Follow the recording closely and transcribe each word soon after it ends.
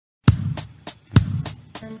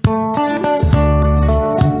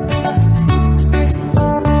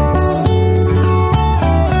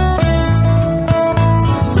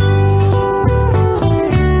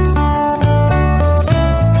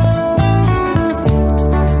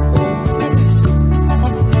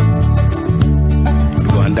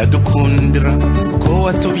dukundira ko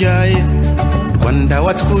watubyaye Rwanda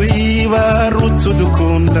watwibarutse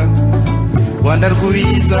udukunda Rwanda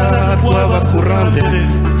rwiza rw'abakurambere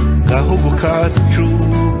gahugu kacu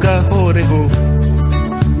gahoreho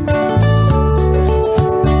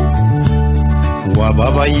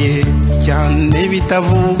wababaye cyane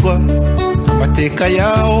bitavugwa amateka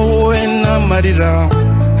yawe n'amarira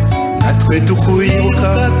natwe tukwibuka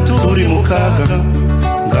turi mu kaga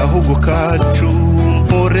gahugu kacu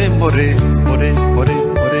mpore mpore mpore mpore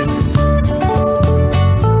mpore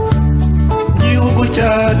gihugu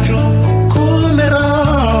cyacu komera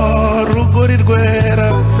rugori rwera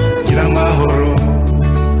gira amahoro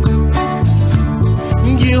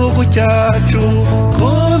gihugu cyacu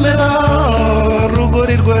komera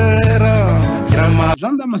rugori rwera gira amahoro.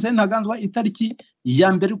 Jean Damascene Ntaganzwa, itariki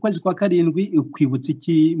ya mbere ukwezi kwa karindwi ukwibutsa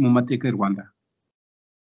iki mu mateka y'u Rwanda?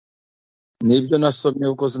 Nibyo nasomye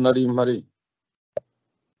uko sinari mpari.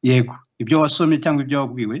 Yego, ibyo wasomye cyangwa ibyo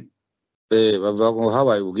wabwiwe? Bavuga ngo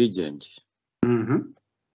habaye ubwigenge.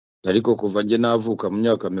 Ariko kuva nge navuka mu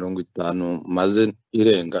myaka 50 maze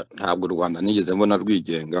irenga ntabwo u Rwanda nigeze mbona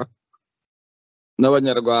rwigenga.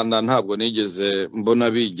 N'abanyarwanda ntabwo nigeze mbona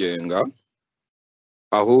bigenga.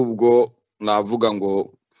 Ahubwo navuga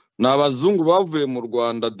ngo n'abazungu bavuye mu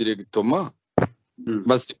Rwanda directement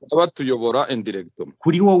batuyobora indirectement.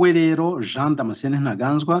 Kuri wowe rero Jean Damascene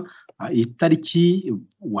Ntaganzwa, itariki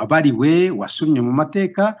wabariwe wasubye mu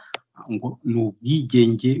mateka ngo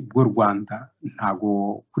n'ubwigenge bw'u Rwanda,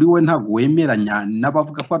 ntago kuri we ntago wemeranya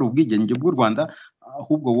n'abavuga ko ari ubwigenge bw'u Rwanda,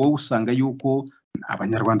 ahubwo wowe usanga yuko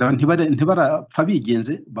abanyarwanda ntibarapfa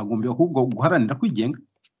bigenze, bagomba ahubwo guharanira kwigenga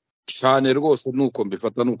cyane rwose. Nuko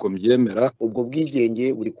mbifata nuko mbyemera. Ubwo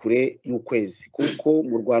bwigenge buri kure y'ukwezi, kuko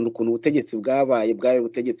mu Rwanda ukuntu ubutegetsi bwabaye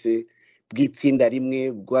ubutegetsi bw'itsinda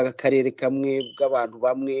rimwe, bw'akarere kamwe, bw'abantu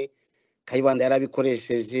bamwe. Kayibanda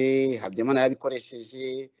yarabikoresheje, Habyarimana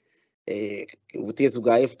yarabikoresheje, ubutegetsi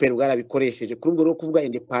bwa FPR bwarabikoresheje. Kuri ubwo rero kuvuga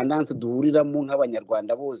independence duhuriramo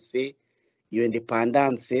nk'abanyarwanda bose, iyo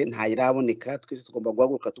independence ntayiraboneka. Twese tugomba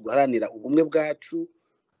guhaguruka tugaharanira ubumwe bwacu,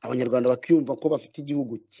 abanyarwanda bakiyumva ko bafite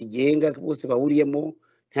igihugu kigenga bose bahuriyemo,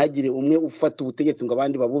 ntihagire umwe ufata ubutegetsi ngo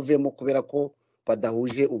abandi babuvemo kubera ko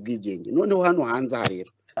badahuje ubwigenge. Noneho hano hanze aha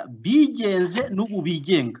rero bigenze n'ubu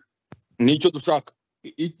bigenga, nicyo dushaka.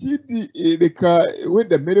 Ikindi reka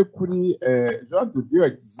wenda mbere kuri Jean de Dieu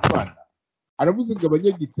Hakizimana aravuze ngo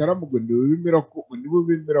abanyagitaramo ngo nibo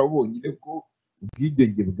bemera bonyine ko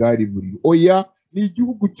ubwigenge bwari buri. Oya, ni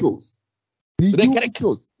igihugu cyose, ni igihugu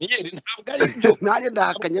cyose. Ntabwo ari byo. Nanjye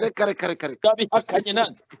ndahakanye, reka ndabihakanye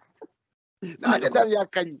nanjye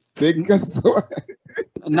ndabihakanye. Reka so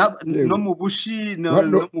no mu bushi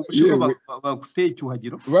baguteye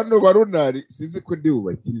icyuhagiro. Bano barunari sinzi ko ndi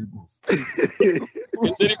bubakiri rwose.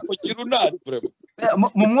 Ko kirunari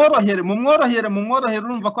mumworohere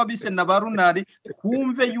urumva ko abise na barunari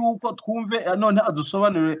twumve none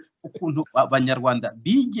adusobanurire ukuntu abanyarwanda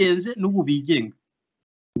bigenze n'ubu bigenga.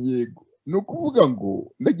 Yego, ni ukuvuga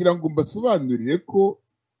ngo ndagira ngo mbasobanurire ko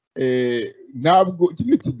ntabwo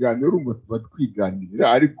kino kiganiro urumva tuba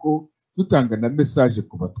twiganirira ariko dutanga na message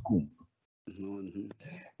ku batwumva.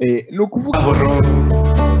 Ni ukuvuga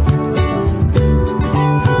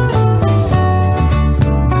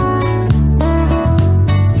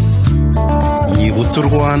nyibutsa u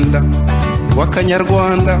Rwanda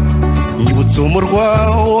rw'akanyarwanda, nyibutsa umurwa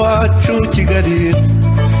wacu Kigali,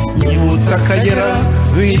 nyibutsa Akagera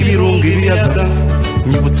ibirunga ibiyaga,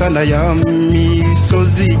 nyibutsa na ya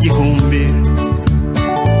misozi igihumbi,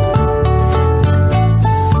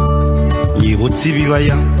 nyibutsa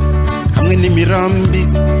ibibaya hamwe n'imirambi,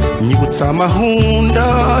 nyibutsa amahunda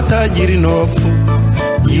atagira inopfu,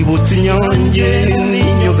 nyibutsa inyange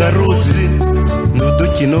n'inyogaruzi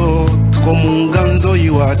n'udukino two mu nganzo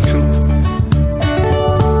y'iwacu,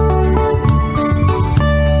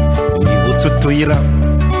 nyibutsa utuyira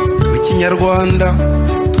tw'ikinyarwanda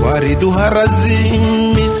twari duharaze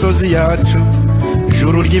imisozi yacu,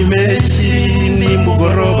 ijuru ry'impeshyi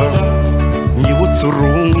nimugoroba, nyibutsa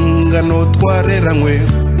urungano twareranywe,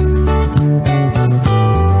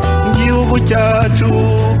 igihugu cyacu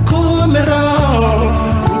komera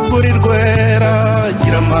rugori rwera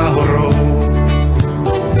gira amahoro,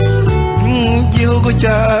 igihugu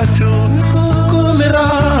cyacu komera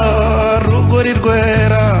rugori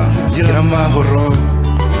rwera gira amahoro.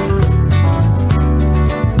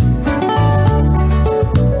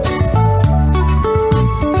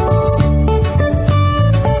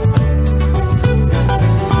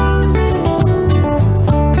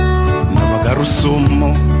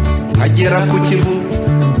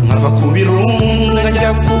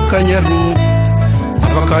 njya ku kanyaru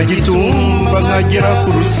nkava kagitumba nkagera ku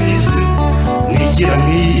rusizi nkigira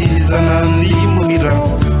nkizana nimuhira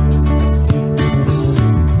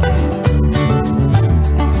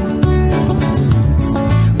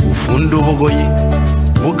ufunda ubugoyi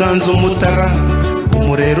buganza umutara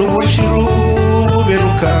umurero ubushiru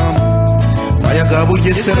buberuka ayaga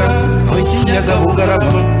bugesera aho ikinyaga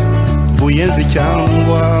bugarama buyenzi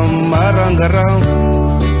cyangwa marangara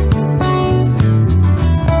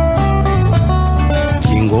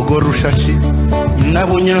kingogo rushashi na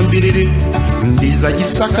bunyambiriri ndiza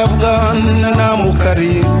gisaka bwana na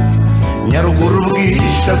mukari nyaruguru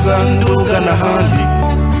bwishaza nduga n'ahandi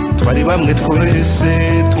twari bamwe twese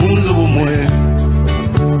twunze ubumwe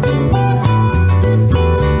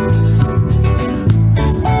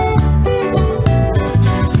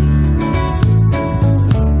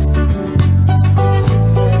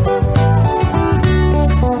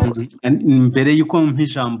mbere yuko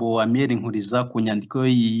mpijambo Amiel Nkuriza ku nyandiko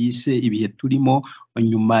yise ibihe turimo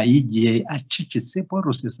nyuma y'igihe acecetse Paul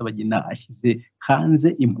Rusesabagina ashyize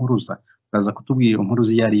hanze impuruza baza kutubwira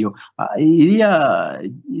impuruza iyo ariyo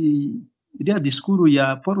iriya disikuru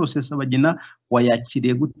ya Paul Rusesabagina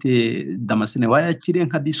wayakiriye gute Damascene wayakiriye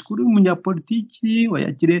nka disikuru y'umunyapolitiki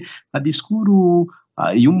wayakiriye nka disikuru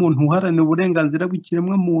y'umuntu uharanira uburenganzira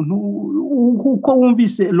bw'ikiremwa muntu uko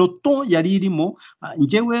wumvise loto yari irimo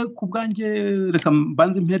njyewe ku bwanjye reka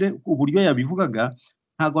mbanze impere uburyo yabivugaga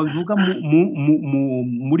ntabwo abivuga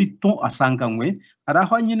muri to asanganywe hari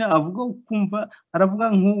aho nyine avuga kumva aravuga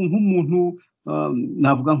nk'umuntu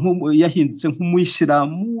navuga yahindutse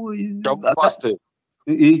nk'umuyisilamu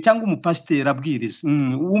cyangwa umupasiteri abwiriza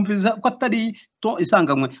wumviza ko atari to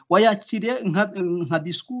isanganywe wayakiriye nka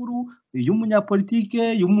disikuru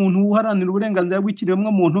y'umunyapolitike y'umuntu uharanira uburenganzira bw'ikiremwa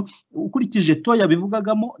muntu ukurikije to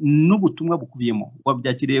yabivugagamo n'ubutumwa bukubiyemo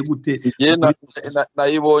wabyakiriye gute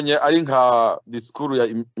nayibonye ari nka disikuru ya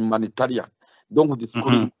humanitarian donc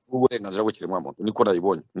disikuru y'uburenganzira bw'ikiremwa muntu niko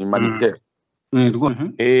nayibonye ni humanitaire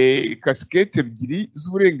kasikete ebyiri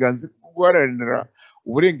z'uburenganzira bwo guharanira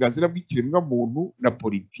uburenganzira bw'ikiremwa muntu na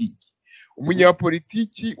politiki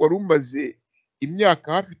umunyapolitiki wari umaze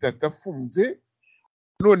imyaka hafi 3 afunze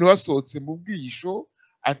none wasohotse mu bwihisho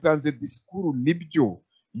atanze disikuru nibyo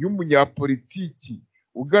y'umunyapolitiki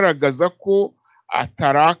ugaragaza ko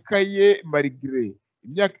atarakaye malgré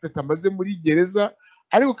imyaka 3 amaze muri gereza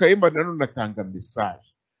ariko Kayemba nanone atanga message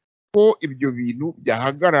ko ibyo bintu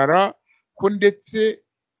byahagarara ko ndetse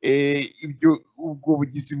ubwo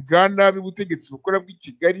bugizi bwa nabi ubutegetsi bukora bw'i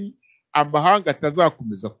Kigali amahanga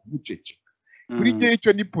atazakomeza kubuceceka kuri gihe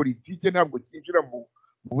icyo ni politike ntabwo kinjira mu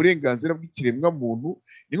burenganzira bw'ikiremwa muntu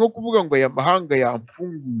ni nko kuvuga ngo aya mahanga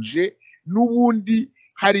yamfunguje n'ubundi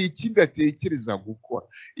hari ikindi atekereza gukora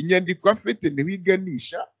inyandiko afite niho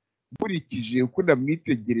iganisha nkurikije uko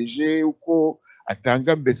namwitegereje uko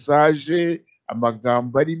atanga message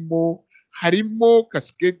amagambo arimo harimo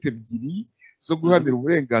kasikete ebyiri zo guharanira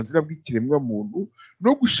uburenganzira bw'ikiremwa muntu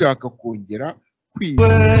no gushaka kongera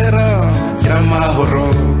kwiyongera amahoro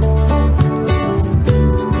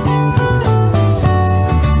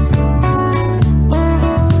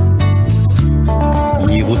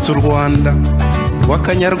nyibutsa u Rwanda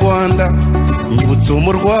rw'akanyarwanda nyibutsa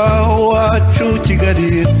umurwa wacu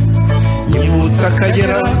Kigali nyibutsa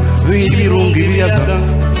Akagera ibirunga ibiyaga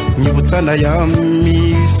nyibutsa na ya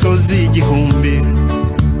misozi igihumbi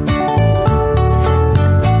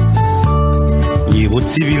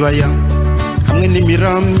nyibutsa ibibaya hamwe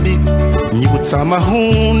n'imirambi nyibutsa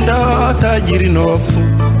amahunda atagira inopfu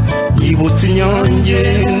nyibutsa inyange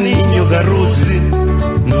n'inyogaruzi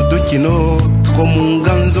n'udukino two mu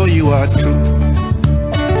nganzo y'iwacu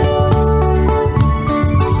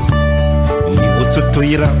nyibutsa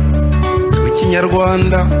utuyira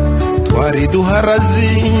tw'ikinyarwanda twari duharaze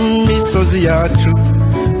imisozi yacu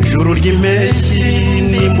ijuru ry'impeshyi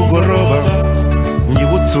nimugoroba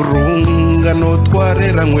nyibutsa urungano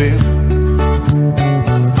twareranywe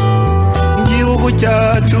igihugu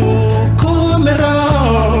cyacu komera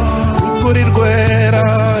ukuri rwera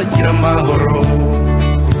gira amahoro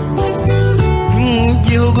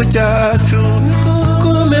igihugu cyacu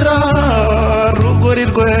komera rugori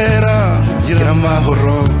rwera gira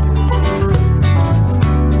amahoro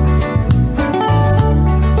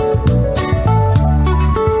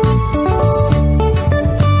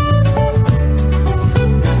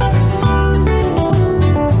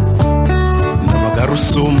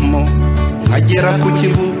Rusumo nkagera ku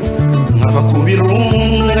Kivu nkava ku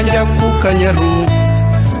Birunga njya ku Kanyaru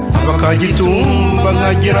nkava Kagitumba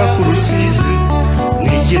nkagera ku Rusizi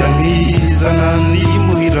nkigira nkizana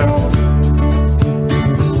nimuhira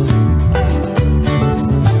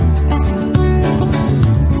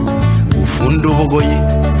Rukundo Bugoyi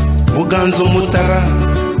Buganza Umutara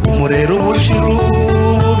Umurero Bushiru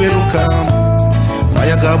Buberuka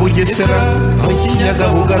Mayaga Bugesera Kinyaga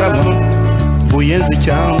Bugarama Buyenzi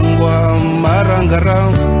cyangwa Marangara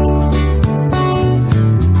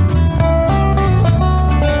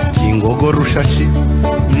Kingogo Rushashi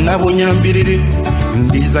na Bunyambiriri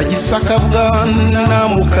Ndiza Gisaka Bwana na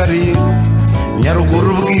Mukari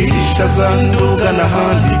Nyaruguru Bwishaza Nduga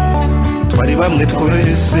n'ahandi twari bamwe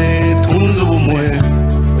twese tunze ubumwe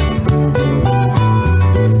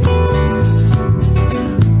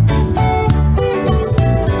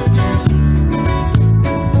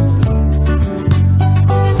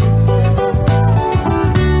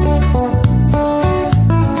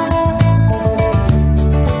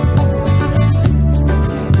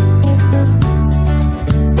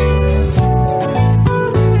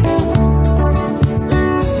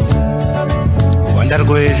Rwanda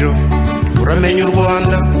rw'ejo uramenye u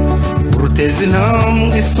Rwanda uruteza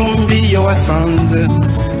intambwe isumbiye wasanze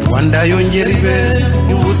Rwanda yongera ibe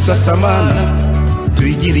y'ubusasamana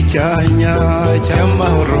tuyigira icyanya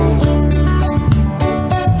cy'amahoro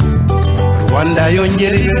Rwanda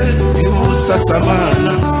yongera ibe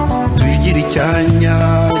y'ubusasamana tuyigira icyanya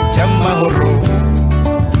cy'amahoro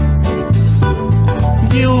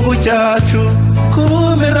Igihugu cyacu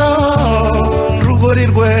kumera rugori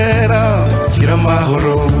rwera gira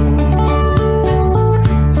amahoro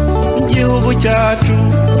Igihugu cyacu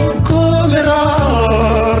komera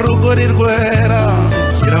rugori rwera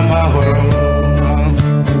gira amahoro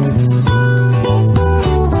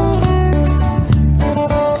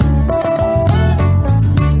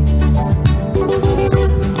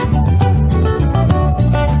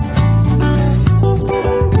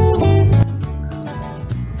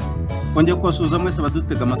Kongera kubasuhuza mwese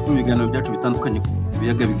abadutega amatwi mu biganiro byacu bitandukanye ku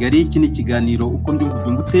biyaga bigari. Iki ni ikiganiro uko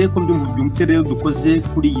mbyumva rero dukoze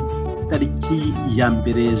kuri iyi tariki ya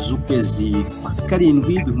mbere z'ukwezi kwa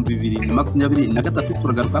karindwi 2023.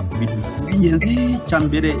 Turagaruka ku bintu by'ingenzi. Cya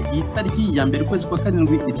mbere, iyi tariki ya mbere ukwezi kwa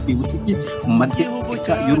karindwi itwibutsa iki mu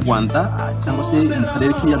mateka y'u Rwanda cyangwa se mu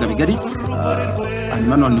karere k'ibiyaga bigari.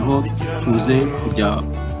 Hanyuma noneho tuze kujya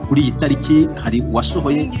kuri iyi tariki hari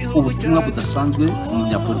wasohoye ubutumwa budasanzwe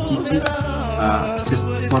umunyapolitiki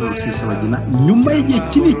Rusesabagina nyuma y'igihe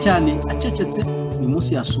kinini cyane acecetse. Uyu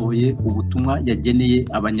munsi yasohoye ubutumwa yageneye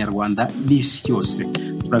abanyarwanda n'isi yose.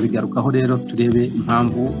 Turabigarukaho rero turebe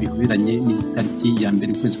impamvu bihubiranye n'itariki ya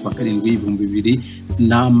mbere ukwezi kwa karindwi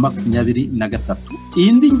 2023.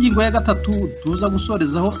 Indi ngingo ya gatatu tuza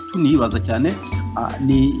gusorezaho tunibaza cyane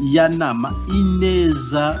ni ya nama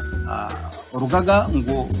ineza urugaga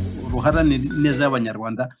ngo ruharanire neza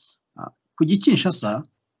y'abanyarwanda ku Kinshasa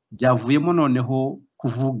byavuyemo noneho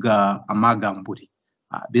kuvuga amagamburi.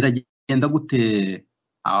 Biragenda gute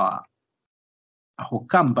aho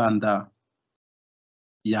Kambanda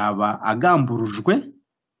yaba agamburujwe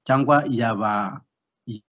cyangwa yaba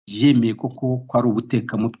yemeye koko ko ari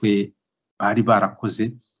ubutekamutwe bari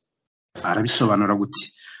barakoze? Arabisobanura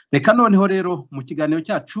gute? Reka noneho rero mu kiganiro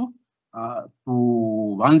cyacu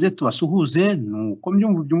tubanze tubasuhuze. Nuko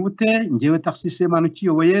mbyumvute ngewe Icya Semuhanuka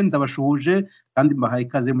kiyoboye ndabashuhuje kandi mbahaye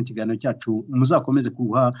ikaze mu kiganiro cyacu. Muzakomeze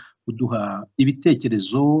kuduha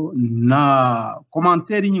ibitekerezo na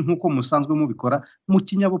commentaire nk'uko musanzwe mubikora mu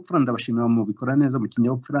kinyabupfura. Ndabashimira mubikora neza mu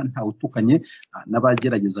kinyabupfura nta utukanye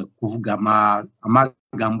n'abagerageza kuvuga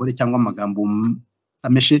amagambore cyangwa amagambo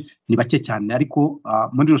ameshe ni bake cyane, ariko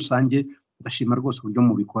muri rusange ndashima rwose uburyo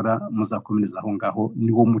mubikora. Muzakomereza aho ngaho,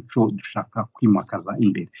 niwo muco dushaka kwimakaza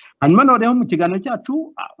imbere. Hanyuma noneho mu kiganiro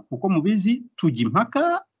cyacu kuko mubizi tujya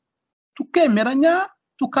impaka tukemeranya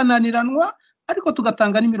tukananiranwa, ariko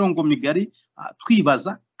tugatanga n'imirongo migari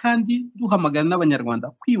twibaza kandi duhamagara n'abanyarwanda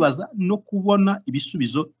kwibaza no kubona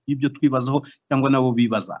ibisubizo y'ibyo twibazaho cyangwa nabo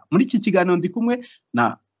bibaza. Muri iki kiganiro ndi kumwe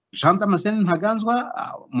na Yanze Ntaganzwa,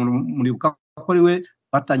 muri we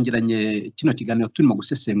batangiranye kino kiganiro turimo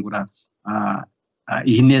gusesengura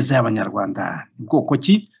iyi neza y'abanyarwanda bwoko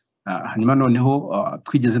ki. Hanyuma noneho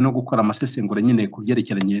twigeze no gukora amasesengura nyine ku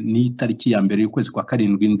byerekeranye n'itariki ya mbere y'ukwezi kwa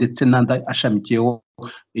karindwi ndetse n'andi ashamikiyeho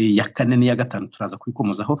ya kane n'iya gatanu. Turaza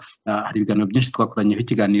kubikomozaho. Hari ibiganiro byinshi twakoranyeho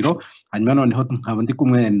ikiganiro. Hanyuma noneho nkaba ndi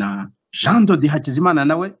kumwe na Hakizimana,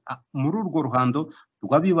 nawe muri urwo ruhando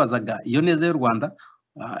rwabibazaga iyo neza y'u Rwanda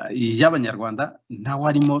y'abanyarwanda nawe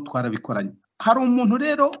arimo twarabikoranye. Hari umuntu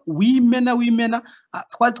rero wimena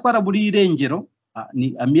twari twaraburiye irengero,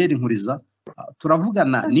 ni Amiel Nkuriza.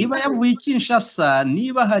 Turavugana niba yavuye Kinshasa,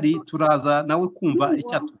 niba hari turaza nawe kumva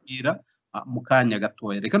icyo atubwira mu kanya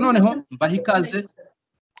gatoya. Reka noneho mbahe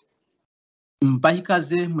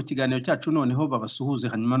ikaze mu kiganiro cyacu. Noneho babasuhuze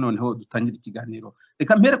hanyuma noneho dutangire ikiganiro.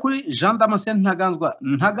 Reka mpere kuri Yanze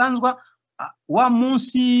Ntaganzwa. wa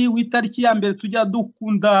munsi w'itariki ya mbere tujya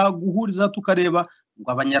dukunda guhuriza tukareba ngo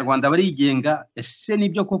abanyarwanda barigenga, ese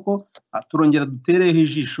nibyo koko? Turongera dutereho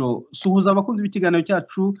ijisho, suhuza abakunzi b'ikiganiro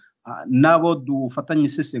cyacu nabo dufatanye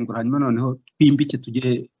isesengura, hanyuma noneho twimbike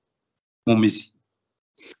tujye mu mizi.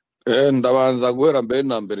 Ndabanza guhera mbere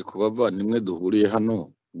na mbere ku bavandimwe duhuriye hano,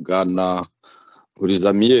 bwana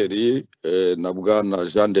Urizamiyeri na bwana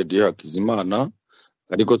Jean de Dieu Hakizimana,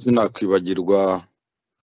 ariko sinakwibagirwa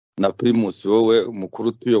na Primus wowe umukuru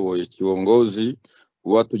utuyoboye kibongozi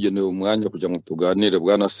watugenewe umwanya kugira ngo tuganire,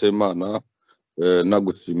 bwana Semana,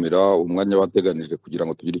 nagushimira umwanya wateganije kugira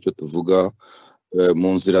ngo tugire icyo tuvuga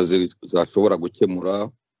mu nzira zashobora gukemura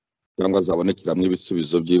cyangwa zabonekeramo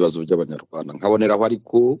ibisubizo by'ibibazo by'abanyarwanda. Nkaboneraho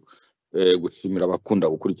ariko gushimira abakunda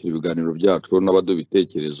gukurikira ibiganiro byacu n'abaduha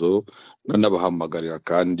ibitekerezo, n'abahamagarira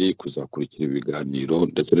kandi kuzakurikira ibiganiro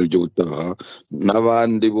ndetse n'ibyo gutaha,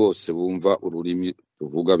 n'abandi bose bumva ururimi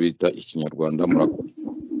tuvuga bita Ikinyarwanda. Murakoze.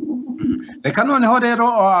 Reka noneho rero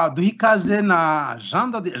duha ikaze na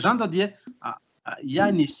Jean de Dieu, ya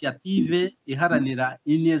initiative iharanira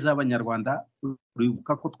ineza y'abanyarwanda.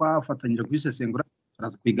 Uribuka ko twafatanyije kubisesengura,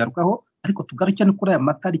 turaza kwigarukaho, ariko tugaruke no kuri aya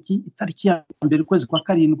matariki, itariki ya mbere ukwezi kwa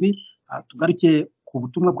karindwi, tugaruke ku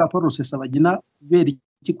butumwa bwa Paul Rusesabagina kubera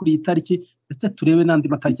iki kuri iyi tariki, ndetse turebe n'andi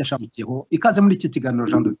matariki ashamikiyeho. Ikaze muri iki kiganiro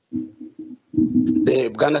Jean de Dieu.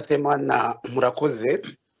 Bwana Semana, murakoze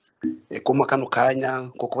kuma kano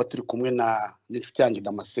kanya ko kuba turi kumwe na n'inshuti yanjye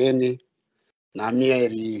Damascene na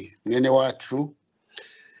Amiel mwene wacu,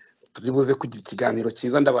 turibuze kugira ikiganiro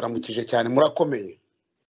cyiza. Ndabaramukije cyane, murakomeye?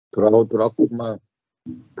 Turakoma.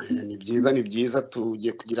 Ni byiza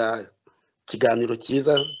tugiye kugira ikiganiro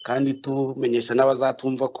cyiza, kandi tumenyesha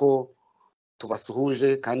n'abazatumva ko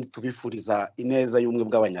tubasuhuje kandi tubifuriza ineza y'ubumwe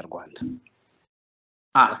bw'abanyarwanda.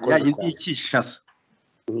 Yindi Kinshasa.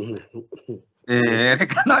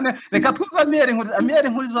 Reka twumve Amiel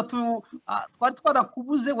Nkuriza, twari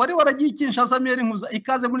twarakubuze, wari waragiye Kinshasa. Amiel Nkuriza,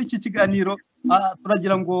 ikaze muri iki kiganiro.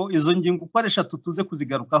 Turagira ngo izo ngingo uko ari eshatu tuze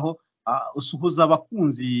kuzigarukaho, usuhuza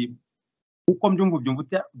abakunzi uko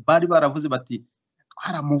mbyumva bari baravuze bati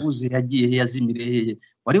twaramubuze, yagiye he, yazimire hehe?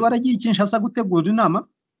 Wari waragiye Kinshasa gutegura inama?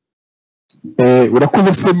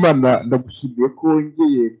 Urakoze Semana, ndagushimiye ko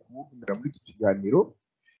wongeye kumubwira muri iki kiganiro.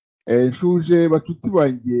 Nshuje bacuti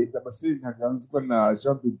banjye Damascene Ntaganzwa na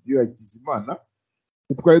Jean de Dieu Hakizimana,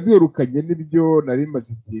 twari duherukanye n'ibyo nari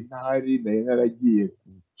maze igihe ntahari, nari naragiye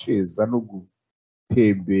guceza no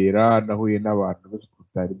gutembera, nahuye n'abantu benshi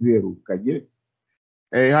tutari duherukanye.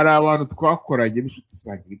 Hari abantu twakoranye n'inshuti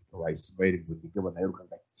zanjye bitwa ba Ismail Mbonigaba,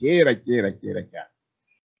 naherukaga kera cyane.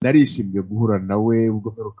 Narishimiye guhura nawe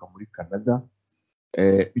ubwo mperuka muri Canada.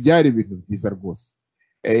 Byari ibintu byiza rwose.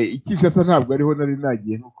 Kinshasa ntabwo ariho nari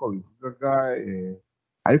nagiye nk'uko bivugaga,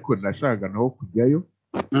 ariko nashakaga naho kujyayo.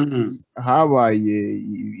 Habaye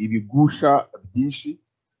ibigusha byinshi,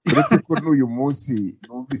 uretse ko n'uyu munsi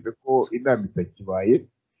numvise ko inama itakibaye,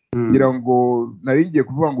 kugira ngo nari ngiye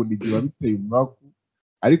kuvuga ngo n'igihe wabiteye umwaku,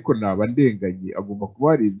 ariko naba ndenganye, agomba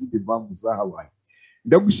kuba hari izindi mpamvu zahabaye.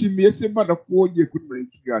 Ndagushimiye Semana ko wongeye kuri muri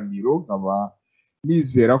kiganiro, nkaba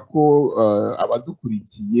nizera ko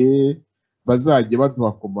abadukurikiye bazajya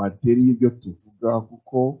baduha komantere y'ibyo tuvuga,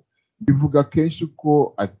 kuko bivuga kenshi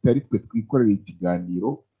ko atari twe twikorera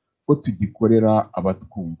ikiganiro, ko tugikorera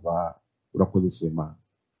abatwumva. Urakoze Semana.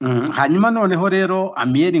 Hanyuma noneho rero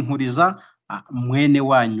Amiel Nkuriza, mwene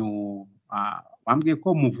wanyu, bambwiye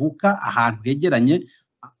ko muvuka ahantu hegeranye,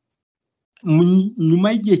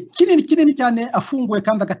 nyuma y'igihe kinini cyane afunguwe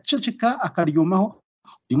kandi agaceceka akaryumaho,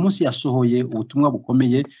 uyu munsi yasohoye ubutumwa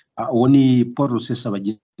bukomeye. Uwo ni Paul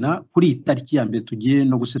Rusesabagina, kuri iyi tariki ya mbere tugiye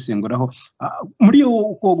no gusesenguraho. Muri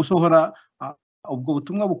uko gusohora ubwo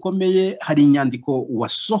butumwa bukomeye, hari inyandiko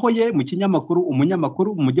wasohoye mu kinyamakuru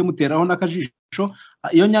Umunyamakuru, mujye muteraho n'akajisho.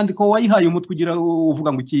 Iyo nyandiko wayihaye umutwe ugira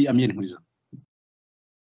uvuga ngo iki Amiel Nkuriza?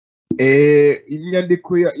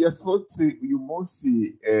 Inyandiko yasohotse uyu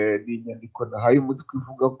munsi ni inyandiko nahaye umutwe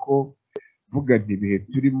ivuga ko vuga ibihe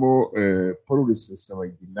turimo, Paul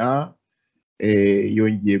Rusesabagina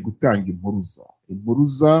yongeye gutanga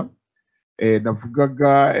impuruza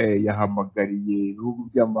navugaga, yahamagariye ibihugu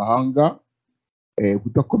by'amahanga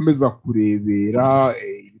kudakomeza kurebera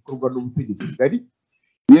ibikorwa n'ubutegetsi bwari.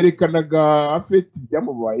 Yerekanaga afite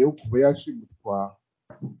ibyamubayeho kuva yashimutwa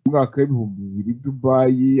mu mwaka w'ibihumbi 2000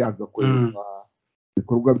 Dubai, agakorerwa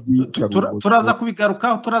ibikorwa by'iyicarubozo.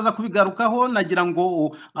 turaza kubigarukaho. Nagira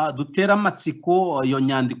ngo dutera amatsiko iyo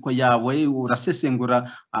nyandiko yawe,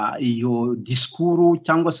 urasesengura iyo disikuru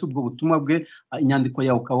cyangwa se ubwo butumwa bwe. Inyandiko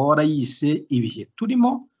yawe ukaba warayise ibihe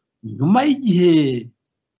turimo, nyuma y'igihe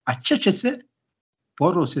acecetse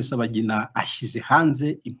Paul Rusesabagina ashyize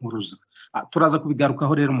hanze impuruza. Turaza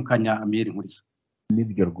kubigarukaho rero mu kanya Amiri Nkuriza.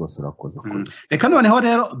 Nibyo rwose urakoze. Reka noneho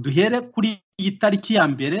rero duhere kuri iyi tariki ya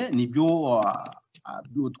mbere nibyo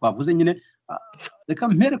twavuze nyine. Reka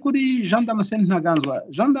mpere kuri Jean Damascene Ntaganzwa.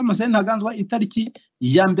 Jean Damascene Ntaganzwa, itariki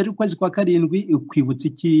ya mbere ukwezi kwa karindwi ukwibutsa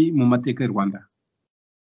iki mu mateka y'u Rwanda?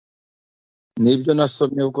 Nibyo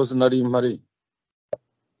nasomye uko sinari mpari.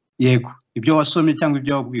 Yego, ibyo wasomye cyangwa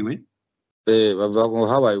ibyo wabwiwe? Bavuga ngo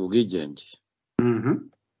habaye ubwigenge.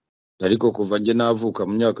 Ariko kuva nge navuka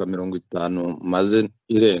mu myaka 50 maze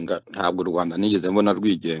irenga ntabwo u Rwanda nigeze mbona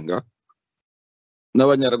rwigenga.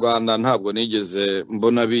 N'abanyarwanda ntabwo nigeze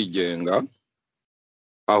mbona bigenga.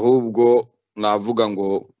 Ahubwo navuga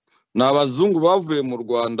ngo n'abazungu bavuye mu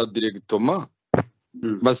Rwanda directement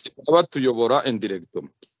batuyobora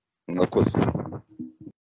indirectement. Mwakoze.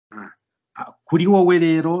 Kuri wowe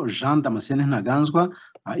rero Jean Damascene Ntaganzwa,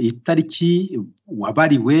 itariki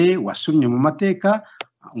wabariwe wasomye mu mateka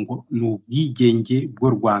ngo ni ubwigenge bw'u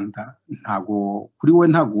Rwanda, ntago kuri wowe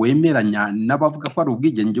ntago wemeranya n'abavuga ko ari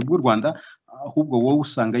ubwigenge bw'u Rwanda, ahubwo wowe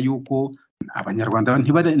usanga yuko abanyarwanda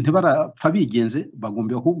ntibarapfa bigenze,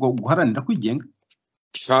 bagomba ahubwo guharanira kwigenga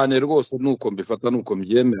cyane rwose. Nuko mbifata, nuko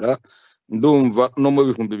mbyemera. Ndumva no mu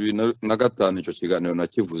 2005 icyo kiganiro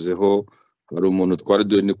nakivuzeho, hari umuntu twari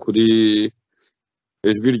duhini kuri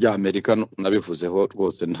ijwi rya Amerika nabivuzeho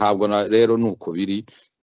rwose. Ntabwo rero nuko biri.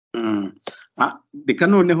 Reka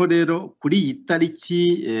noneho rero kuri iyi tariki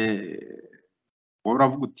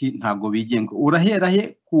uravuga uti ntago bigenga, urahera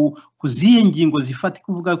he ku zihe ngingo zifata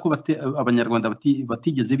kuvuga ko abanyarwanda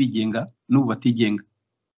batigeze bigenga n'ubu batigenga?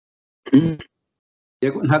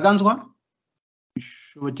 Yego Ntaganzwa,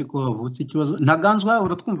 bishoboke ko havutse ikibazo. Ntaganzwa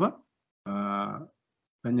uratwumva?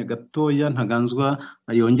 Kanya gatoya Ntaganzwa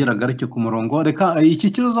yongera agaruke ku murongo. Reka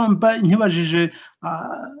iki kibazo nkibajije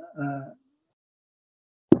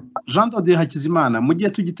Jean de Hakizimana mu gihe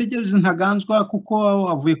tugitegereje Ntaganzwa kuko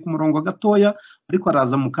avuye ku murongo gatoya ariko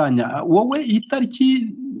araza mu kanya. Wowe iyi tariki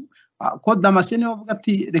ko Damascene wavuga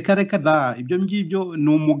ati reka da ibyo ngibyo ni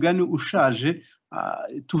umugani ushaje,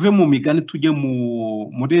 tuve mu migani tujye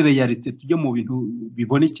muri realite, tujye mu bintu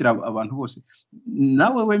bibonekera abantu bose.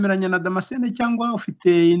 Nawe wemeranya na Damascene cyangwa ufite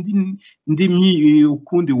indi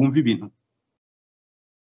ukundi wumva ibintu?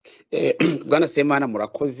 Bwana Semana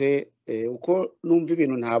murakoze. Uko numva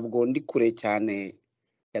ibintu ntabwo ndi kure cyane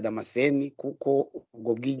ya Damascene, kuko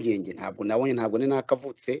ubwo bwigenge ntabwo nabonye, ntabwo ni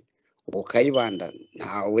nakavutse. Ubwo Kayibanda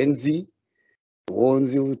ntawe nzi,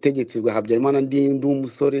 wonzi ubutegetsi bwa Habyarimana ndi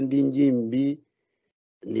umusore ndi ingimbi,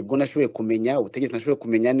 nibwo nashoboye kumenya ubutegetsi, nashoboye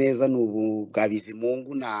kumenya neza n'ubu bwa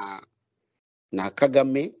Bizimungu na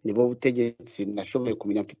Kagame, nibo butegetsi nashoboye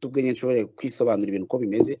kumenya, mfite ubwenge nshoboye kwisobanura ibintu uko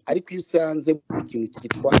bimeze. Ariko iyo usanze mu kintu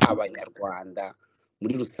cyitwa abanyarwanda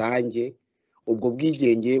muri rusange, ubwo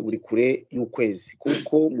bwigenge buri kure y'ukwezi,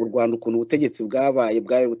 kuko mu Rwanda ukuntu ubutegetsi bwabaye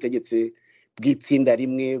ubutegetsi bw'itsinda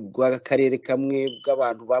rimwe, bw'akarere kamwe,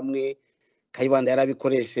 bw'abantu bamwe. Kayibanda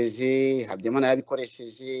yarabikoresheje, Habyarimana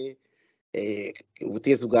yarabikoresheje,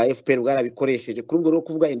 ubutegetsi bwa FPR bwarabikoresheje. Kuri ubwo rero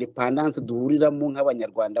kuvuga independence duhuriramo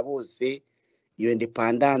nk'abanyarwanda bose, iyo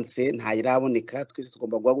independence ntayiraboneka. Twese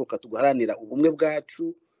tugomba guhaguruka tugaharanira ubumwe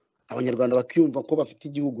bwacu, abanyarwanda bakiyumva ko bafite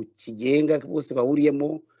igihugu kigenga bose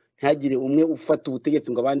bahuriyemo, ntihagire umwe ufata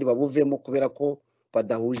ubutegetsi ngo abandi babuvemo kubera ko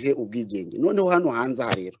badahuje ubwigenge. Noneho hano hanze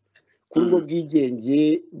aha rero kuri ubwo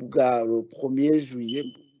bwigenge bwa 1er juillet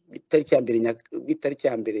itariki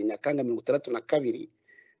ya mbere Nyakanga 1962,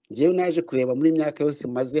 ngewe naje kureba muri myaka yose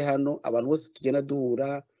maze hano, abantu bose tugenda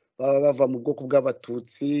duhura baba bava mu bwoko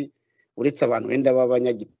bw'abatutsi, uretse abantu wenda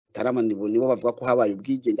b'abanyagitarama nibo bavuga ko habaye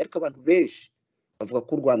ubwigenge, ariko abantu benshi bavuga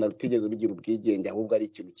ko u Rwanda rutigeze rugira ubwigenge, ahubwo ari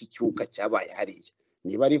ikintu cy'icyuka cyabaye hariya.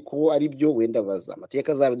 Niba ariko ari byo wenda baza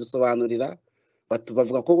amateka azabidusobanurira.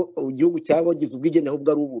 Bavuga ko igihugu cyabagize ubwigenge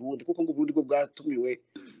ahubwo ari Burundi, kuko ngo Burundi bwo bwatumiwe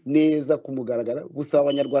neza kumugaragara, gusa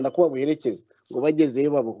abanyarwanda ko babuherekeza ngo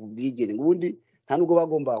bagezeyo babuha ubwigenge, ubundi nta nubwo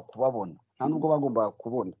bagomba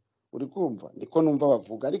kubona. Uri kumva ndiko numva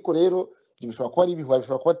bavuga. Ariko rero bishobora kuba ari ibihuha,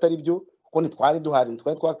 bishobora kuba atari byo, kuko ntitwari duhari,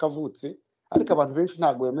 ntitwari twakavutse. Ariko abantu benshi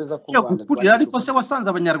ntabwo bemeza ko Rwanda kurira. Ariko se wasanze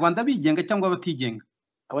abanyarwanda bigenga cyangwa batigenga?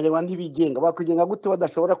 Abanyarwanda ntibigenga. Bakwigenga gute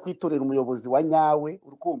badashobora kwitorera umuyobozi wa nyawe?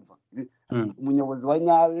 Urukumva umuyobozi wa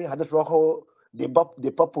nyawe, hadashobora ko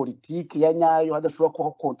deba politiki ya nyayo, hadashobora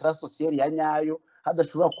kubaho contrat social ya nyayo,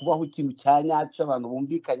 hadashobora kubaho ikintu cya nyacyo abantu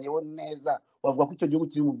bumvikanyeho neza. Bavuga ko icyo gihugu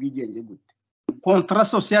kiri mu bwigenge gute? Contrat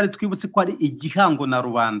social twibutse ko ari igihango na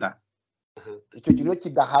rubanda. Icyo kintu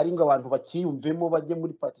kidahari ngo abantu bakiyumvemo bajye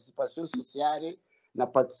muri participation sociale na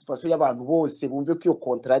participation y'abantu bose, bumve ko iyo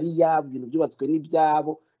contrat ari yabo, ibintu byubatswe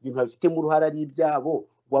n'ibyabo, ibintu bafitemo uruhara ari ibyabo.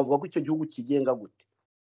 Bavuga ko icyo gihugu kigenga gute?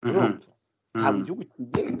 urumva ntabwo igihugu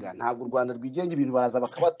kigenga ntabwo u Rwanda rwigenga ibintu baraza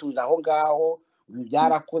bakabaturira aho ngaho ibi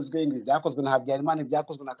byarakozwe ibi byakozwe na Habyarimana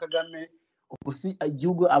byakozwe na Kagame ubwo si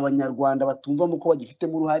igihugu abanyarwanda batumvamo ko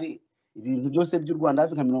bagifitemo uruhare ibintu byose by'u Rwanda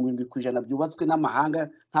hafi nka 70% byubatswe n'amahanga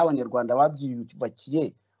nk'abanyarwanda babyiyubakiye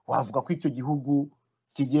wavuga ko icyo gihugu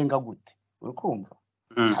kigenga gute urikumva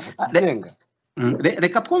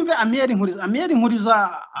reka twumve Amiel Nkuriza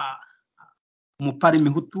umupari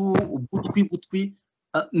mihutu ubutwi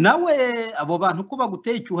nawe abo bantu ko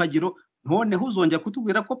baguteye icyuhagiro noneho uzongera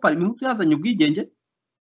kutubwira ko pari mihutu yazanye ubwigenge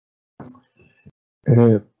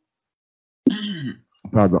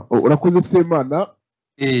urakoze Semana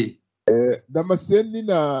Damascene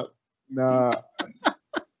na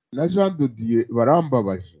Jean de Dieu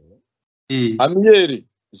barambabaje Amiel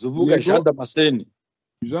zuvuga Jean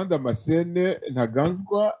Damascene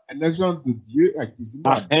Ntaganzwa na Jean de Dieu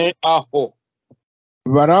Hakizimana aho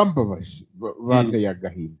barambabaje banteye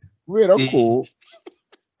agahinda kubera ko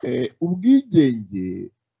ubwigenge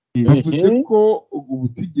bavuze ko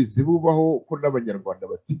ubutigeze bubaho ko n'abanyarwanda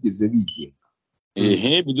batigeze bigenga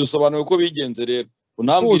bidusobanuye ko bigenze rero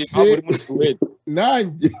unambwira impamvu uri muri Suwede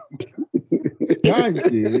nanjye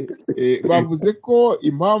bavuze ko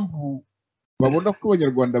impamvu babona ko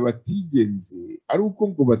abanyarwanda batigenze ari uko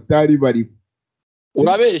ngo batari bariho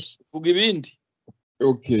urabeshya vuga ibindi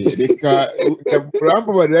reka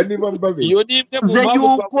urambabarira niba mbabeshya iyo ni imwe mu mpamvu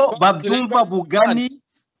yuko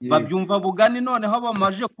babyumva bugani noneho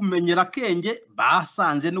bamaje kumenyera akenge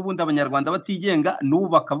basanze n'ubundi abanyarwanda batigenga n'ubu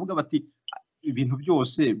bakavuga bati ibintu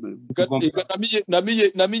byose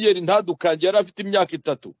na Miyeri ntadukange yari afite imyaka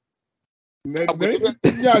 3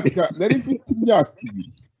 nari mfite imyaka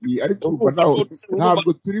 2 ariko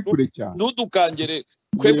ntabwo turi kure cyane ntudukangere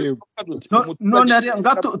none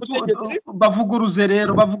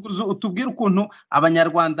bavuguruze utubwire ukuntu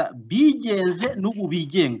abanyarwanda bigenze n'ubu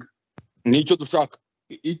bigenga nicyo dushaka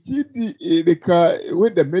ikindi reka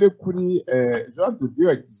wenda mbere kuri Jean de Dieu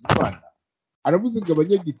Hakizimana aravuze ngo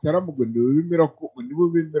abanyagitaramo ngo nibo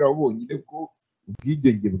bemera bonyine ko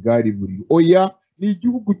ubwigenge bwari buri oya ni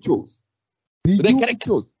igihugu cyose ntabwo ari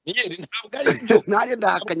byo nanjye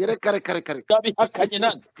ndahakanye reka ndabihakanye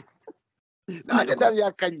nanjye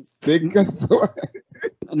ndabihakanye reka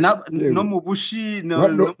no mu bushi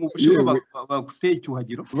baguteye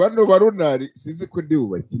icyuhagiro bano barunari sinzi ko ndi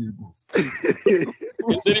bubakiri rwose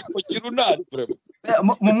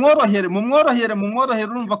mumworohere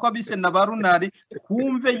urumva ko abise na barunari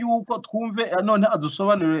twumve none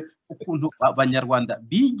adusobanurire ukuntu abanyarwanda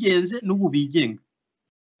bigenze n'ubu bigenga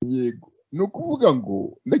yego ni ukuvuga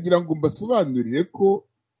ngo ndagira ngo mbasobanurire ko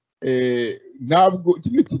ntabwo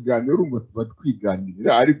kino kiganiro urumva tuba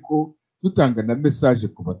twiganirira ariko dutanga na mesaje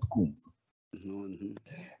ku batwumva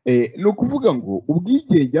ni ukuvuga ngo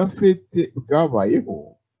ubwigenge afite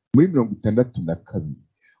bwabayeho muri 62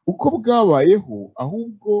 uko bwabayeho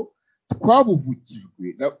ahubwo twabuvukijwe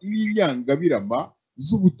n'inyangabirama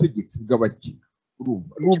z'ubutegetsi bw'abakiga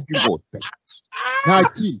urumva n'ubw'inkotanyi nta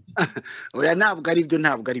kindi oya ntabwo ari byo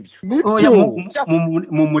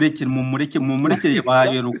mumurekere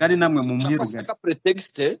yabaye rugari namwe mu muherugari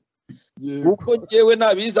pretexte kuko ngewe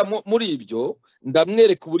nabiza muri ibyo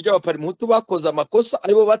ndamwereka uburyo abaparimutu bakoze amakosa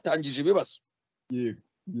aribo batangije ibibazo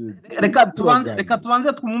reka tubanze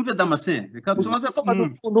twumve Damascene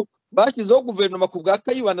bashyizeho guverinoma ku bwa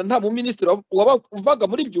Kayibanda nta mu minisitiri uvaga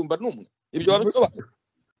muri byumba n'umwe ibyo wabisobanura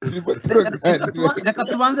reka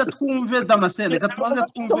tubanze twumve Damascene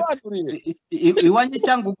iwanyu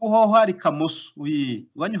cyangwa uguhoho hari kamoso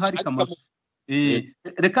iwanyu hari kamoso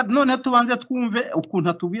reka noneho tubanze twumve ukuntu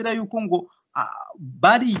atubwira yuko ngo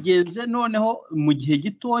barigenze noneho mu gihe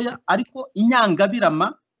gitoya ariko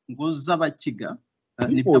inyangabirama ngo z'abakiga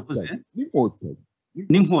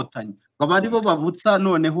n'inkotanyi ngo ari bo bavutsa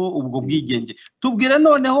noneho ubwo bwigenge tubwire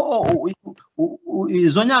noneho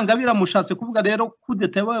izo nyangabira mushatse kuvuga rero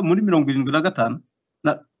kudeta yabaye muri 75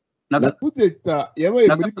 kudeta yabaye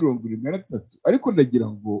muri 73 ariko ndagira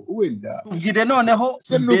ngo wenda tubwire noneho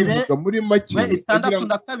mbere muri make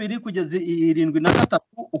 62 kugeza 73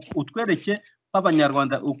 utwereke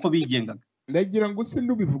abanyarwanda uko bigengaga ndagira ngo se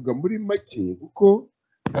nubivuga muri make kuko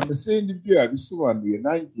Damascene ibyo yabisobanuye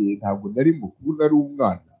nanjye ntabwo nari mukuru nari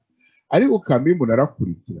umwana ariko Kamimu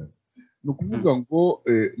narakurikirana ni ukuvuga ngo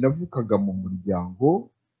navukaga mu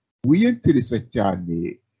muryango wiyenteresa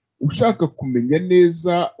cyane ushaka kumenya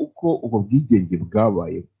neza uko ubwo bwigenge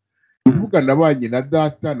bwabayeho kuvuga nabanye na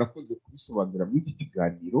data nakoze kubisobanura muri iki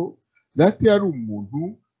kiganiro data yari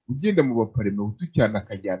umuntu ugenda mu baparlement cyane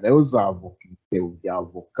akajyanayo za avoka ibitebo bya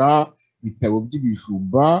avoka ibitabo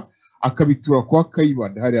by'ibijumba akabitura kwa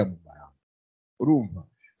Kayibanda hariya mu Maramba urumva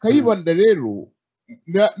Kayibanda rero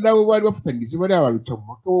nabo bari bafatanyije bari ababica mu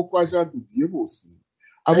maka kwa Jean de Dieu bose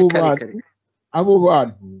abo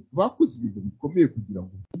bantu bakoze ibintu bikomeye kugira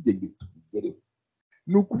ngo ubwigenge tubigereho.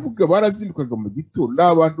 Ni ukuvuga barazindukaga mu gitondo, ni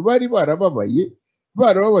abantu bari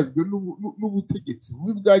barababajwe n'ubutegetsi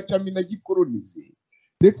bubi bwa cyami na gikolonize,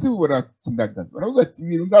 ndetse burakinagaza baravuga ati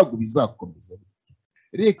ibintu ntabwo bizakomeza,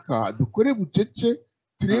 reka dukore bucece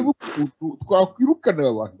turebe ukuntu twakwirukana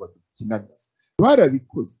abantu badukinagaza.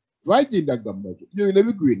 Barabikoze, bagendaga amajo, ibyo bintu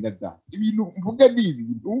nabiguye na data. Ibintu mvuga ni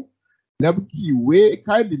ibintu nabwiwe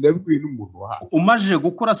kandi nabwiwe n'umuntu wahawe. Umaje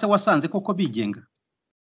gukora se wasanze koko bigenga?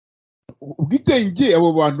 Ubwitenge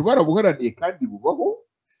abo bantu barabuharaniye kandi bubaho.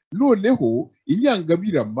 Noneho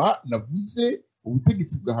inyangabirama navuze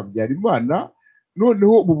ubutegetsi bwa Habyarimana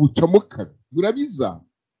noneho bubucamo kabiri burabiza.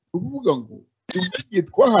 Ukuvuga ngo igihe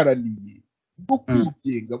twaharaniye bwo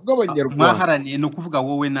kwigenga bw'abanyarwanda. Mwaharaniye no kuvuga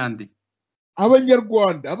wowe nande?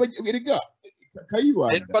 Abanyarwanda, erega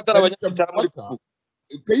Kayibanda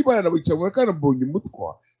n'abicamura kandi mbonye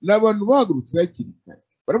umutwa n'abantu bahagurutse hakiri kare.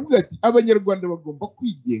 Baravuga ati abanyarwanda bagomba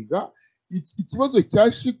kwigenga, ikibazo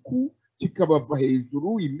cya shiku kikabava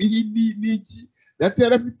hejuru, imihini n'iki. Data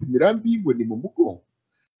yarafite imirambi y'ingoni mu mugongo,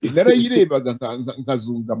 narayirebaga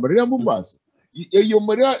nkazunga amarira mu maso. Iyo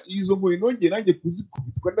marira, izo ngoni nongeye nanjye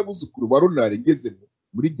kuzikubitwa n'abuzukuru ba Ronari ngeze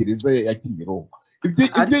muri gereza ya Kimironko. Ibyo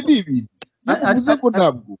ni ibintu bivuze ko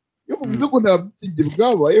ntabwo ubwigenge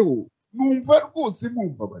bwabayeho. Numva rwose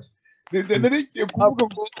mumbabaje. Narekeye kuvuga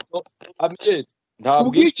ngo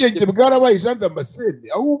ubwigenge bwarabaye Jean Damascene,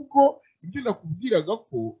 ahubwo ibyo nakubwiraga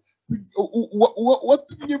ko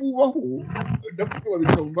watumye bubaho. Ndavuga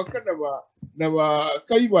babica mu maka n'aba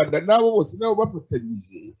Kayibanda n'abo bose nabo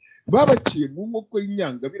bafatanyije, babaciye mu nkoko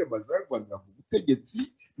y'inyangabirama zarwanira mu butegetsi.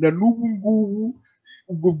 Na n'ubu ngubu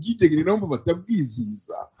ubwo bwigenge ni nabo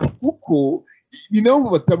batabwiziza, kuko ni nabo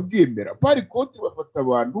batabwemera. Pari kote bafata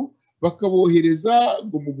abantu bakabohereza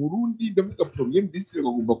ngo mu Burundi. Ndavuga premier ministre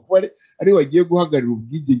bagomba kuba ari wagiye guhagarira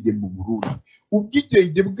ubwigenge mu Burundi.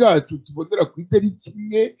 Ubwigenge bwacu tubonera ku itariki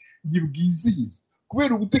imwe ntibwizihiza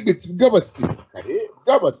kubera ubutegetsi bw'abasirikare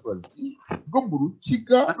bw'abasazi bwo mu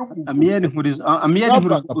Rukiga no mu Amiel Nkuriza.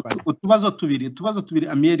 Utubazo tubiri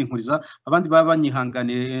Amiel Nkuriza, abandi baba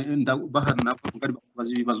banyihanganiye ndabahana kuvuga ari bakubaza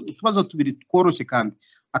ibibazo. Utubazo tubiri tworoshye kandi.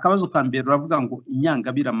 Akabazo ka mbere uravuga ngo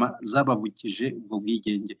inyangabirama zababukije ubwo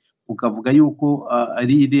bwigenge, ukavuga yuko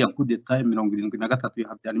ari iriya kudeta 73 ya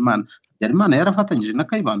Habyarimana yarafatanyije na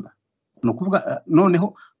Kayibanda. No kuvuga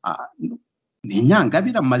noneho ni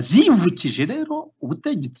inyangabirama zivukije rero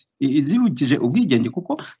ubutegetsi, zivukije ubwigenge,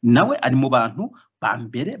 kuko nawe ari mu bantu ba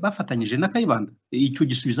mbere bafatanyije na Kayibanda. Icyo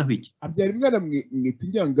gisubizaho iki? Habyarimana mwita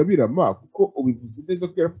inyangabirama kuko ubivuze neza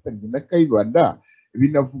ko yarafatanyije na Kayibanda.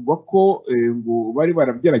 Binavugwa ko ngo bari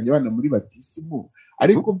barabyaranye abana muri batisimu,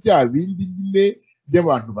 ariko bya bindi nyine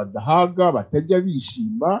by'abantu badahaga batajya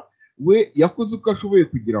bishima. We yakoze uko ashoboye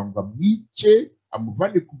kugira ngo amwice,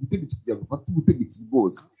 amuvane ku butegetsi kugira ngo afate ubutegetsi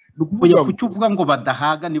bwose. Nukuvuga kucyo uvuga ngo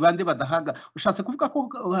badahaga, ni bande badahaga? Ushatse kuvuga ko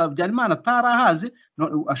Habyarimana atarahaze,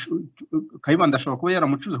 Kayibanda ashobora kuba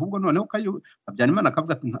yaramucuze, ahubwo noneho Habyarimana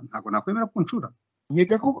akavuga ati ntago nakwemera kuncura.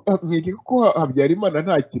 Nkeka ko Habyarimana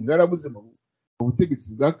nta kintu yarabuze mu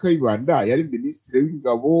ubutegetsi bwa Kayibanda. Yari ministre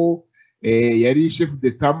w'ingabo, yari chef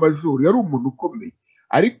d'état major, yari umuntu ukomeye.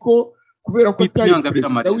 Ariko kubera ko atari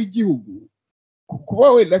perezida w'igihugu,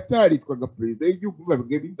 kuba we nataritwaga perezida w'igihugu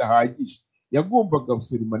babwe bidahagije, yagombaga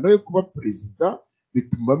gusorima nawe kuba perezida,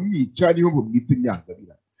 bituma mwica, niho bumwita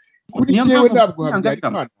inyangabirama. Kuri jewe ntabwo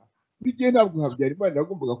Habyarimana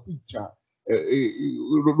yagombaga kwica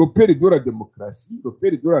le père de la démocratie, le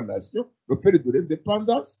père de la nation, le père de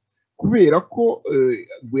l'indépendance, kubera ko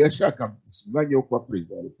ngo yashaka umwanya wo kuba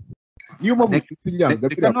perezida wa Repubulika. Niyo mpamvu ufite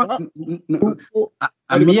inyangabirama.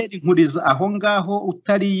 Amiel Nkuriza, aho ngaho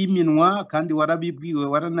utari yiminwa kandi warabibwiwe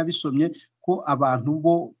waranabisomye ko abantu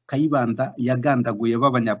bo Kayibanda yagandaguye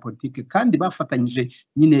b'abanyapolitike kandi bafatanyije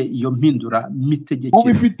nyine iyo mpindura mitegekere.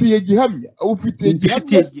 Ubifitiye gihamya?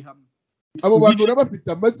 Abo bantu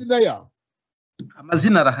bafite amazina yabo?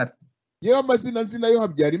 Amazina arahari. Yewe amazina nzi nayo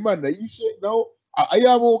Habyarimana yishe, naho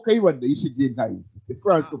ayabo Kayibanda yishe gihe ntayo mfite.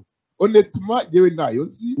 Franco honnêtement yewe ntayo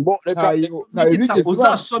nzi. Ntayo bigeze.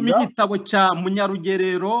 Uzasoma igitabo cya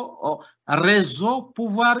Munyarugerero, Réseau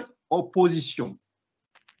Pouvoir Opposition,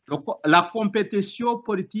 la compétition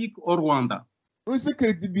politique au Rwanda. Use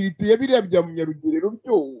credibility ya biriya bya Munyarugerero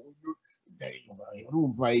byo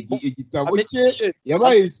urumva igitabo cye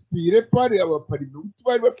yabaye inspiré par abaparlement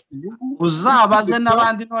bari bafite inyungu. Uzabaze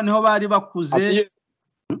n'abandi noneho bari bakuze.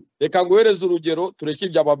 Reka nguhereze urugero tureke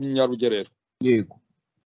iby'Abanyarugerero. Yego.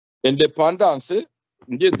 Independence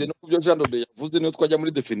ngende no kubyo Jean Dode yavuze niyo twajya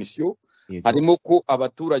muri definition harimo ko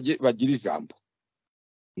abaturage bagira ijambo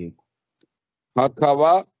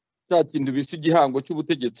hakaba cya kintu bisi igihango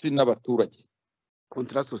cy'ubutegetsi n'abaturage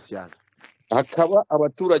contrat social hakaba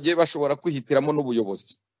abaturage bashobora kwihitiramo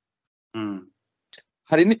n'ubuyobozi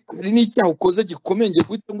hari n'icyaha ukoze gikomeye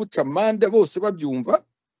guhita nguca amande bose babyumva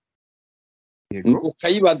ngo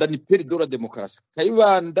Kayibanda ni père de la démocratie.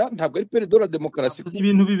 Kayibanda ntabwo ari père de la démocratie.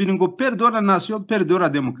 Ibintu bibiri ngo père de la nation, père de la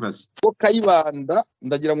démocratie. Ko Kayibanda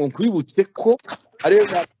ndagira ngo nkwibutse ko ari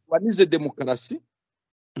wanize demokarasi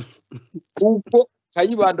kuko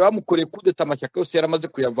Kayibanda bamukoreye kudeta amashyaka yose yaramaze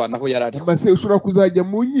kuyavanaho yarari. Mase ushobora kuzajya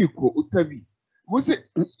mu nkiko utabizi. Muse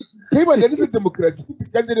Kayibanda nize demokarasi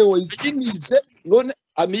kandi rero wayizimize none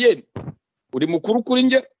amiyeri uri mukuru kuri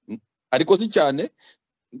nge ariko si cyane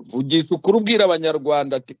vugisha ukuri ubwira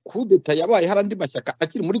abanyarwanda ati kudeta yabaye harandi mashyaka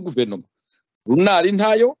akiri muri guverinoma runari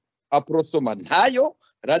ntayo aprosoma ntayo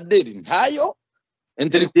raderi ntayo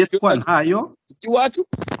intellectual ntayo iwacu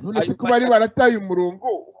none ko bari barataye umurongo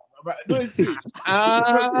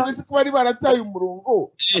nose ko bari barataye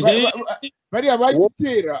umurongo bari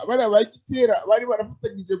abagitera bari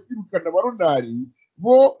barafatanyije kwirukana barunari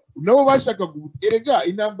bo nabo bashaka guterega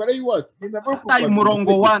intambara y'iwacu bataye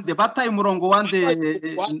umurongo wande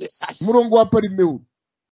umurongo wa parimehu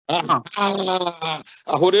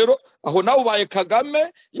aho rero aho nawe ubaye Kagame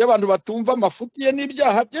y'abantu batumva amafuti ye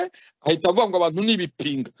n'ibyaha bye ahita avuga ngo abantu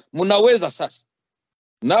nibipinga munaweza sasa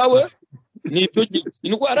nawe nibyo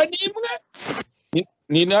indwara nimwe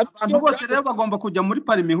ni abantu bose rero bagomba kujya muri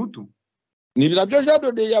parimehutu ni nabyo Jean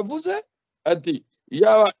Dode yavuze ati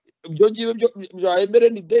ya byo ngibyo bya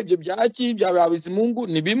MRND ibyo byaki bya Bizimungu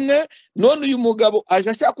ni bimwe none uyu mugabo aje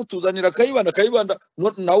ashaka kutuzanira Kayibanda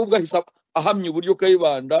nawe ubwahisa ahamye uburyo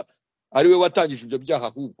Kayibanda ari we watangije ibyo byaha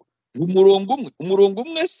ahubwo umurongo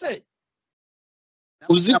umwe se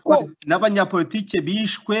uziko n'abanyapolitike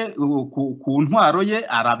bishwe ku ntwaro ye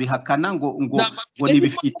arabihakana ngo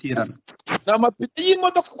nibifitirana n'amapine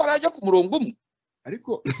y'imodoka ko arajya ku murongo umwe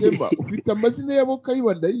ariko Semba ufite amazina yabo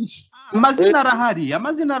Kayibanda yishe amazina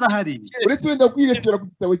arahari uretse wenda kwirefera ku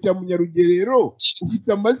gitabo cya Munyarugerero ufite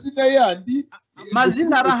amazina yandi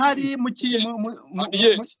amazina arahari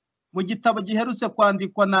mu gitabo giherutse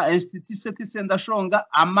kwandikwa na Institut Sendashonga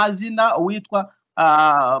amazina witwa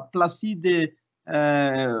Placide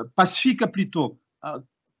Pacifique plutôt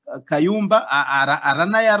Kayumba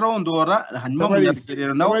aranayarondora hanyuma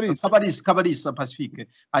Munyarugerero nawe Kabarisa Pacifique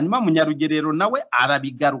hanyuma Munyarugerero nawe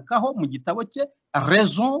arabigarukaho mu gitabo cye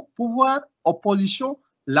raison pouvoir opposition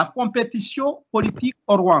la compétition politique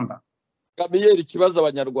au Rwanda. Kabiyeri kibazo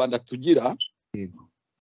abanyarwanda tugira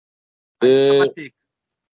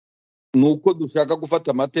nuko dushaka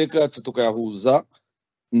gufata amateka yacu tukayahuza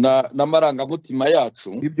n'amarangamutima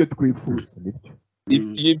yacu ibyo twifuza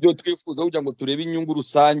ibyo twifuza kugira ngo turebe inyungu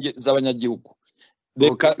rusange z'abanyagihugu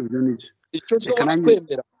reka icyo cyo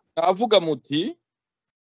kwemera avuga muti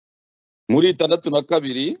muri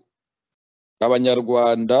 62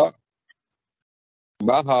 abanyarwanda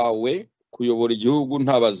bahawe kuyobora igihugu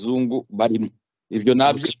nta bazungu barimo ibyo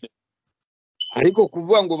nabyo ariko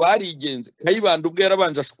kuvuga ngo barigenze Kayibanda ubwe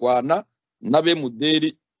yarabanje ashwana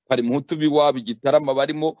n'abemuderi bari mu hutu biwabo igitarama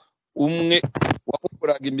barimo umwe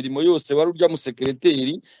wakoraga imirimo yose wari urya mu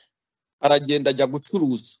secretary aragenda ajya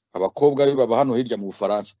gucuruza abakobwa be baba hano hirya mu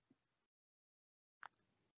Bufaransa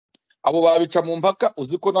abo babica mu mpaka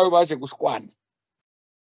uziko nawe baje gushwana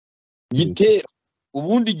gitera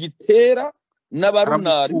ubundi gitera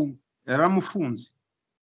n'abarunari yaramufunze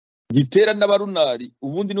gitera n'abarunari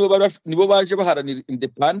ubundi nibo baje baharanira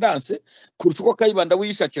independence kurusha uko Kayibanda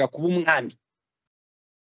wishakira kuba umwami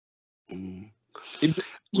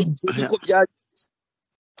ibyo byagize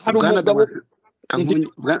hari umugabo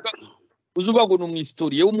uzuba ngo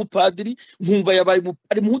n'umwistoriye w'umupadiri nkumva yabaye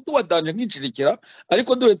ari muhutu wadanje nk'inshirikira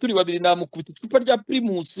ariko dore turi babiri namukubita icupa rya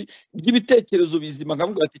primus ry'ibitekerezo bizima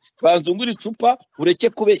nkavuga ati banzungura icupa ureke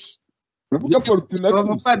kubeshya uvuga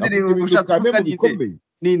Fortunatus ubushatse bukomeye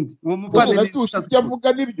nindi uwo mupadiri avuga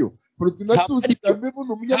nibyo Fortunatus kambe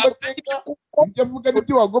buno munyamateka ibyo avuga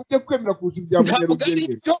nibyo wagombye kwemera kurusha ibya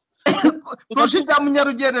Munyarugerero kurusha ibya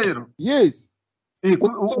Munyarugerero yes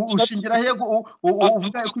ushingira hego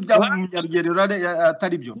uvuga ko ibya Munyarugerero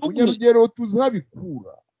atari byo Munyarugerero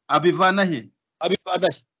tuzahabikura abivana he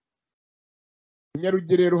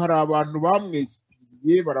Munyarugerero hari abantu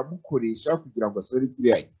bamwesipiriye baramukoresha kugira ngo asore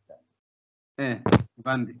kiriya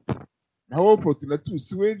bandi naho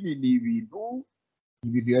Fortunatus we ni ibintu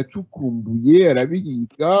yacukumbuye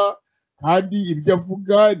arabihiga kandi ibyo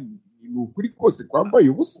avuga ni ukuri kose kwambaye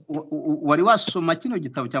ubusa. Wari wasoma kino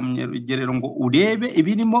gitabo cya Munyarugerero ngo urebe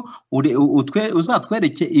ibirimo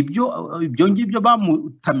uzatwereke ibyo ngibyo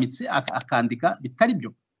bamutamitse akandika bitari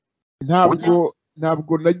byo?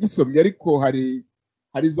 Ntabwo nagisomye, ariko hari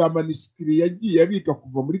za manuscrits yagiye abika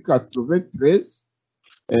kuva muri 93,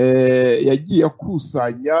 yagiye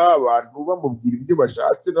akusanya abantu bamubwira ibyo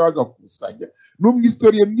bashatse nawe agakusanya. Ni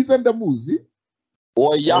umwistoriye mwiza ndamuzi.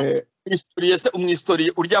 Oya, umwistoriye se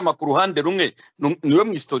umwistoriye uryama ku ruhande rumwe niwe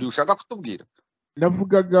mwistoriye ushaka kutubwira?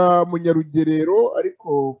 Navugaga Munyarugerero,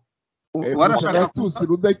 ariko warashaka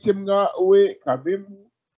Rudakemwa we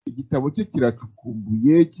Kamemu igitabo cye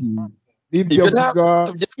kiracukumbuye n'ibyo avuga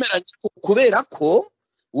tubyemeranye, kubera ko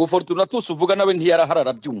uwo Fortunatus uvuga nawe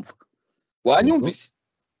ntiyaraharara byumva. Wanyumvise?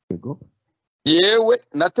 Yewe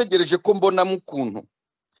nategereje ko mbona mu kuntu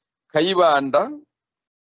Kayibanda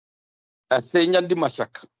asenya andi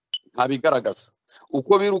mashyaka ntabigaragaza,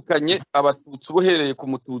 uko birukanye abatutsi buhereye ku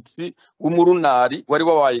mututsi w'umurunari wari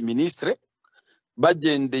wabaye ministre,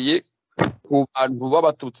 bagendeye ku bantu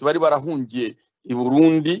b'abatutsi bari barahungiye i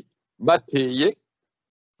Burundi bateye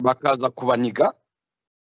bakaza kubaniga.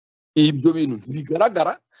 Ibyo bintu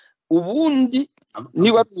ntibigaragara. Ubundi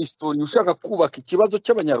niba ministeri ushaka kubaka ikibazo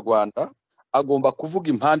cy'abanyarwanda agomba kuvuga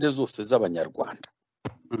impande zose z'abanyarwanda.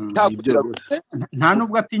 Nta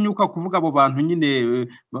nubwo atinyuka kuvuga abo bantu nyine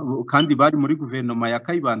kandi bari muri guverinoma ya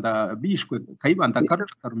Kayibanda bishwe. Kayibanda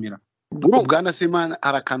kuruca akarumira. Bwana Semana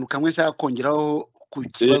arakantu kamwe nshaka kongeraho ku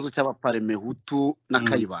kibazo cy'abaparemehutu na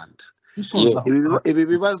Kayibanda. Ibi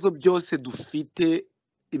bibazo byose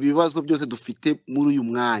dufite muri uyu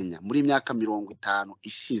mwanya, muri imyaka 50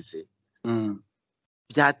 ishize,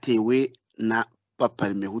 byatewe na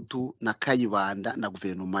baparemehutu na Kayibanda na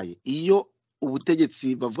guverinoma ye. Iyo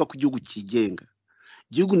ubutegetsi bavuga ko igihugu kigenga,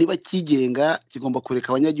 igihugu niba kigenga kigomba kureka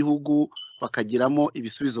abanyagihugu bakagiramo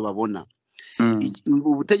ibisubizo babona.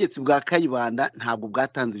 Ubutegetsi bwa Kayibanda ntabwo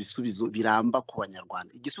bwatanze ibisubizo biramba ku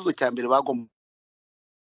banyarwanda. Igisubizo cya mbere bagomba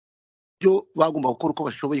gukora uko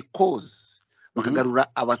bashoboye kose bakagarura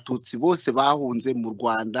abatutsi bose bahunze mu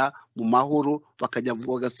Rwanda mu mahoro,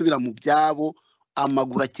 bagasubira mu byabo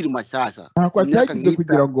amaguru akiri mashyashya. Ntabwo atagize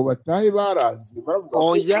kugira ngo batahe barazi.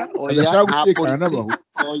 Oya,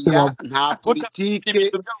 nta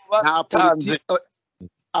politike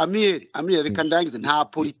Amir, reka ndangize. Nta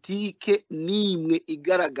politike n'imwe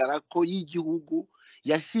igaragara ko y'igihugu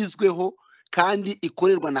yashyizweho kandi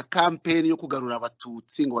ikorerwa na kampeni yo kugarura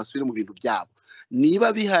abatutsi ngo basubire mu bintu byabo.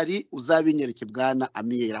 Niba bihari uzabinyereke Bwana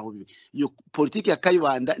Amir aho biri. Iyo politiki ya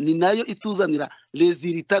Kayibanda ni nayo ituzanira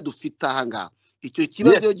resultat dufite aha ngaha. Icyo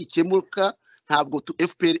kibazo gikemuka ntabwo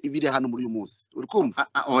FPR ibiri hano muri uyu munsi. Uri kumva?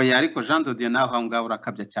 Oya, ariko Jean de Dieu naho ngaho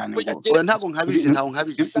urakabya cyane. Oya, ntabwo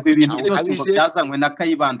nkabije. Ibintu byose byazanywe na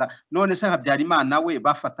Kayibanda. None se Habyarimana we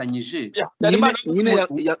bafatanyije. Nyine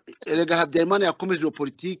erega Habyarimana yakomeje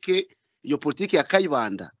iyo politiki ya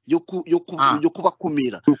Kayibanda yo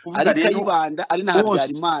kubakumira. Ari Kayibanda ari na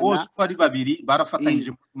Habyarimana bose ari babiri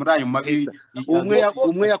barafatanyije muri ayo mabi. Umwe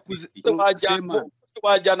yakuze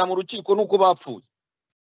bajyana mu rukiko nuko bapfuye.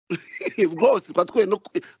 Bwose twatwe no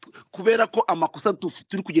kubera ko amakosa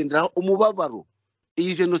turi kugenderaho umubabaro.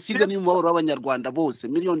 Iyi genocide ni umubabaro w'abanyarwanda bose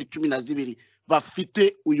miliyoni 12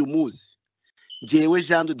 bafite uyu munsi. Jewe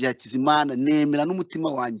Jean de Dieu nemera n'umutima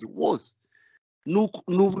wanjye wose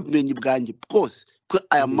n'ubumenyi bwanjye bwose ko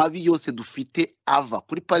aya mabi yose dufite ava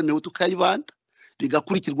kuri Paremehutu Kayibanda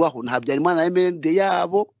bigakurikirwaho na Habyarimana na MND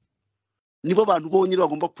yabo. Nibo bantu bonyine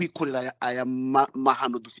bagomba kwikorera aya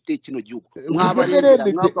mahano dufite kino gihugu.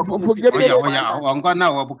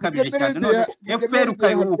 Nawe wabukabiri cyane none FPR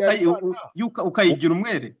ukayigira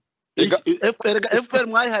umwere. FPR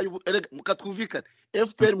mwayihaye mukatwumvikana.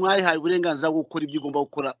 FPR mwayihaye uburenganzira bwo gukora ibyo igomba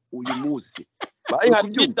gukora uyu munsi.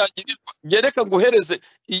 Gereka nguhereze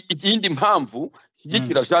ikindi mpamvu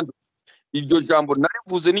shyigikira Jean. Iryo jambo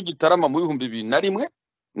narivuze n'igitarama mu 2001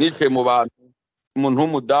 nicaye mu bantu, umuntu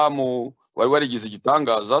w'umudamu wari warigize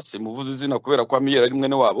igitangaza, simuvuze izina kubera ko Amiyera ari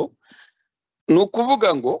mwene wabo.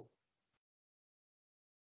 Nukuvuga ngo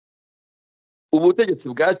ubutegetsi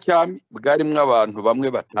bwa cyami bwarimwe abantu bamwe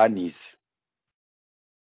batanize,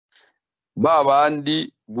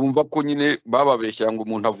 babandi bumva ko nyine bababeshya ngo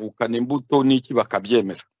umuntu avukana imbuto n'iki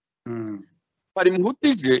bakabyemera.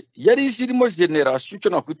 Parimhutije yari irimo generation cyo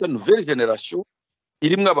nakwita nouvelle generation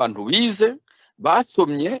irimo abantu bize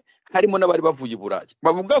basomye, harimo n'abari bavuye i Burayi.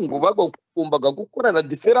 Bavuga ngo bagombaga gukora la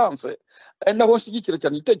difference, ari naho nshyigikira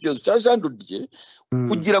cyane igitekerezo cya Jean de Dieu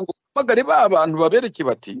kugira ngo bagare abantu babereke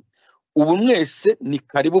bati ubu mwese ni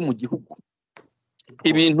karibu mu gihugu.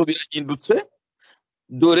 Ibintu birahindutse,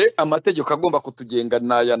 dore amategeko agomba kutugenga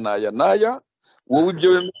naya. Wowe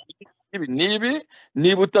ibyo ibi nibi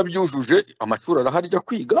niba utabyujuje amashuri arahari jya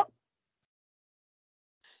kwiga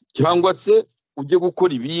cyangwa se ujye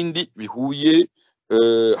gukora ibindi bihuye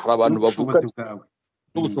hari abantu bavuga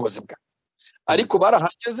n'ubushobozi bwawe ariko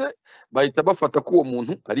barahageze bahita bafata ko uwo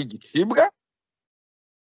muntu ari igicibwa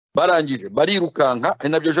barangije barirukanka ari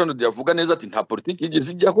nabyo Jean de yavuga neza ati nta politiki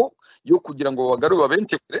yigeze ijyaho yo kugira ngo bagarure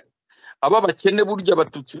babentekere aba bakene burya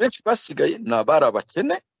abatutsi benshi basigaye ni abari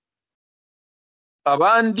abakene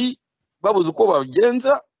abandi babuze uko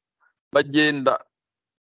babigenza bagenda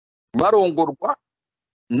barongorwa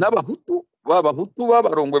n'abahutu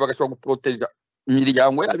babarongoye bagashobora guproteja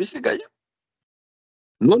imiryango yabo isigaye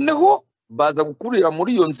noneho baza gukurira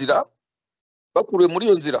muri iyo nzira bakuriye muri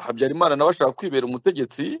iyo nzira Habyarimana nawe ashaka kwibera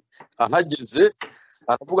umutegetsi ahageze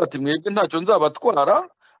aravuga ati mwebwe ntacyo nzabatwara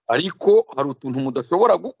ariko hari utuntu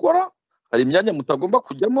mudashobora gukora hari imyanya mutagomba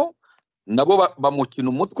kujyamo nabo bamukina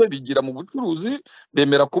umutwe bigira mu bucuruzi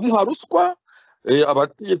bemera kumuha ruswa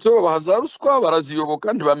abategetsi babaha za ruswa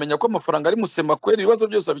baraziyoboka ntibamenya ko amafaranga ari musema kwera ibibazo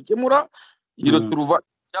byose abikemura yiro turuva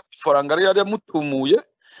amafaranga yari yamutumuye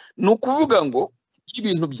ni ukuvuga ngo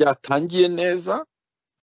ibintu byatangiye neza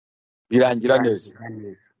birangira neza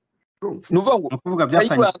nuvuga ngo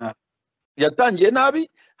yatangiye nabi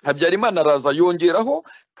Habyarimana araza yongeraho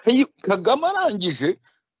Kagame arangije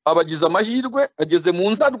abagize amahirwe ageze mu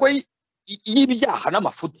nzarwe y'ibyaha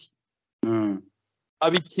n'amafuti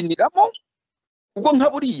abikiniramo ubwo nka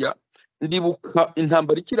buriya ndibuka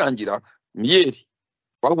intambara ikirangira Miyeri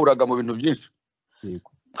bahuraga mu bintu byinshi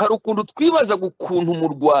hari ukuntu twibaza ukuntu mu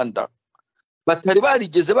Rwanda batari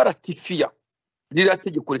barigeze baratifiya ririya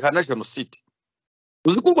tegeko rihana jenoside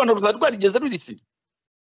uzi ko u Rwanda rutari rwarigeze rurisinya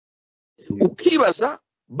ukibaza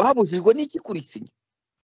babujijwe n'iki kurisinya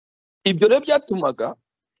ibyo rero byatumaga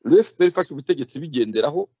FPR ifashe ubutegetsi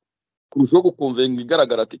bigenderaho kurushaho gukonvenga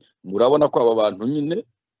igaragara ati murabona ko aba bantu nyine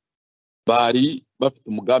bari bafite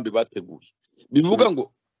umugambi bateguye bivuga ngo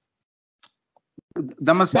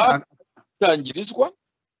tangirizwa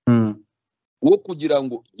wo kugira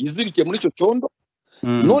ngo yizirike muri icyo cyondo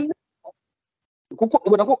none kuko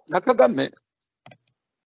ubona ko nka Kagame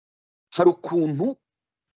hari ukuntu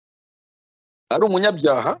ari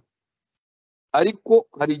umunyabyaha ariko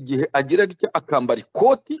hari igihe agira atya akambara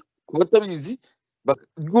ikoti ku batabizi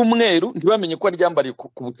ry'umweru ntibamenye ko aryambariye ku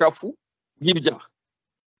bucafu bw'ibyaha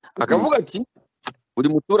akavuga ati buri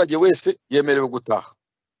muturage wese yemerewe gutaha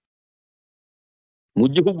mu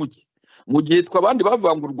gihugu cye mu gihe twabandi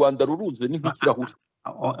bavanga u Rwanda ruruzuye n'ikirahure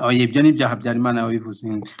ibyo n'ibyaha Habyarimana yabivuze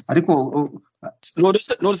ariko none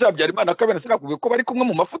Habyarimana kabena sinakubwiye ko bari kumwe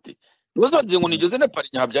mu mafuti ntuzongeye ngo nigeze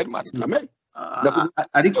neparinya Habyarimana amen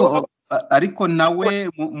ariko nawe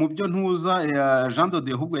mu byo ntuza Jean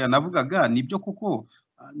de ahubwo yanavugaga nibyo kuko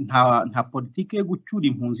nta politike yo gucyura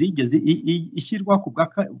impunzi yigeze ishyirwa ku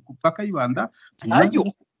bwa Kayibanda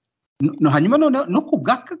hanyuma no ku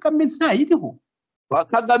bwa Kagame ntayiriho kwa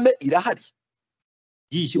Kagame irahari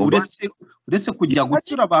uretse kugira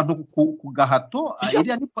gucyura abantu ku gahato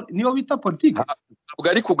niyo bita politike ntabwo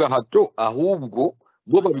ari ku gahato ahubwo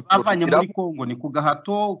bo bavanye muri Kongo ni ku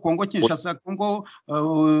gahato Kongo Kinshasa Kongo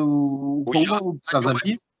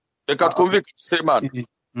Brazzaville reka twumvikane Semana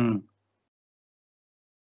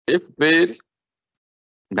FPR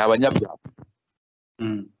n'abanyabyaha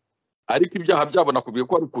ariko ibyaha byabo nakubwiye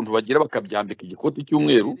ko hari ukuntu bagira bakabyambika igikoti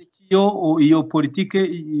cy'umweru iyo politike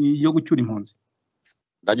yo gucyura impunzi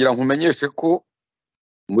ndagira nkumenyeshe ko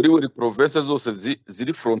muri buri province zose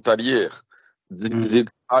ziri frontalière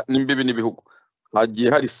n'imbibi n'ibihugu hagiye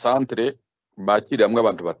hari centre bakiriramwe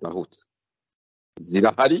abantu batahutse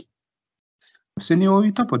zirahari se niyo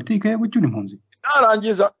bita politike yo gucyura impunzi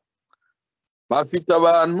narangiza bafite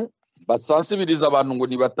abantu basansibiriza abantu ngo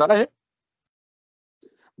nibatahe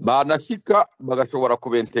banashyika bagashobora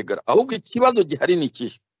kubentegera ahubwo ikibazo gihari ni iki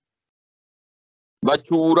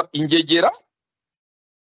bacyura ingegera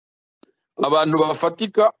abantu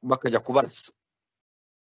bafatika bakajya kubarasa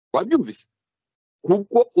wabyumvise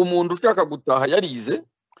kuko umuntu ushaka gutaha yarize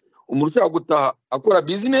umuntu ushaka gutaha akora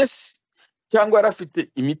business cyangwa yarafite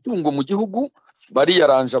imitungo mu gihugu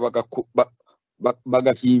bariyaranja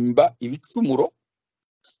bagahimba ibicumuro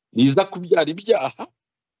biza kubyara ibyaha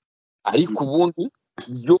ariko ubundi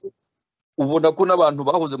byo ubona ko n'abantu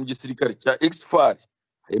bahoze mu gisirikare cya Exfar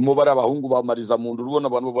harimo bari abahungu bamariza mu ndu ubona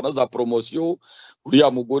abantu babona za promotion uriya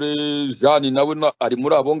mugore Jeanne nawe ari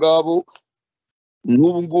muri abo ngabo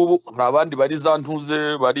n'ubu ngubu hari abandi bari za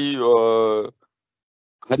ntuze bari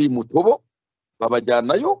hari mutobo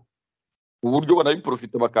babajyanayo uburyo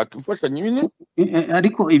banabiprofita bakaka imfashanyo nyine.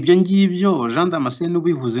 ariko ibyo ngibyo Jean Damascene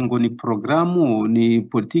ubivuze ngo ni programu ni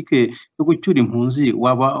politike yo gucyura impunzi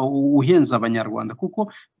waba uhenza abanyarwanda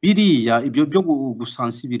kuko biriya ibyo byo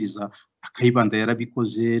gusansibiriza Kayibanda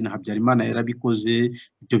yarabikoze na Habyarimana yarabikoze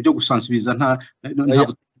ibyo byo gusansibiriza nta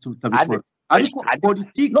tutabikora ariko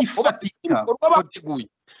politiki ifatika bateguye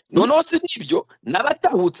noneho si nibyo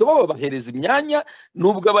n'abatahutse bo babahereza imyanya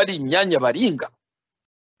nubwo abari imyanya baringa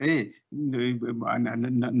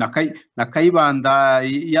na Kayibanda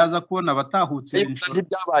yaza kubona abatahutse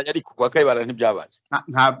ntibyabaye ariko kwa Kayibanda ntibyabaye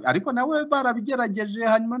ariko nawe barabigerageje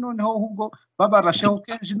hanyuma noneho ahubwo babarasheho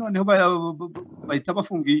kenshi noneho bahita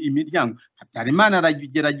bafunga imiryango. Habyarimana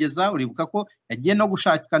arabigerageza uribuka ko yagiye no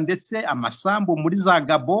gushaka ndetse amasambu muri za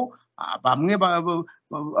Gabo bamwe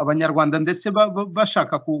abanyarwanda ndetse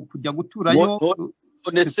bashaka kujya guturayo.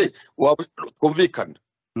 none se twumvikana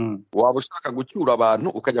waba ushaka gucyura abantu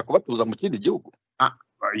ukajya kubatuza mu kindi gihugu?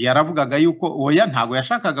 Yaravugaga yuko oya ntago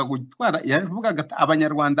yashakaga gutwara, yaravugaga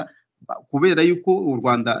abanyarwanda kubera yuko u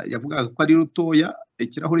Rwanda yavugaga ko ari rutoya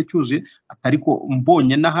ikirahure cyuzuye ariko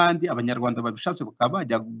mbonye n'ahandi abanyarwanda babishatse bakaba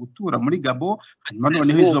bajya gutura muri Gabo hanyuma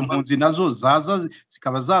noneho izo mpunzi nazo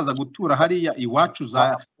zikaba zaza gutura hariya iwacu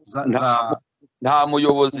nta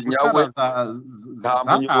muyobozi nyawe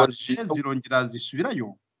zirongera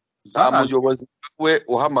zisubirayo. Nta muyobozi we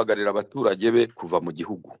uhamagarira abaturage be kuva mu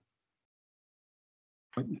gihugu.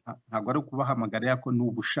 Ntabwo ari ukubahamagarira ko ni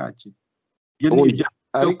ubushake.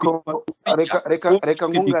 Ariko reka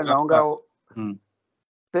nkunganira aho ngaho.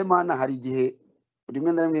 Semana hari igihe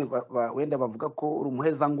rimwe na rimwe wenda bavuga ko uri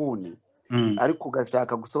umuhezanguni ariko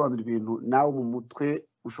ugashaka gusobanura ibintu nawe mu mutwe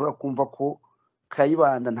ushobora kumva ko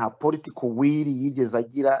Kayibanda nta political will yigeze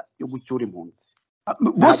agira yo gucyura impunzi.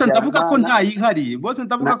 Bose ndavuga ko ntayihari,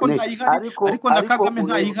 ariko na Kagame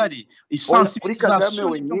ntayihari.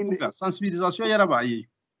 Sensibilisation yarabaye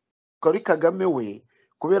kuri Kagame we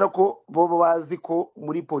kubera ko bo bazi ko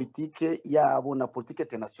muri politike yabo na politike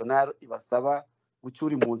internationale ibasaba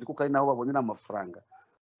gucyura impunzi kuko ari nabo babonera amafaranga.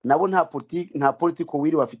 Nabo nta political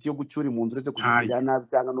will bafite yo gucyura impunzi uretse kuzigira nabi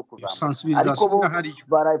cyangwa no kuzamba. Ariko bo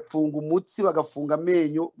barafunga umutsi bagafunga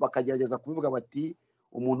amenyo bakagerageza kubivuga bati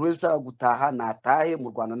umuntu wese ushaka gutaha natahe mu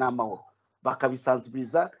Rwanda n'amahoro,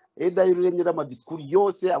 bakabisansibiriza y'ururemye n'amadisikuru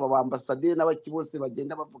yose aba bambasaderi n'abaki bose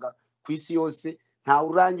bagenda bavuga ku isi yose. Nta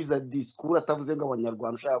urangiza disikuru atavuze ngo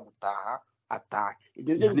abanyarwanda ushaka gutaha atahe.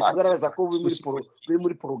 Ibyo byo bigaragaza ko biri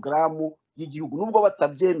muri porogaramu y'igihugu nubwo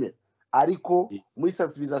batabyemera, ariko muri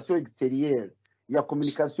sensibilisation extérieure ya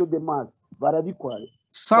communication de masse barabikora.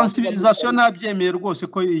 Sensibilisation nabyemeye rwose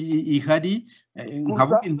ko ihari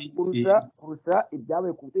nkavuga kuruca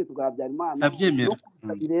ibyabaye ku butegetsi bwa Habyarimana ndabyemera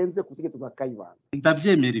birenze ku butegetsi bwa Kayibanda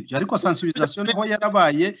ndabyemera ibyo, ariko sensibilisation niho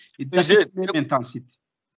yarabaye idafite intensity.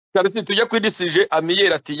 Karisi tujya kwidisije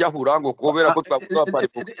Amiyeri ati yahura ngo kubera ko twapari.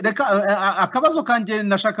 Reka akabazo kanje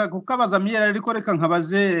nashaka kukabaza Amiyeri ariko reka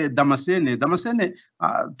nkabaze Damascene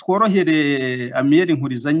tworohere Amiyeri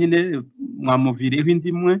nkuriza nyine mwamuvireho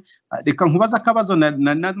indimwe. Reka nkubaza akabazo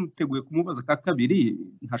nateguye kumubaza ka kabiri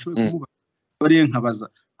ntashoboye kumubaza nkabaza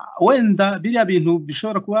wenda biriya bintu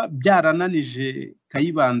bishobora kuba byarananije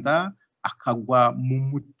Kayibanda akagwa mu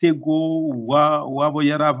mutego wabo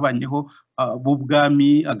yaravanyeho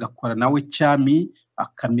b'ubwami agakora nawe cyami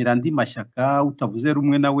akamira andi mashyaka utavuze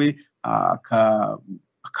rumwe nawe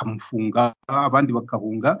akamufunga abandi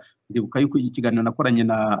bakahunga. Ndibuka yuko ikiganiro nakoranye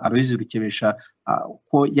na Aloyizi Rukebesha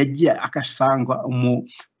ko yagiye akasanga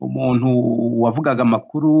umuntu wavugaga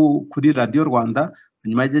amakuru kuri Radio Rwanda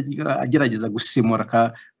nyuma agerageza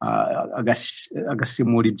gusemura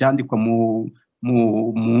agasemura ibyandikwa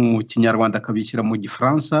mu Kinyarwanda akabishyira mu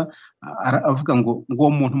Gifaransa. Avuga ngo uwo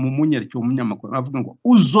muntu mumunyereke umunyamakuru avuga ngo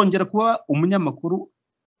uzongera kuba umunyamakuru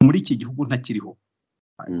muri iki gihugu ntakiriho.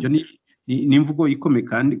 Ibyo ni imvugo ikomeye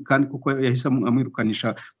kandi kuko yahise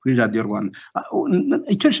amwirukanisha kuri Radio Rwanda.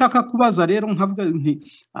 Icyo nshaka kubaza rero nkavuga nti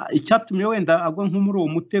icyatumye wenda agwa nko muri uwo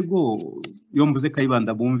mutego yo mvuze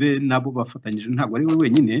Kayibanda bumve nabo bafatanyije ntabwo ari we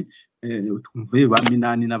wenyine, twumve ba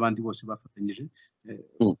Minani n'abandi bose bafatanyije.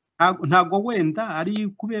 Ntago wenda ari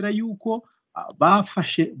kubera yuko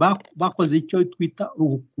bakoze icyo twita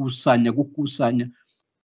gukusanya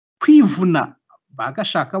kwivuna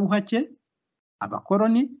bagashaka buhake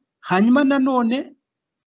abakoroni, hanyuma nanone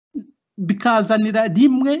bikazanira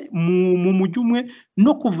rimwe mu mujyi umwe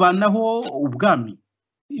no kuvanaho ubwami.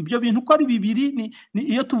 Ibyo bintu uko ari bibiri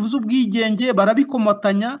iyo tuvuze ubwigenge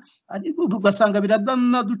barabikomatanya ugasanga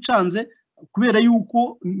biradanaducanze kubera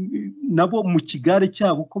yuko nabo mu kigare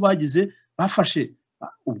cyabo ko bagize bafashe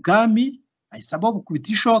ubwami ahise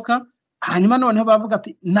bukubita ishoka hanyuma noneho bavuga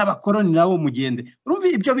ati n'abakoroni nabo mugende. Urumva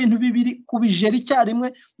ibyo bintu bibiri kubijera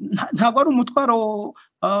icyarimwe ntabwo ari umutwaro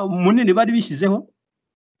munini bari bishyizeho.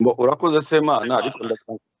 Urakoze Semana, ariko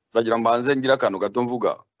ndagira mbanze ngira akantu gato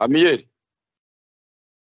mvuga. Amiyeri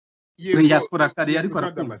yakurakariye ariko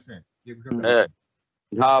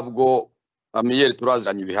ntabwo Amiyeri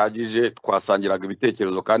turaziranye bihagije, twasangiraga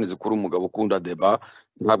ibitekerezo kandi zikuru umugabo ukunda deba,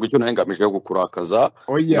 ntabwo icyo nahengamije yo gukurakaza.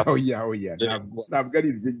 Oya ntabwo ari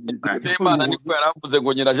ibyo Semana niko yaravuze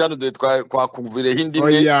ngo nyina Jean de twakuvire hindi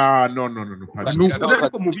mwe. Oya no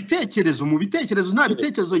ariko mu bitekerezo nta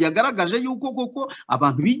bitekerezo yagaragaje yuko koko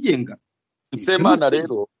abantu bigenga. Semana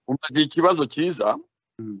rero umaze ikibazo cyiza,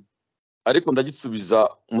 ariko ndagisubiza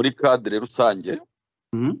muri cadre rusange.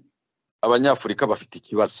 Abanyafurika bafite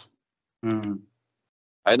ikibazo,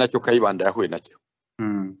 ari nacyo Kayibanda yahuye nacyo.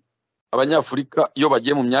 Abanyafurika iyo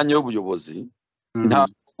bagiye mu myanya y'ubuyobozi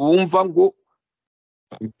ntabwo bumva ngo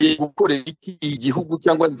ngiye gukorera iki igihugu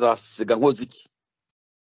cyangwa nzasiga nkoze iki,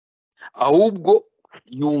 ahubwo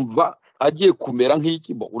yumva agiye kumera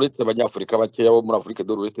nk'iki. Uretse abanyafurika bakeya bo muri Afurika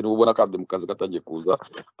de l'Ouest nibo ubona kandi mu kazi gatangiye kuza,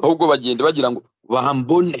 ahubwo bagenda bagira ngo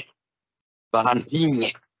bambone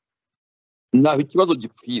bantinye. Naho ikibazo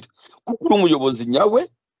gipfira, kuko uri umuyobozi nyawe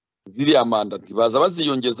ziriya manda ntibaza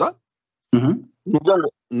baziyongeza. Nuvuga ngo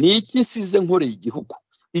niki nsize nkoreye igihugu,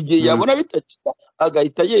 igihe yabona bitakira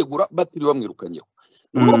agahita yegura batiri bamwirukanyeho.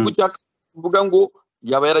 Nuko kuvuga ngo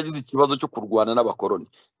yaba yaragize ikibazo cyo kurwana n'abakoroni.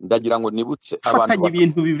 Ndagira ngo nibutse abantu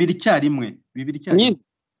ibintu bibiri cyarimwe.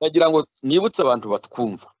 Ndagira ngo nibutse abantu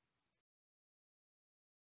batwumva,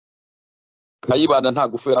 Kayibanda nta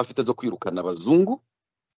gufu yari afite zo kwirukana abazungu,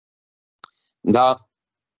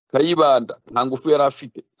 Kayibanda nta ngufu yari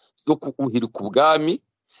afite zo kuhirika ubwami,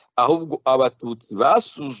 ahubwo abatutsi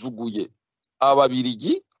basuzuguye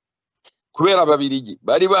ababirigi, kubera ababirigi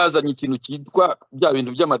bari bazanye ikintu cyitwa bya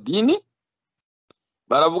bintu by'amadini.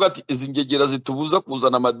 Baravuga ati izi ngegera zitubuza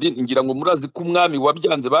kuzana amadini, ngira ngo murazi ko umwami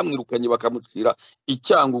wabyanze bamwirukanye bakamucira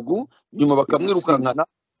icyangugu, nyuma bakamwirukankana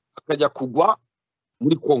akajya kugwa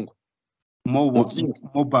muri Kongo Musinga.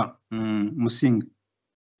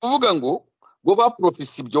 Uvuga ngo bo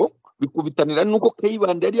baprofisi ibyo bikubitanira nuko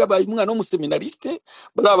Kayibanda yari yabaye umwana w'umuseminariste.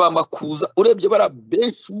 Barabamakuza, urebye bara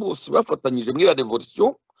benshi bose bafatanyije muri la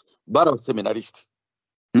revolution barabaseminariste,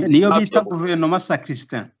 niyo bita guverinoma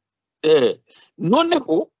sacristain.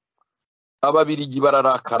 Noneho ababirigi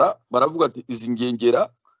bararakara, baravuga ati izi ngengera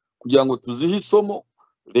kugira ngo tuzihe isomo,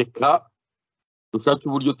 reka dushake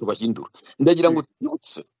uburyo tubahindura. Ndagira ngo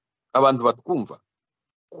twibutse abantu batwumva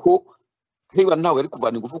ko Kayibanda ntawe ari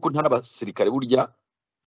kuvana ingufu, ko nta n'abasirikare burya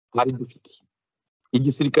hari dufite.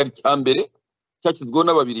 Igisirikare cya mbere cyakizweho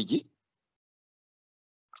n'ababirigi,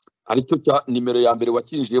 aricyo cya nimero ya mbere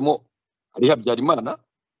wakinjiyemo ari Habyarimana.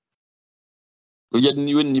 Uyu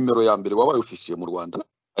niwe nimero ya mbere wabaye ofisiye mu Rwanda,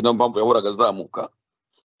 ari nayo mpamvu yahoraga azamuka.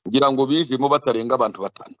 Ngira ngo bijemo batarenga abantu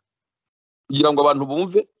 5, kugira ngo abantu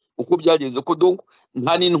bumve uko byageze ko donc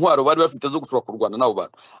nta n'intwaro bari bafite zo gushobora kurwana nabo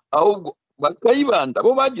bantu. Ahubwo Kayibanda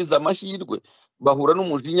bo bagize amahirwe bahura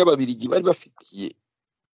n'umujinya ababirigi bari bafitiye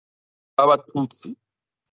abatutsi,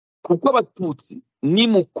 kuko abatutsi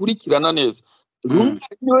nimukurikirana neza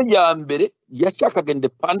niyo ya mbere yashakaga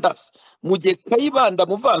independence, mu gihe Kayibanda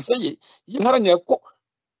muvanse ye yaharanira ko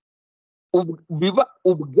biba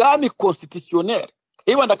ubwami constitutionnel.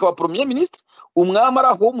 Kayibanda akaba premier ministre, umwami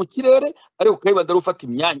araho mu kirere, ariko Kayibanda arufata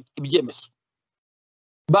imyanya ibyemezo.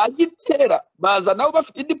 Bagitera baza nabo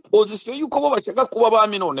bafite indi position yuko bo bashaka kuba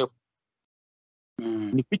abami. Noneho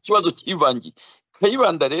ni ikibazo kivangiye.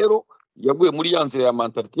 Kayibanda rero yaguye muri Yanze ya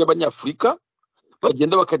mentality y'abanyafurika,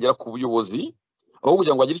 bagenda bakagera ku buyobozi aho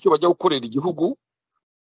kugira ngo agire icyo bajya gukorera igihugu,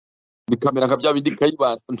 bikamera nka bya bindi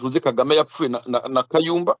Kayibanda ntuze Kagame yapfuye na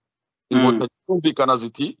Kayumba. Ingota kumvikana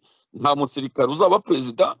ziti nta musirikare uzaba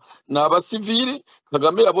president, n'aba civile.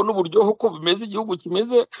 Kagame yabona uburyoho ko bimeze igihugu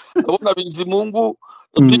kimeze, abona Bizimungu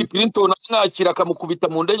Bill Clinton amwakira akamukubita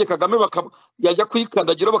mu ndege, Kagame yajya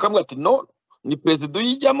kwikandagira bakamubwira ati no ni president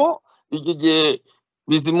uyijyamo. Igihe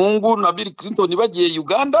Bizimungu na Bill Clinton bagiye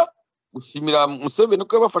Uganda gushimira Museveni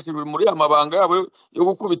ko yabafashije muri amabanga yabo yo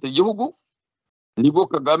gukubita igihugu, nibwo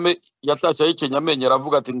Kagame yatashye yicenya amenyo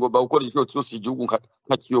aravuga ati ngo bawukora icyo cyose igihugu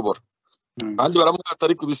nkakiyobora. Kandi baramwata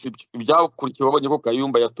ariko ibisibyo ibyakurikiye babonye ko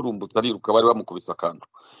Kayumba yaturumbutse ariruka, bari bamukubisa kandi.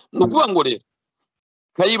 Nukuvuga ngo rero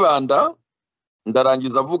Kayibanda,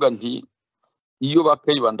 ndarangiza avuga nti iyo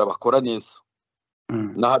Kayibanda bakora neza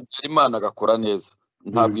na Habyarimana agakora neza,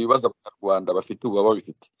 ntabwo ibibazo abanyarwanda bafite ubu baba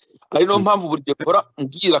bifite. Ari no mpamvu buri gihe mbora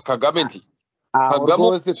mbwira Kagame nti Kagame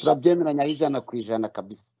bose turabyemeranya 100%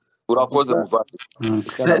 kabisa. Urakoze muvandi.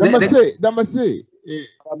 Damase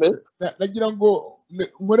nagira ngo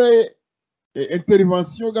nkore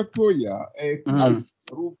intervention gatoya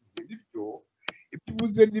uvuze nibyo ibyo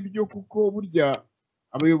uvuze nibyo kuko burya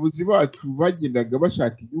abayobozi bacu bagendaga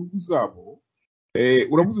bashaka inyungu zabo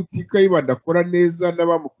uravuze uti Kayibanda akora neza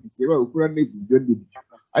n'abamukurikiye bagakora neza ibyo nibyo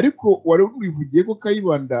ariko wari wivugiye ko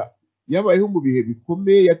Kayibanda yabayeho mu bihe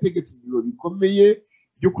bikomeye yategetse ibiro bikomeye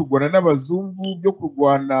byo kurwana n'abazungu byo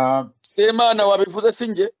kurwana Semana wabivuze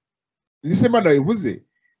singe ni Semana wabivuze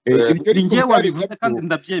njye wabivuze kandi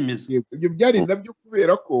ndabyemeza ibyo byari nabyo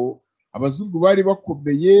kubera ko abazungu bari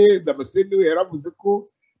bakomeye Damascene we yaravuze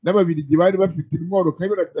ko n'ababirigi bari bafite intwaro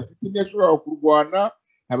Kayibanda adafite ntiyashobora kurwana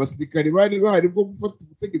abasirikare bari bahari bwo gufata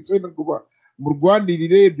ubutegetsi wenda ngo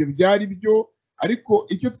murwanirire ibyo byari byo ariko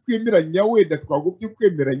icyo twemeranya wenda twagobye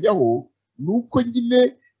kwemeranyaho ni uko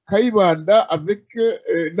nyine Kayibanda avec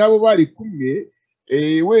nabo bari kumwe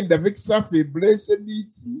wenda avec sa faiblesse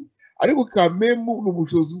n'iki ariko kamemu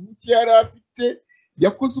n'ubushobozi buke yari afite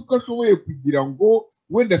yakoze uko ashoboye kugira ngo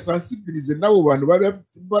wenda sensibilize n'abo bantu bari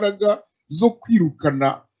bafite imbaraga zo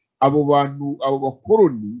kwirukana abo bantu abo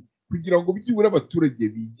bakoroni kugira ngo byibura abaturage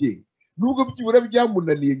bigenge nubwo byibura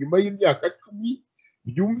byamunaniye nyuma y'imyaka 10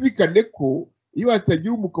 byumvikane ko iyo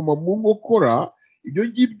hatagira umukoma mu nkokora ibyo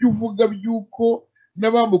ngibyo uvuga by'uko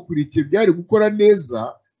n'abamukurikiye byari gukora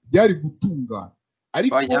neza byari gutungana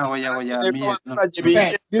ariko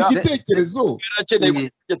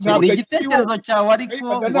igitekerezo cyawe ariko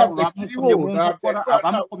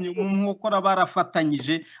abamukomye mu nkokora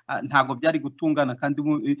barafatanyije ntabwo byari gutungana kandi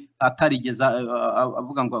atarigeze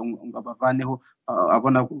avuga ngo abavaneho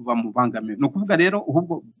abona bamubangamiye ni ukuvuga rero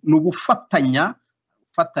ahubwo ni ugufatanya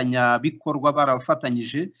bikorwa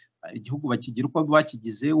barafatanyije igihugu bakigira uko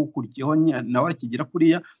bakigize ukurikiyeho nawe akigira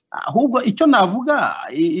kuriya ahubwo icyo navuga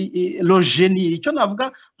logeni icyo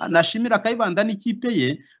navuga nashimira Kayibanda n'ikipe ye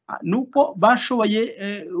nuko bashoboye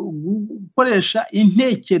gukoresha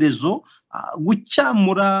intekerezo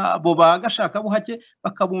gucyamura abo bagashaka buhake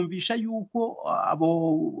bakabumvisha yuko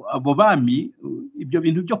abo bami ibyo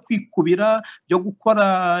bintu byo kwikubira byo gukora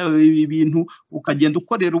ibintu ukagenda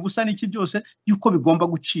ukorera ubusa n'iki byose yuko bigomba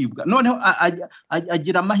gucibwa noneho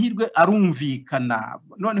agira amahirwe arumvikana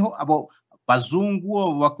noneho abo bazungu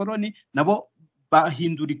abo bakoroni nabo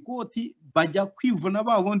bahindura ikoti bajya kwivuna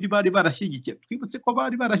babundi bari barashyigikiye twibutse ko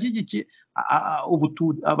bari barashyigikiye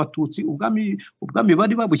abatutsi ubwami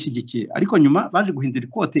bari babushyigikiye ariko nyuma baje guhindura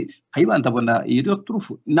ikote Kayibanda abona iyo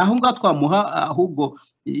turufu naho ngaho twamuha ahubwo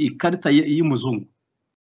ikarita y'umuzungu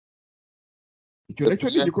icyo nacyo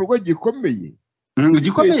ni igikorwa gikomeye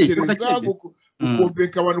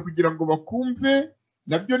ukumveka abantu kugira ngo bakumve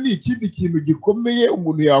nabyo ni ikindi kintu gikomeye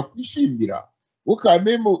umuntu yakwishimira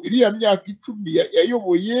ukamemo iriya myaka 10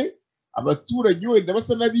 yayoboye abaturage wenda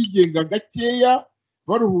basa n'abigenga gakeya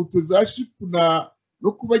baruhutse za shipu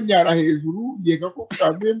no kubanyara hejuru yega ko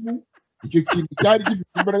kamemu icyo kintu cyari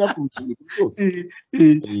gifite imbaraga kurusha ibintu byose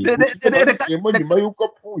nyuma y'uko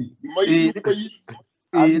apfuye nyuma y'uko yishwe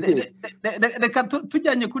reka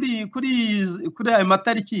tujyanye kuri ayo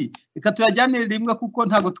matariki reka tuyajyane rimwe kuko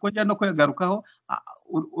ntabwo twongera no kuyagarukaho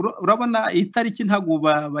urabona iyi tariki ntabwo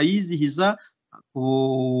bayizihiza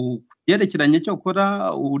yerekeranye cyo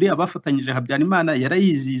gukora uriya bafatanyije Habyarimana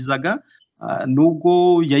yarayizizaga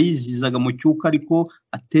nubwo yayizizaga mu cyuka ariko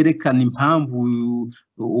aterekana impamvu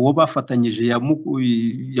uwo bafatanyije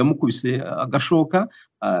yamukubise agashoka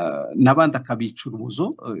n'abandi akabica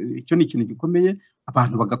urubozo icyo ni ikintu gikomeye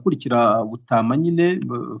abantu bagakurikira butama nyine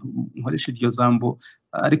nkoresha iryo zambo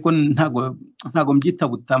ariko ntago mbyita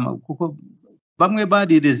butama kuko bamwe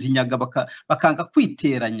barirezinyaga bakanga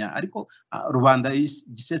kwiteranya ariko rubanda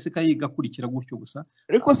giseseka yigakurikira gutyo gusa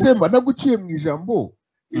ariko Semba naguciye mu ijambo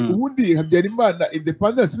ubundi Habyarimana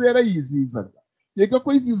independence we yarayizizaga yega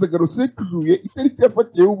ko yizizaga rusekuruye itariki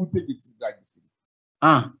yafatiyeho ubutegetsi bwa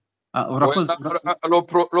gisirikare urakoze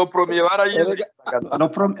lo premier barayizizaga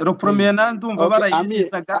lo premier ndumva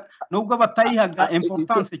barayizizaga nubwo batayihaga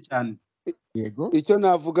importance cyane yego icyo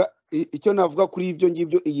navuga kuri ibyo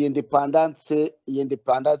ngibyo iyi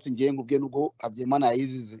independence ngiye nkubwe nubwo Habyarimana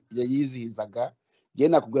yayizihizaga ngiye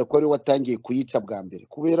nakubwira ko ari watangiye kuyica bwa mbere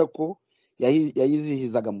kubera ko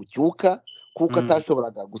yayizihizaga mu cyuka kuko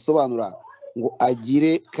atashoboraga gusobanura ngo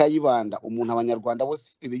agire Kayibanda umuntu abanyarwanda bose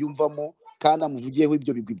biyumvamo kandi amuvugiyeho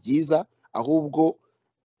ibyo bigwi byiza ahubwo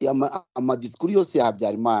amadisikuru yose ya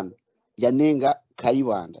Habyarimana yanenga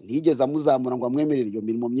Kayibanda ntiyigeze amuzamura ngo amwemerere iyo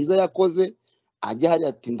mirimo myiza yakoze ajya hari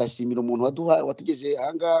ati ndashimira umuntu watugejeje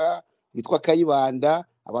ahangaha witwa Kayibanda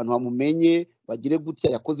abantu bamumenye bagire gutya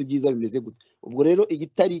yakoze ibyiza bimeze gutya ubwo rero iyi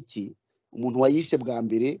tariki umuntu wayishe bwa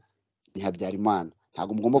mbere ni Habyarimana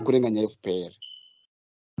ntabwo mugomba kurenganya FPR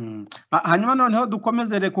hanyuma noneho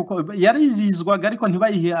dukomezere kuko yarizizwaga ariko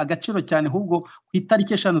ntibayihe agaciro cyane ahubwo ku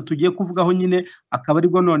itariki 5 tugiye kuvugaho nyine akaba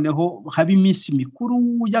aribwo noneho haba iminsi mikuru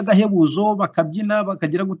y'agahebuzo bakabyina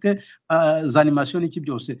bakagira gute za animation n'iki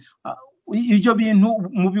byose ibyo bintu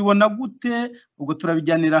mubibona gute ubwo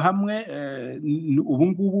turabijyanira hamwe ubu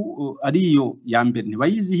ngubu ariyo ya mbere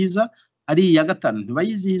ntibayizihiza ari iya gatanu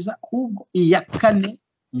ntibayizihiza ahubwo iya kane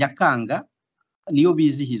Nyakanga niyo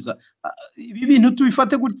bizihiza ibi bintu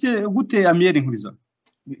tubifate gute Amiel Nkuriza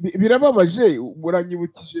birababaje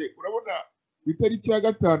muranyibukije urabona itariki ya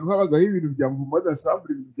gatanu habagaho ibintu bya mvuma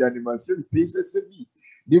d'assemble bya animation biteye isesemi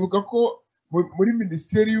nibuka ko muri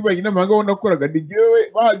ministeri y'ububanyi n'amahanga aho nakoraga ngewe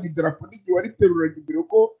bahaga idarapo n'igihe wariteruraga imbere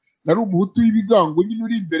ko nari umuhutu w'ibigango nyine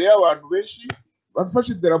uri imbere y'abantu benshi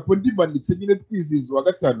bafashe idarapo ndimanitse nyine twizihiza wa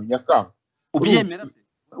gatanu Nyakanga ubyemera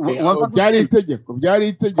byari itegeko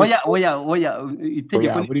oya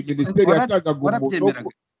itegeko muri ministeri yatagaga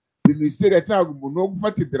umuntu ministeri yatagaga umuntu wo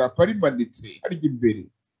gufata idarapo rimanitse ari imbere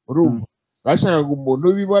urumva bashakaga umuntu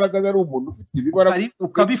w'ibibaraga ari umuntu ufite ibibaraga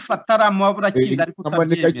ukabifata ramabura kinda ariko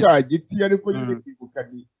utabyemera cya giti ariko nyine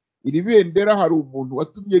kwibukani iri bendera hari umuntu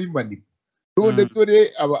watumye rimanika none dore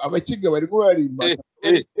abakiga barimo barimata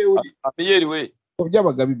Amiel we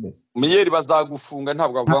byabaga bimeze Amiel bazagufunga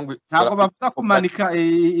ntabwo bavuga kumanika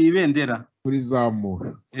ibendera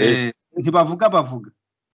kurizamura ntibavuga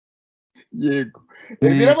yego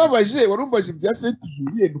birababaje warumbaje bya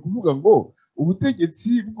Julie ni kuvuga ngo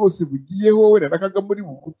ubutegetsi bwose bugiyeho wenda nakaga muri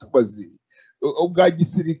bukutubaze ubwa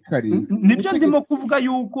gisirikare nibyo ndimo kuvuga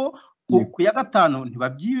yuko ku ya gatanu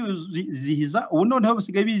ntibabyizihiza ubu noneho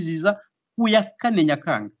basigaye bizihiza ku ya kane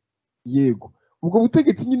Nyakanga yego ubwo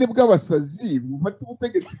butegetsi nyine bw'abasazi bufata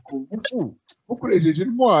ubutegetsi ku ngufu bukoresheje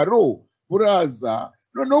intwaro buraza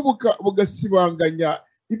noneho bugasibanganya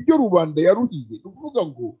ibyo rubanda yaruhiye ni ukuvuga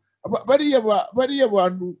ngo bariya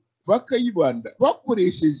bantu bakayibanda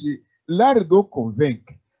bakoresheje l'art de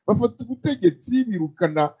convaincre bafata ubutegetsi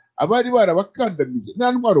birukana abari barabakandamije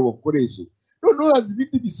nta ntwaro bakoresheje noneho haza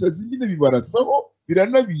ibindi bisazi nyine bibarasaho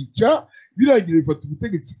biranabica birangira bifata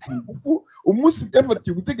ubutegetsi ku ngufu umunsi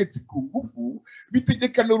byafatiye ubutegetsi ku ngufu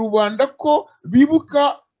bitegekana rubanda ko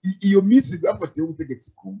bibuka iyo minsi byafatiye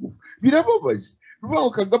ubutegetsi ku ngufu birababaje ruvuga ngo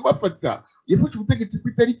Kagame afata yafashe ubutegetsi ku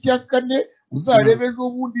itariki ya 4 uzarebe ejo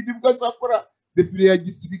bundi nibwo azakora defile ya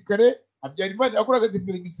gisirikare Habyarimana yakoraga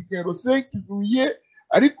defile ya gisirikare Julie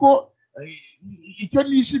ariko icyo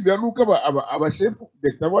nishimira nuko abashefu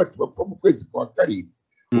d'etat bacu bapfa mu kwezi kwa 7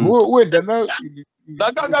 wenda na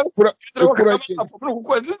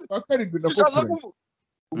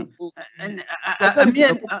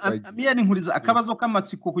Amiel Nkuriza akabazo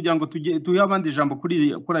k'amatsiko kugira ngo tuhe abandi ijambo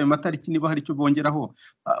kuri ayo matariki niba hari icyo bongeraho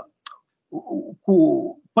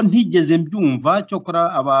ko ntigeze mbyumva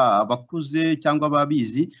cyokora abakuze cyangwa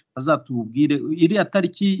ababizi bazatubwire iriya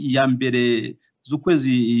tariki ya mbere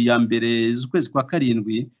z'ukwezi kwa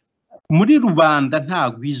 7 muri rubanda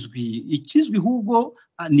ntabwo izwi ikizwi ahubwo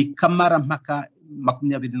ni kamarampaka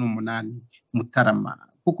 28 Mutarama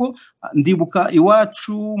kuko ndibuka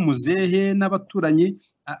iwacu muzehe n'abaturanyi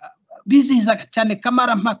bizihizaga cyane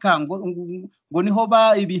kamarampaka ngo niho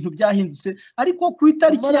ibintu byahindutse ariko ku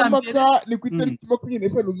itariki ya mbere ni ku itariki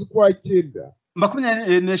 25 z'ukwa 9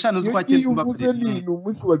 25 z'ukwa 9 ni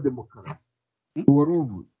umunsi wa demokarasi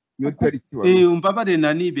waruvuze umbabare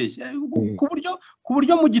nanibeshye ku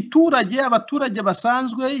buryo mu giturage abaturage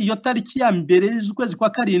basanzwe iyo tariki ya mbere z'ukwezi kwa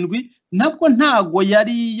 7 ntago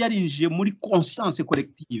yari yarinjiye muri conscience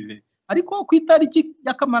collective ariko ku itariki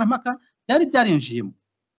ya kamarampaka yari byarinjiyemo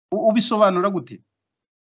ubisobanura gute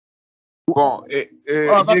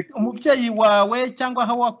umubyeyi wawe cyangwa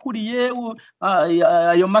aho wakuriye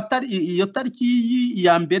iyo tariki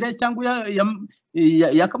ya mbere cyangwa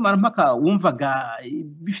ya kamarampaka wumvaga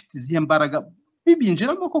bifite izihe mbaraga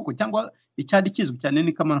bibinjiramo koko cyangwa icyari kizwi cyane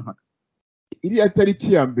ni kamarampaka iriya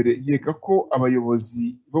tariki ya mbere yeka ko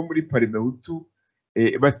abayobozi bo muri Parimehutu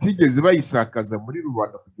batigeze bayisakaza muri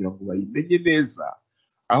rubanda kugira ngo bayimenye neza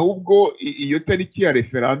ahubwo iyo tariki ya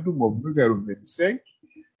referendum bavuga ya 25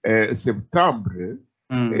 Septembre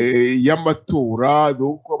y'amatora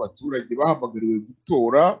nuko abaturage bahamagariwe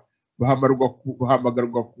gutora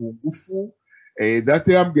bahamagarwa ku ngufu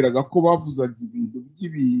data yambwiraga ko bavuzaga ibintu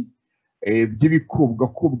by'ibikobwa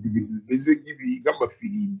ibintu bimeze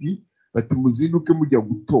nk'amafirimbi bati muzinduke mujya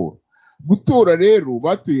gutora rero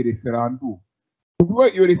batoye referendum kuba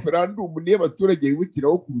iyo referendum niyo abaturage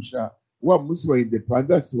bibukiraho kurusha wa munsi wa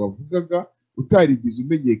independence wavugaga utarigeze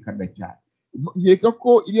umenyekana cyane nkeka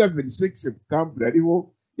ko iriya 25 Septembre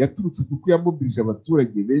ariho yaturutse kuko yamobilije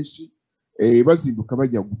abaturage benshi bazinduka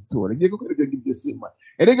bajya gutora ngiye ko ibyo ngibyo sima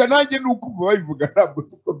erega nanjye nuko babivuga ntabwo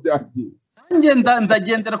siko byagenze nanjye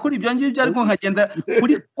ndagendera kuri ibyo ngibyo ariko nkagenda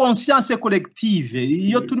kuri conscience collective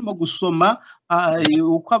iyo turimo gusoma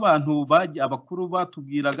uko abantu abakuru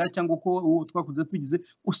batubwiraga cyangwa uko twakuze tugize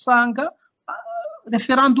usanga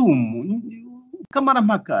referendum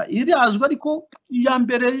kamarampaka irazwa ariko iya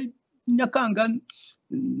mbere Nyakanga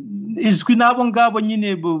izwi nabo ngabo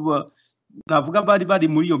nyine navuga bari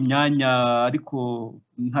muri iyo myanya ariko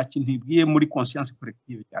nta kintu ibwiye muri conscience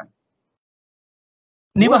collective cyane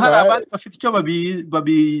niba hari abandi bafite icyo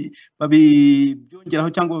babibyongeraho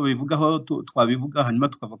cyangwa babivugaho twabivuga hanyuma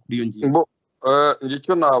tukava kuri iyo ngingo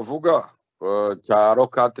icyo navuga cya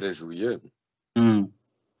rokatre juye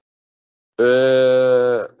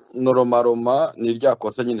noroma ni rya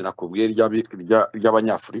kosa nyine nakubwiye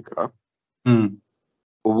ry'abanyafurika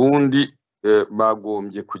ubundi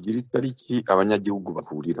bagombye kugira itariki abanyagihugu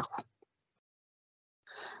bahuriraho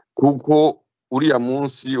kuko uriya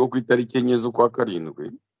munsi wo ku itariki 4 z'ukwa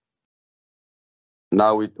karindwi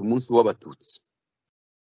nawita umunsi w'abatutsi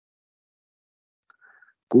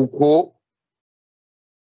kuko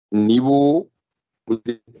nibo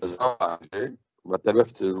zabanje batari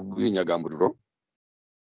bafite ubwinyagamburiro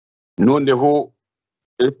noneho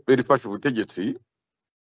FPR ifashe ubutegetsi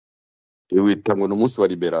wita ngo n'umunsi wa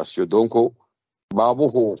liberation donc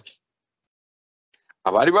babohowe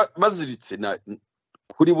abari baziritse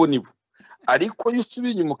kuri bo nibo ariko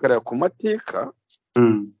yusubiye inyuma karaya ku mateka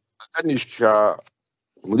aganisha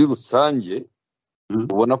muri rusange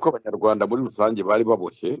ubona ko abanyarwanda muri rusange bari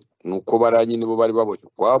baboshye nuko baranyine bo bari baboshye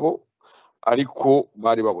kwabo ariko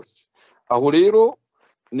bari baboshye aho rero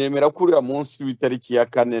nemera ko uriya munsi w'itariki ya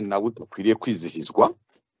 4 nawe utakwiriye kwizihizwa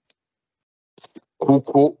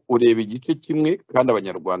kuko ureba igice kimwe kandi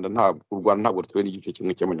abanyarwanda u Rwanda ntabwo rutuwe n'igice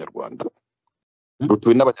kimwe cy'abanyarwanda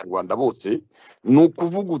rutuwe n'abanyarwanda bose ni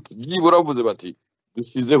ukuvuga uti byibura bavuze bati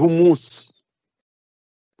dushyizeho umunsi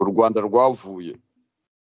u Rwanda rwavuye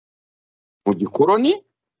mu gikoroni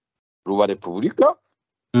ruba repubulika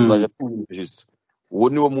turaje twumvise uwo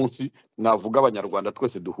niwo munsi navuga abanyarwanda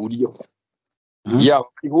twese duhuriyeho yaba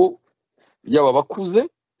ariho yaba bakuze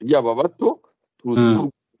yaba bato tuzi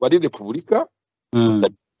ko bari repubulika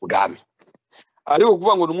ubwami ariko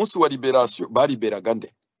kuvuga ngo n'umunsi wa liberation bariberaga nde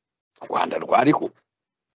Rwanda rwariho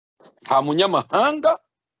nta munyamahanga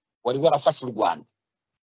wari warafashe u Rwanda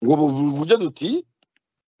ngo buvuge duti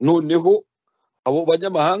noneho abo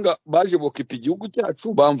banyamahanga baje bokipa igihugu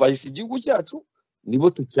cyacu bamvahise igihugu cyacu nibo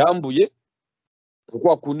tucyambuye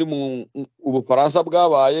kuko akundi mu Ubufaransa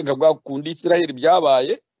bwabaye nka bwakundi Israel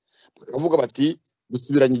byabaye bakavuga bati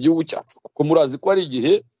dusubiranye igihugu cyacu kuko murazi ko ari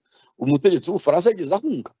igihe umutegetsi w'Ubufaransa yageze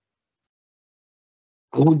ahunga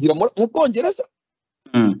ahungira mu Bwongereza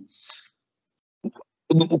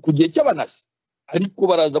ku gihe cy'abanazi ariko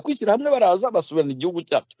baraza kwishyira hamwe baraza basubirana igihugu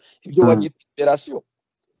cyacu ibyo babyita liberation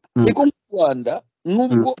ariko mu Rwanda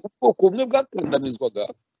nubwo ubwoko bumwe bwakandamizwaga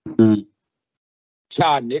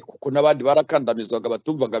cyane kuko n'abandi barakandamizwaga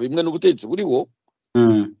batumvaga bimwe n'ubutegetsi buriho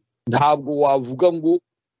ntabwo wavuga ngo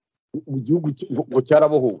igihugu ngo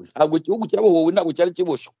cyarabohowe ntabwo igihugu cyabohowe ntabwo cyari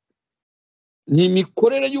kiboshye ni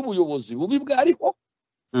imikorere y'ubuyobozi bubi bwariho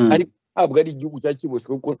ariko ntabwo ari igihugu cyari kiboshye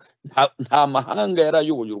kuko nta mahanga yari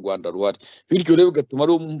ayoboye u Rwanda ruhari bityo rero bigatuma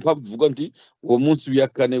ari bavuga nti uwo munsi wa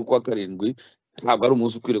 4 kwa karindwi ntabwo ari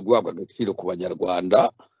umunsi ukwiriye guhabwa agaciro ku banyarwanda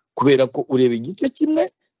kubera ko ureba igice kimwe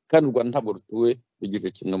kandi u Rwanda ntabwo rutuwe igice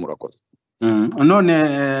kimwe murakoze none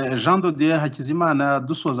Jean de Dieu Hakizimana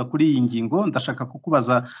dusoza kuri iyi ngingo ndashaka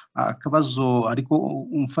kukubaza akabazo ariko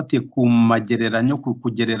umfatiye ku magereranyo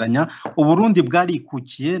kugereranya Uburundi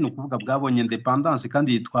bwarikukiye no kuvuga bwabonye independence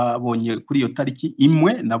kandi twabonye kuri iyo tariki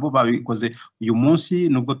imwe nabo babikoze uyu munsi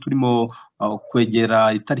nubwo turimo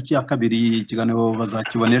kwegera itariki ya 2 ikiganiro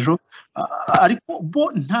bazakibona ejo ariko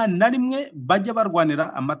bo nta na rimwe bajya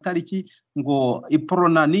barwanira amatariki ngo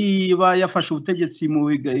iprona niba yafashe ubutegetsi mu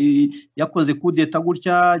yakoze kudeta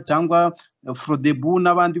gutya cyangwa Frodebu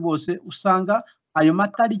n'abandi bose usanga ayo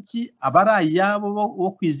matariki abari ayabo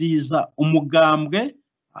wo kwizihiza umugambwe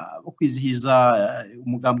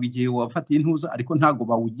igihe wafatiye intuza ariko ntago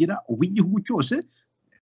bawugira uw'igihugu cyose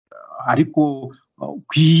ariko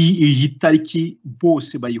iyi tariki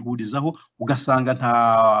bose bayihurizaho ugasanga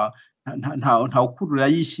nta ukurura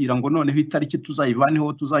yishyira ngo noneho itariki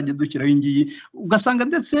tuzayivaneho tuzajya dukiraho ingiyi ugasanga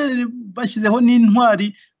ndetse bashyizeho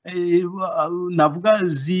n'intwari navuga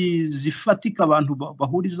zifatika abantu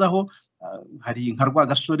bahurizaho hari nka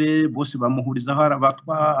Rwagasore bose bamuhurizaho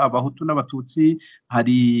abatwa abahutu n'abatutsi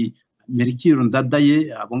hari Merikiro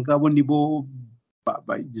Ndadaye abo ngabo nibo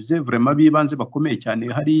bagize vraiment bibanze bakomeye cyane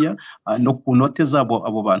hariya no ku note zabo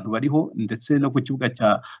abo bantu bariho ndetse no ku kibuga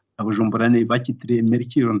cya Bujumbura bakitire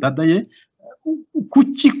Mercure Ndadaye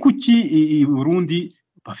kuki i Burundi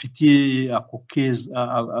bafitiye ako keza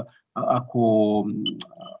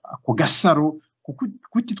ako gasaro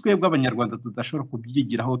kuki twebwe abanyarwanda tudashobora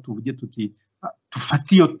kubyigiraho tuvuge tuti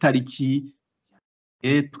tufate iyo tariki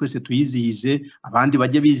twese tuyizihize abandi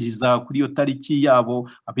bajye bizihiza kuri iyo tariki yabo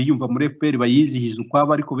abiyumva muri FPR bayizihiza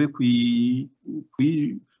ukwabo ariko be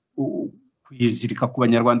kwizirika ku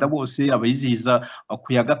banyarwanda bose abayizihiza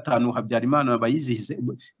ku ya gatanu Habyarimana bayizihize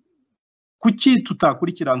kuki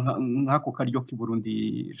tutakurikira nk'ako karyo k'i Burundi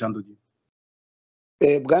Jean de Dieu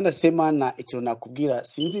Bwana Semana icyo nakubwira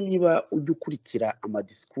sinzi niba ujya ukurikira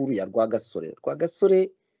amadisikuru ya Rwagasore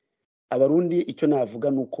abarundi icyo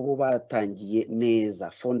navuga nuko bo batangiye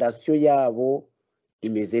neza fondasiyo yabo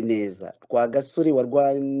imeze neza Rwagasore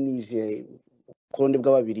warwanije ubukoloni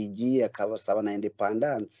bw'ababirigi akabasaba na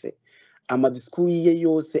independence amadisikuru ye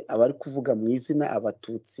yose abari kuvuga mu izina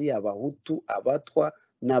abatutsi abahutu abatwa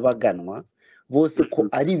n'abaganwa bose ko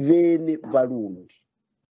ari bene barundi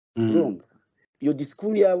urumva iyo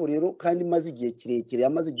disikuru yabo rero kandi maze igihe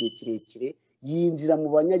kirekire yinjira mu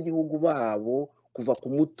banyagihugu babo kuva ku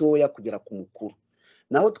mutoya kugera ku mukuru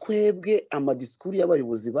naho twebwe amadisikuru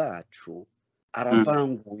y'abayobozi bacu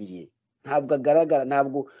aravanguye ntabwo agaragara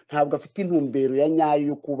ntabwo afite intumbero ya nyayo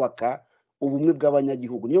yo kubaka ubumwe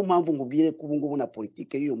bw'abanyagihugu niyo mpamvu ngubwire ko ubu ngubu na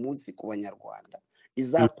politiki y'uyu munsi ku banyarwanda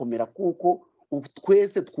izakomera kuko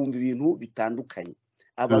twese twumva ibintu bitandukanye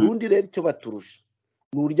abarundi rero icyo baturusha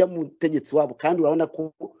n'urya mutegetsi wabo kandi urabona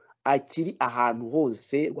ko akiri ahantu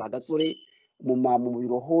hose Rwagasore mu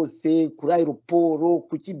biro hose kuri aeroporo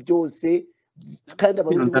kuki byose kandi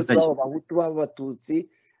abarundi bose baba abahutu baba abatutsi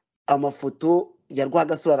amafoto ya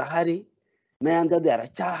Rwagasore arahari n'ayandi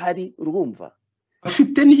aracyahari urumva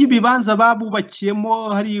bafite n'ibibanza babubakiyemo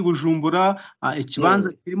hari i Bujumbura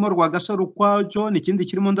ikibanza kirimo Rwagasore ukwacyo n'ikindi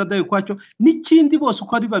kirimo Ndadaye ukwacyo n'ikindi bose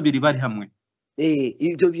uko ari babiri bari hamwe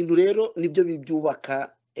ibyo bintu rero nibyo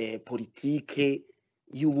bibyubaka politike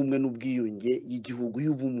y'ubumwe n'ubwiyunge y'igihugu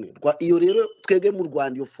y'ubumwe iyo rero twebwe mu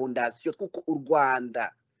Rwanda iyo fondasiyo kuko u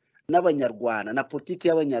Rwanda n'abanyarwanda na politike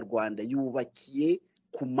y'abanyarwanda yubakiye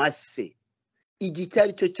ku mase igihe icyo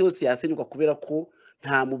ari cyo cyose yasenyuka kubera ko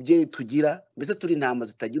nta mubyeyi tugira mbese turi intama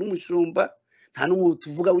zitagira umushumba nta n'umuntu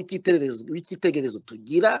tuvuga w'icyitegererezo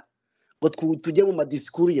tugira ngo tujye mu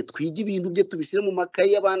madisikuru ye twige ibintu bye tubishyire mu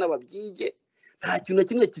makayi y'abana babyige nta kintu na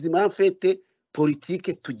kimwe kizima mfete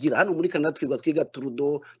politike tugira hano muri Canada twiga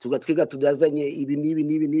turudo twiga tudazanye ibi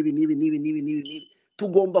nibi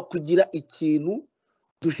tugomba kugira ikintu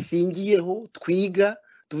dushingiyeho twiga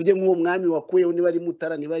tuvuge nk'uwo mwami wakuyeho niba ari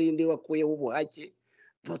Mutara niba ari inde wakuyeho ubuhake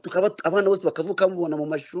tukaba abana bose bakavuka mubona mu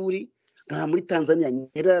mashuri nta muri Tanzania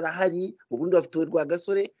Nyerere arahari mu Burundi bafite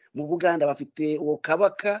Rwagasore mu Buganda bafite uwo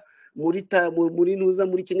Kabaka muri Nuza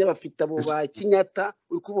muri Kenya bafite abo ba Kinyata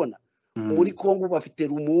uri kubona muri Kongo bafite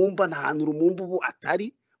Lumumba nta hantu Lumumba ubu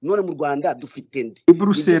atari none mu Rwanda dufite nde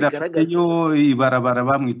Bruxelles yo ibarabara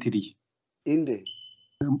bamwitiriye inde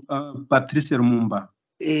Patrice Lumumba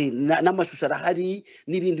n'amashusho arahari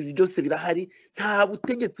n'ibintu byose birahari nta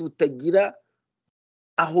butegetsi butagira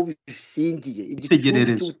aho bishingiye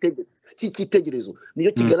icyitegererezo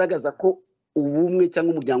niyo kigaragaza ko ubumwe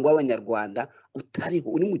cyangwa umuryango w'abanyarwanda utariho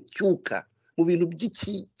uri mu cyuka mu bintu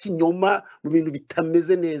by'ikinyoma mu bintu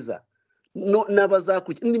bitameze neza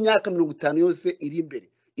n'abazakurikira n'imyaka 50 yose iri imbere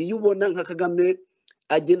iyo ubona nka Kagame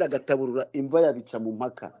agenda agataburura imva yabica mu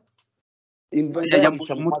mpaka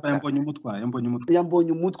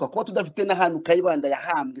yambonye umutwa kuba tudafite n'ahantu Kayibanda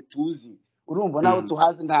yahambwe tuzi urumva nawe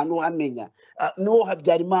tuhazi nta n'uhamenya no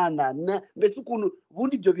Habyarimana mbese ukuntu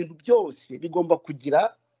ubundi ibyo bintu byose bigomba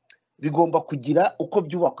kugira uko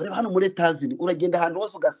byubakwa reba hano muri Etazini uragenda ahantu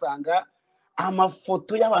hose ugasanga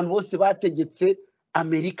amafoto y'abantu bose bategetse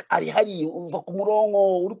Amerika ari hari uva ku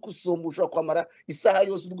murongo uri gusoma ushobora kwamara isaha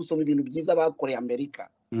yose uri gusoma ibintu byiza bakoreye Amerika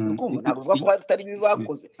ntabwo uvuga ko hatari bibi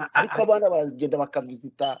bakoze ariko abana baragenda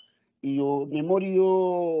bakavizita iyo memoriyo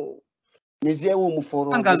museum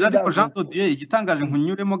foro ariko Jean de Dieu igitangaje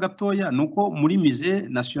nkunyuremo gatoya nuko muri Musée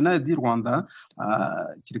National du Rwanda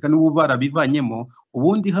kireka n'ubu barabivanyemo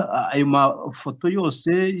ubundi ayo mafoto yose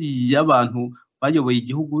y'abantu bayoboye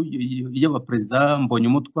igihugu y'abaperezida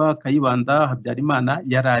Mbonyumutwa Kayibanda Habyarimana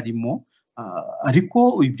yararimo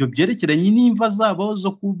ariko ibyo byerekeranye n'imva zabo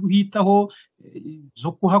zo kuhitaho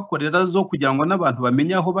zo kuhakorera zo kugira ngo n'abantu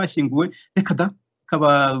bamenye aho bashyinguwe reka da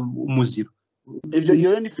kaba umuziro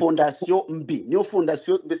iyo ni fondasiyo mbi niyo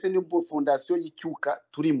fondasiyo mbese niyo fondasiyo y'icyuka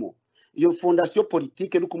turimo iyo fondasiyo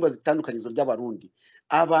politike n'ukumva zitandukanizo ry'abarundi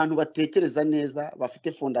abantu batekereza neza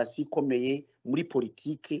bafite fondasiyo ikomeye muri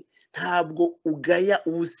politike ntabwo ugaya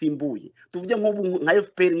ubusimbuye tuvuge nka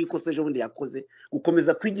FPR nk'ikosa ejo bundi yakoze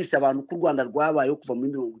gukomeza kwigisha abantu ko u Rwanda rwabayeho kuva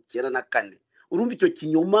muri 1994 urumva icyo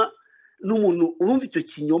kinyoma n'umuntu urumva icyo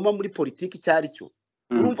kinyoma muri politiki cyari cyo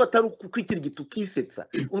urumva atari kwikira igitukisetsa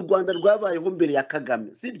u Rwanda rwabayeho mbere ya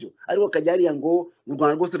Kagame sibyo ariko kajyariya ngo u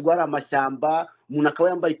Rwanda rwose rwari amashyamba umuntu akaba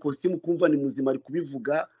yambaye costume kumva ni muzima ari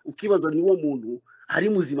kubivuga ukibaza ni wo muntu ari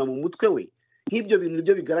muzima mu mutwe we nk'ibyo bintu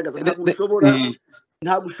nibyo bigaragaza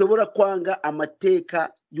ntabwo ushobora kwanga amateka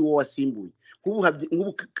y'uwo wasimbuye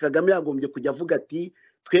nk'ubu Kagame yagombye kujya avuga ati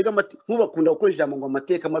twega nk'ubakunda gukoresha ijambo ngo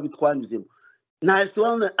amateka mabi twanyuzemo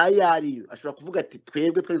ntasobanura ayo ariyo ashobora kuvuga ati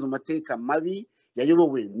twebwe twarize amateka mabi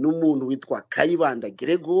yayobowe n'umuntu witwa Kayibanda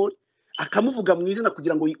Gregory akamuvuga mu izina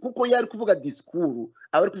kugira ngo kuko yari kuvuga disikuru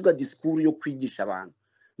aba ari kuvuga disikuru yo kwigisha abantu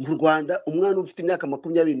mu Rwanda umwana ufite imyaka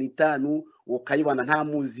 25 uwo Kayibanda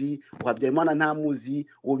ntamuzi uhabyarimana ntamuzi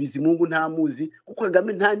uwo Bizimungu ntamuzi kuko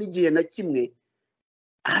Kagame nta n'igihe na kimwe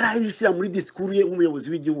arabishira muri disikuru ye nk'umuyobozi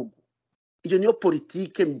w'igihugu iyo niyo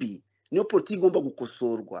politike mbi niyo politike igomba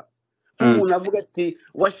gukosorwa umuntu avuga ati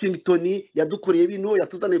Washington yadukoreye bino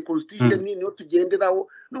yatuzaniye constitution niyo tugenderaho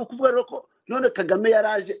no kuvuga rero ko none Kagame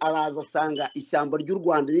yaraje araza asanga ishyamba ry'u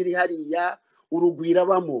Rwanda riri hariya urugwira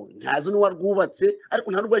bamo ntazi n'uwarwubatse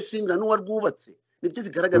ariko nta rwashimira n'uwarwubatse nibyo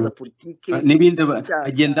bigaragaza politike n'ibindi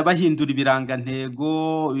bagenda bahindura ibirangantego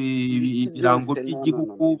ibirango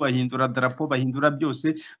by'igihugu bahindura darapo bahindura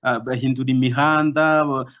byose bahindura imihanda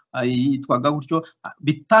yitwaga gutyo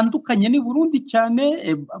bitandukanye ni Burundi cyane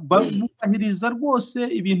bubahiriza rwose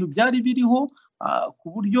ibintu byari biriho ku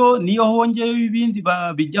buryo niyo hongeyeho ibindi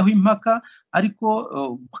bijyaho impaka ariko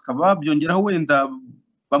bakaba byongeraho wenda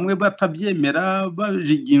bamwe batabyemera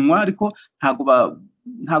bajiginwa ariko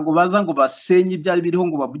ntago baza ngo basenye ibyari biriho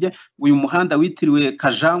ngo bavuge uyu muhanda witiriwe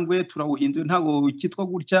Kajangwe turawuhinduye ntago ukitwa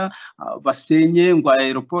gutya basenye ngo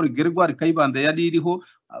aeroport Gregoire Kayibanda yari iriho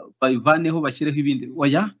bayivaneho bashyireho ibindi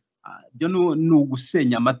oya byo ni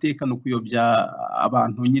ugusenya amateka no kuyobya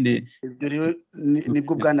abantu nyine ibyo rero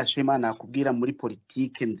nibwo bwana Semana nakubwira muri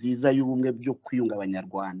politike nziza y'ubumwe byo kwiyunga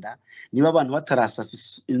abanyarwanda niba abantu batarasasa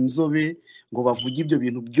inzobe ngo bavuge ibyo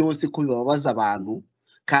bintu byose ko bibabaza abantu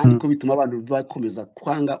kandi ko bituma abantu bakomeza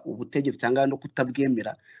kwanga ubutegetsi cyangwa no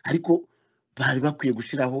kutabwemera ariko bari bakwiye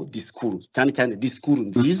gushiraho disikuru cyane cyane disikuru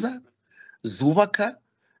nziza zubaka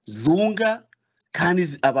zunga kandi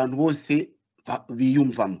abantu bose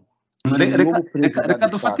biyumvamo reka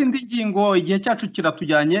dufate indi ngingo igihe cyacu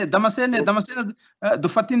kiratujyanye Damascene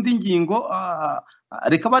dufate indi ngingo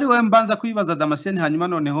reka bari we mbanza kuyibaza Damascene hanyuma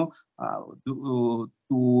noneho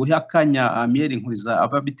duhakanya Amiel Nkuriza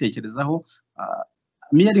ababitekerezaho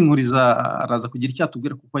Amiel Nkuriza araza kugira icyo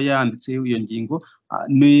atubwira kuko yanditse iyo ngingo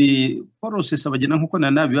ni Rusesabagina nkuko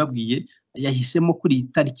nabibabwiye yahisemo kuri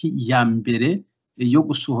itariki ya mbere yo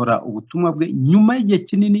gusohora ubutumwa bwe nyuma y'igihe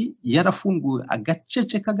kinini yarafunguwe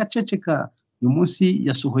agaceceka uyu munsi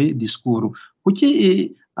yasohoye disikuru kuki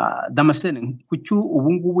Damascene kuki ubu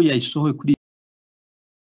ngubu yayisohoye kuri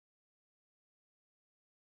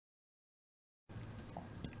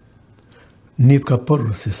nitwa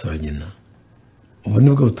Rusesabagina ubu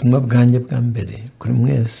nibwo butumwa bwanjye bwa mbere kuri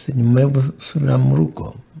mwese nyuma yo gusubira mu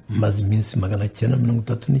rugo maze iminsi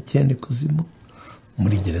 939 ikuzimu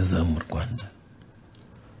muri gereza mu Rwanda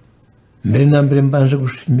mbere na mbere mbanje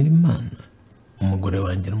gushimira Imana umugore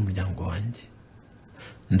wanjye n'umuryango wanjye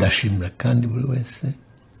ndashimira kandi buri wese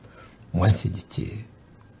wanshyigikiye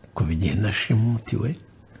kuva igihe nashimutiwe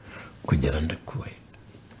kugera ndakuwe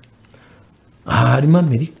aha harimo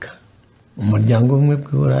Amerika umuryango umwe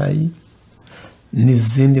bw'Uburayi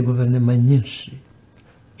n'izindi guverinoma nyinshi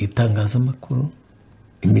itangazamakuru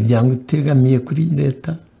imiryango itegamiye kuri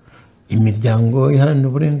leta imiryango iharanira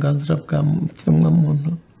uburenganzira bwa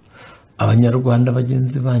kiremwamuntu abanyarwanda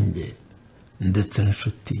bagenzi banjye ndetse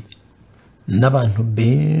n'inshuti n'abantu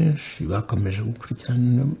benshi bakomeje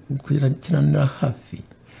gukurikiranira hafi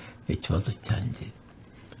ikibazo cyanjye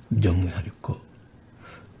by'umwihariko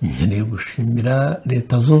nkeneye gushimira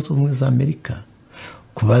leta zunze ubumwe za Amerika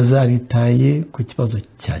kuba zaritaye ku kibazo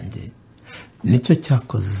cyanjye nicyo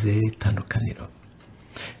cyakoze itandukaniro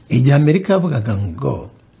igihe Amerika yavugaga ngo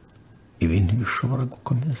ibintu bishobora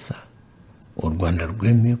gukomeza u Rwanda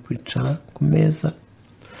rwemeye kwicara ku meza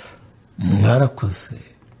mwarakoze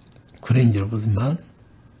kurengera ubuzima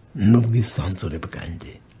n'ubwisanzure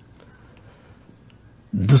bwanjye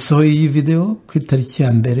dusohoye iyi video ku itariki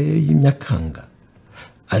ya mbere y'Imyakanga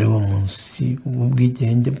ari wo munsi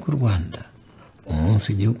w'ubwigenge bw'u Rwanda umunsi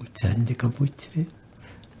igihugu cyanjye kavukire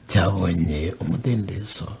cyabonye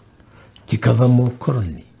umudendezo kikava mu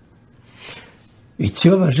bukoroni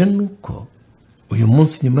ikibabaje ni uko uyu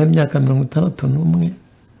munsi nyuma y'imyaka 61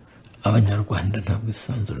 abanyarwanda nta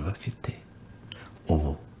bwisanzure bafite.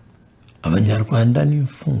 Ubu abanyarwanda ni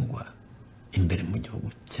imfungwa imbere mu gihugu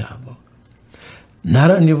cyabo.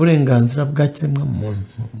 Ntaharanira uburenganzira bwa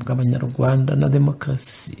kiremwamuntu bw'abanyarwanda na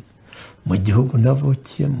demokarasi mu gihugu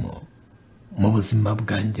navukiyemo mu buzima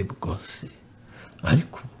bwanjye bwose.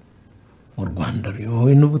 Ariko u Rwanda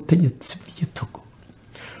ruyobowe n'ubutegetsi bw'igitugu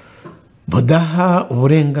budaha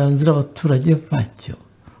uburenganzira abaturage bacyo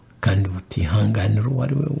kandi butihanganira uwo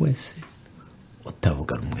ari we wese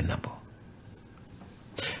utavuga rumwe nabo.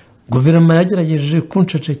 Guverinoma yagerageje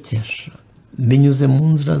kuncecekesha binyuze mu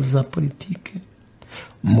nzira za politiki,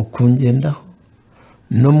 mu kungendaho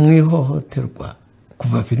no mu ihohoterwa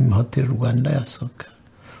kuva filime Hotel Rwanda yasohoka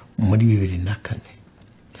muri 2004.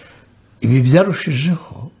 Ibi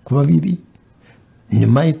byarushijeho kuba bibi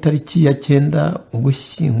nyuma y'itariki ya 9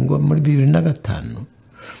 Ugushyingo muri 2005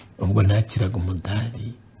 ubwo nakiraga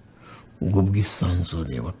umudari ubwo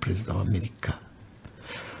bwisanzure wa perezida wa Amerika.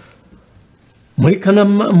 Muri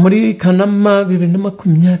Kanama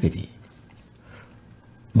 2020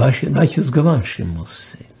 bashyizwe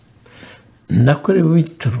banshimuse, nakorewe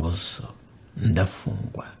iyicarubozo,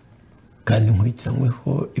 ndafungwa kandi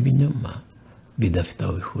nkurikiranyweho ibinyoma bidafite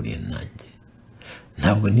aho bihuriye nanjye.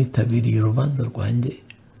 Ntabwo nitabiriye urubanza rwanjye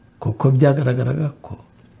kuko byagaragaraga ko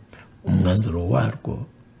umwanzuro warwo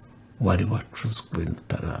wari wacuzwe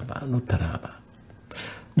nutaraba.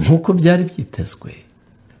 Nk'uko byari byitezwe,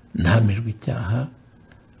 nahamijwe icyaha,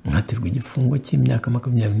 nkatirwa igifungo cy'imyaka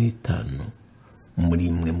 25 muri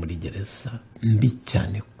imwe muri gereza mbi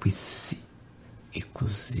cyane ku isi,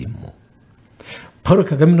 ikuzimu. Paul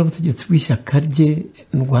Kagame n'ubutegetsi bw'ishyaka rye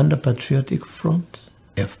Rwanda Patriotic Front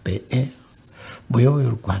FPR buyoboye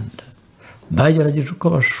u Rwanda bagerageje uko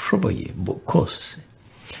bashoboye kose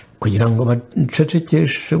kugira ngo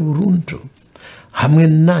bacecekeshe burundu hamwe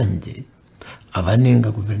nanjye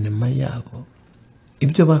abanenga guverinoma yabo.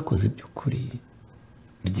 Ibyo bakoze by'ukuri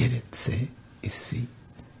byeretse isi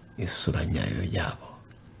isura nyayo yabo.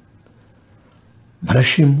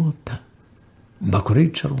 Barashimuta, bakora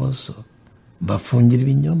iyicarubozo, bafungira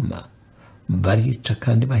ibinyoma, barica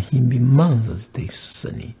kandi bahimba imanza ziteye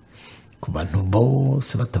isoni ku bantu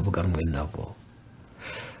bose batavuga rumwe nabo.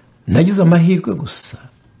 Nagize amahirwe gusa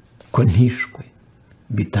ko ntishwe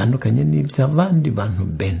bitandukanye n'iby'abandi bantu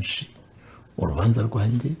benshi. Urubanza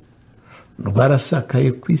rwanjye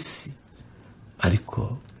rwarasakaye ku isi,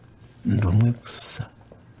 ariko ndi umwe gusa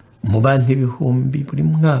mu bantu ibihumbi buri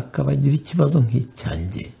mwaka bagira ikibazo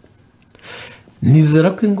nk'icyanjye.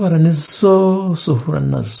 Nizera ko ingorane zose uhura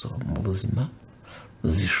nazo mu buzima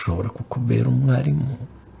zishobora kukubera umwarimu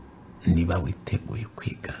niba witeguye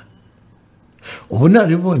kwiga.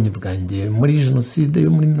 Ubunararibonye bwanjye muri jenoside yo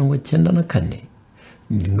muri 1994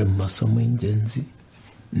 ni rimwe mu masomo y'ingenzi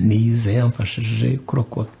nize yamfashije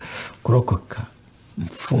kurokoka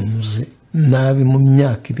mfunze nabi mu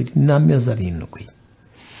myaka 2 n'amezi 7.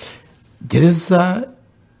 Gereza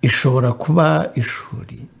ishobora kuba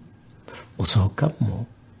ishuri usohokamo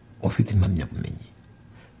ufite impamyabumenyi.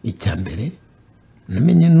 Icya mbere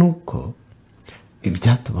namenye nuko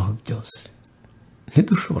ibyatubaho byose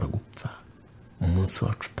ntidushobora gupfa umunsi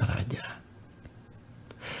wacu utaragera.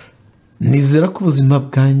 Nizera ko ubuzima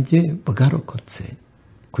bwanjye bwarokotse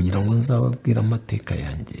kugira ngo nzababwire amateka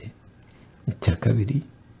yanjye. Icya kabiri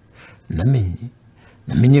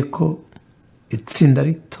namenye ko itsinda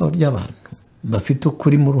rito ry'abantu bafite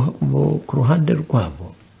ukuri ku ruhande rwabo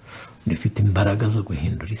rifite imbaraga zo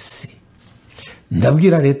guhindura isi.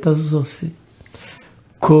 Ndabwira leta zose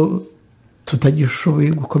ko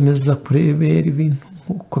tutagishoboye gukomeza kurebera ibintu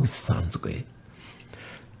nk'uko bisanzwe.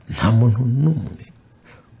 Nta muntu n'umwe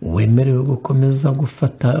wemerewe gukomeza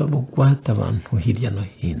gufata bugwate abantu hirya no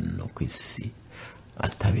hino ku isi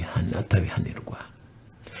atabihanirwa.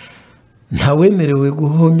 Nta wemerewe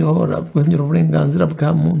guhonyora uburenganzira bwa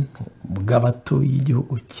muntu bw'abatuye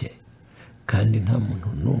igihugu cye, kandi nta muntu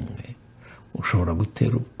n'umwe ushobora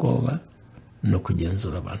gutera ubwoba no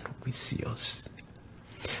kugenzura abantu ku isi yose.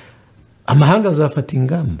 Amahanga azafata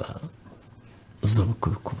ingamba zo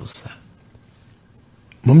kubikubuza.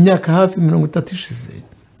 Mu myaka hafi 30 ishize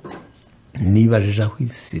nibajije aho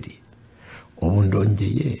isi iri. Ubu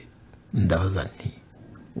ndongeye ndabaza nti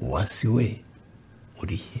wasi we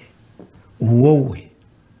urihe? Wowe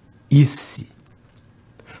isi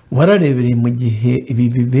wararebereye mu gihe ibi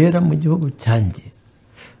bibera mu gihugu cyanjye,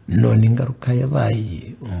 none ingaruka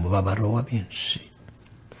yabaye umubabaro wa benshi.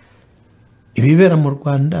 Ibibera mu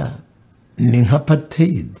Rwanda ni nka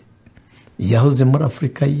apartheid yahoze muri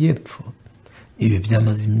Afurika y'Epfo. Ibi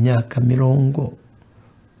byamaze imyaka 40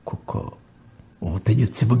 kuko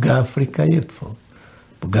ubutegetsi bwa Afurika y'Epfo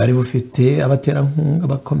bwari bufite abaterankunga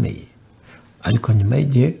bakomeye, ariko nyuma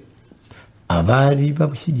y'igihe abari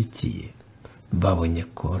babushyigikiye babonye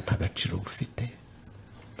ko nta gaciro bufite.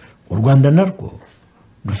 U Rwanda narwo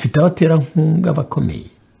rufite abaterankunga bakomeye,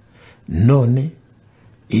 none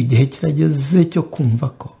igihe kirageze cyo kumva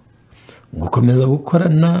ko gukomeza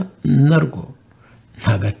gukorana narwo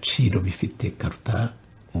nta gaciro bifite karuta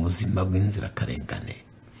ubuzima bw'inzirakarengane.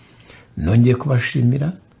 Nongeye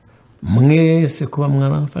kubashimira mwese kuba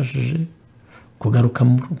mwaramfashije kugaruka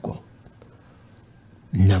mu rugo.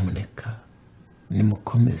 Nyamuneka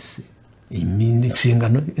nimukomeze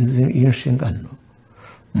iyi nshingano,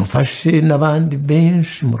 mufashe n'abandi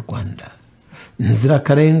benshi mu Rwanda,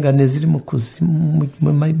 inzirakarengane ziri mu kuzimu,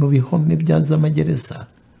 mu bihome by'amagereza,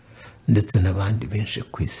 ndetse n'abandi benshi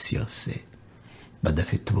ku isi yose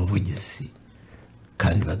badafite ubuvugizi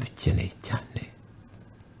kandi badukeneye cyane.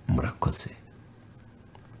 Murakoze.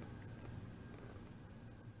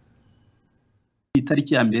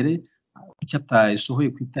 Itariki ya mbere cyatasohoye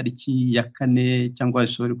ku itariki ya 4 cyangwa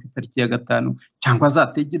isohoye ku itariki ya 5 cyangwa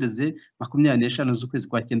zategereze 25 z'ukwezi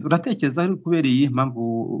kwa 9. Uratekereza ari kubera iyi mpamvu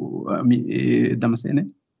Damascene?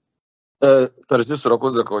 Tariki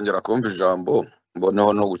urakoze kongera kumva ijambo,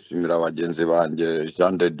 mboneho no gushimira abagenzi banjye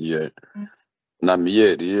Yanze na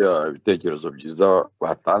Miyeri ibitekerezo byiza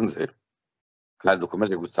batanze kandi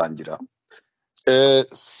dukomeje gusangira.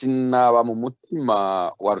 Sinaba mu mutima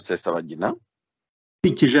wa Rusesabagina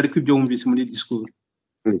ikije, ariko ibyo wumvise muri discours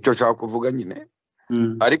nicyo nshaka kuvuga nyine.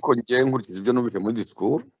 Ariko ngiye nkurikije ibyo numvise muri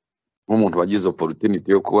discours nk'umuntu wagize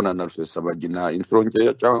opportunity yo kubona na Rusesabagina inshuro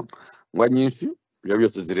nkeya cyangwa nyinshi, ibyo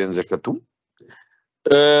byose zirenze 3.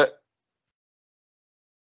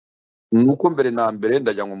 Nuko mbere na mbere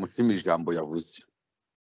ndajya ngo mushime ijambo yavuze.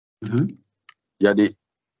 Yari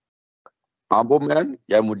humble man,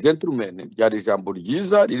 yari mu gentleman, ryari ijambo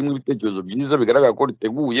ryiza ririmo ibitekerezo byiza bigaragara ko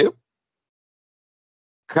riteguye,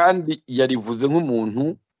 kandi yarivuze nk'umuntu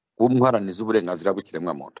w'umuharaniza uburenganzira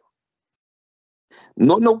bw'ikiremwamuntu.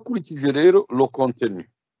 None ukurikije rero lo contenu,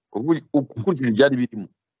 ukurikije byari birimo,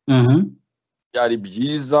 byari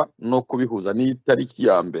byiza no kubihuza n'itariki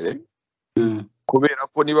ya mbere, kubera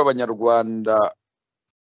ko niba abanyarwanda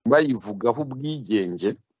bayivugaho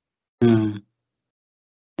ubwigenge,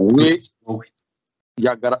 we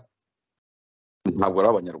ntabwo ari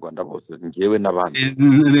abanyarwanda bose, ngewe n'abandi.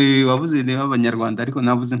 Wavuze niba abanyarwanda, ariko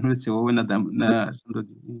navuze nturetse wowe na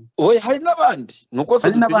oye, hari n'abandi. Nuko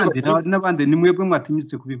hari n'abandi ni mwebwe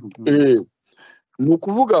mwatinyutse kubivuga. Ni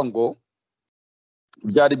ukuvuga ngo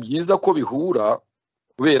byari byiza ko bihura,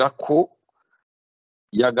 kubera ko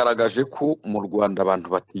yagaragaje ko mu Rwanda abantu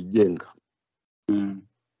batigenga.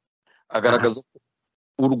 Agaragaza ko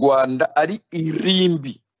u Rwanda ari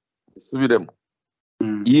irimbi, isubiremo,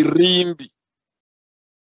 irimbi.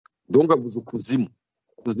 Donc avuze ukuzimu.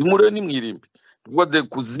 Kuzimu rero ni mwirimbi. Ubwo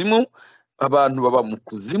kuzimu abantu baba mu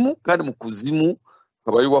kuzimu, kandi mu kuzimu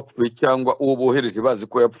habaye wapfuye cyangwa uwo bohereje bazi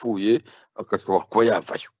ko yapfuye akashobora kuba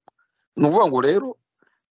yavayo. Ni ukuvuga ngo rero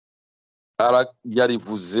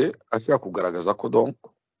yarivuze ashaka kugaragaza ko donc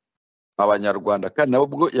abanyarwanda, kandi nabo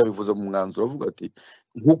ubwo yabivuze mu mwanzuro avuga ati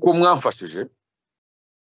nk'uko mwamfashije,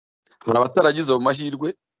 hari abataragize mu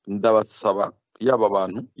mahirwe, ndabasaba yaba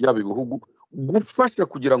abantu yaba ibihugu gufasha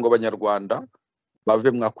kugira ngo abanyarwanda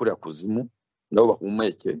bave mwakuriya kuzimu, nabo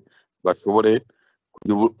bahumeke, bashobore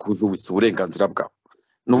kujubitsa uburenganzira bwabo.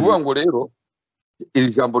 Ni ukuvuga ngo rero iri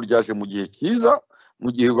jambo ryaje mu gihe cyiza,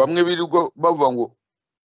 mu gihe bamwe birirwa bavuga ngo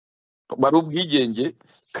bari ubwigenge,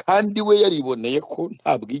 kandi we yariboneye ko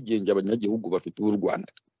nta bwigenge abanyagihugu bafite b'u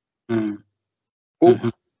Rwanda.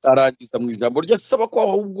 Arangiza mu ijambo ryasaba ko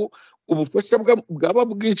ahubwo ubufasha bwaba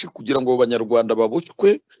bwinshi kugira ngo abanyarwanda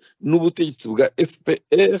babushywe n'ubutegetsi bwa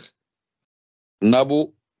FPR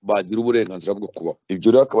nabo bagira uburenganzira bwo kubaho.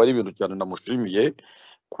 Ibyo rero akaba ari ibintu cyane namushimiye,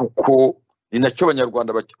 kuko ni nacyo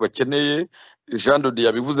abanyarwanda bakeneye. Jean de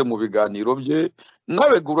yabivuze mu biganiro bye,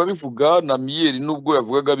 nawe urabivuga na Miyeri nubwo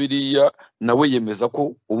yavugaga biriya, nawe yemeza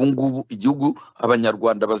ko ubu ngubu igihugu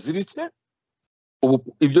abanyarwanda baziritse.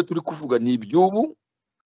 Ubu ibyo turi kuvuga ni iby'ubu,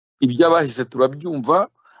 iby'abahise turabyumva,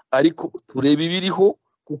 ariko tureba ibiriho,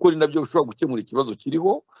 kuko ni nabyo bishobora gukemura ikibazo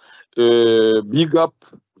kiriho. Big up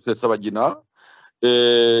Rusesabagina.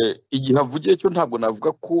 Igihe avugiye cyo ntabwo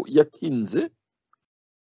navuga ko yatinze,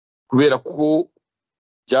 kubera ko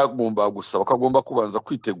byagomba gusaba ko agomba kubanza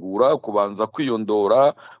kwitegura, kubanza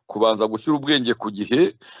kwiyondora, kubanza gushyira ubwenge ku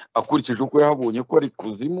gihe, akurikije uko yahabonye ko ari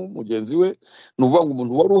kuzimu mugenzi we. Ni ukuvuga ngo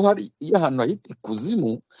umuntu wari uhari iyo ahantu hahita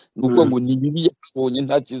kuzimu, ni ukuvuga ngo ni bibi yahabonye,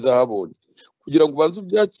 nta cyiza ahabonye. Kugira ngo ubanze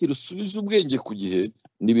ubyakire usubize ubwenge ku gihe,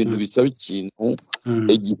 ni ibintu bisaba ikintu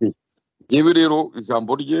igihe. yewe rero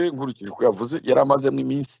ijambo rye nkurikije uko yavuze yari amazemo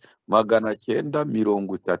iminsi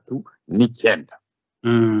 939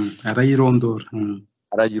 arayirondora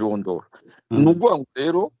arayirondora ni ukuvuga ngo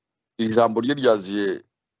rero ijambo rye ryaziye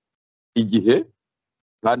igihe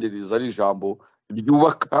kandi riza ari ijambo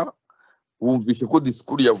ryubaka. Wumvishe ko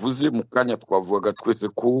disikuru yavuze mu kanya twavugaga twese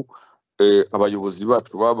ko abayobozi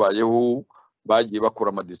bacu babayeho bagiye bakora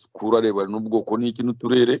amadisikuru arebana n'ubwoko n'iki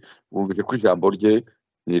n'uturere. Wumvishe ko ijambo rye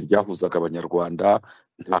ni iryahuzaga abanyarwanda,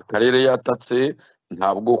 nta karere yatatse, nta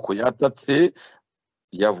bwoko yatatse,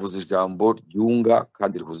 yavuze ijambo ryunga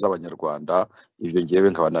kandi rihuza abanyarwanda. Ibyo ngewe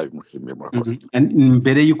nkaba nabimushimiye. Murakoze.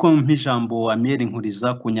 Mbere yuko mpa ijambo Amiel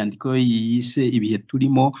Nkuriza ku nyandiko yise ibihe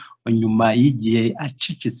turimo, nyuma y'igihe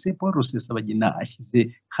acecetse, Paul Rusesabagina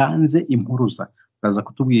ashyize hanze impuruza. Uraza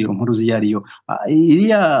kutubwira impuruza iyo ariyo.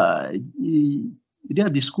 Iriya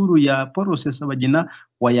disikuru ya Paul Rusesabagina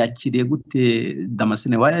wayakiriye gute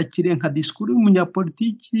Damascene? Wayakiriye nka disikuru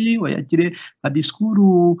y'umunyapolitiki? Wayakiriye nka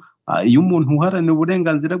disikuru y'umuntu uharanira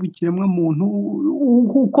uburenganzira bw'ikiremwa muntu?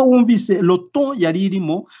 Uko wumvise loto yari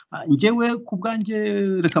irimo, njyewe ku bwanjye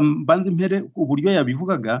reka mbanze impere uburyo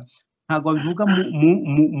yabivugaga, ntabwo abivuga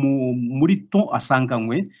muri to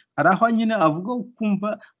asanganywe. Hari aho nyine avuga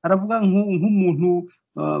ukumva aravuga nk'umuntu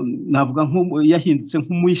navuga yahindutse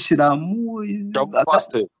nk'umuyisilamu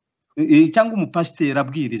cyangwa umupasiteri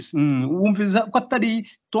abwiriza. Wumviza ko atari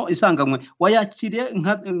to isanganywe. Wayakiriye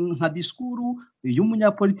nka disikuru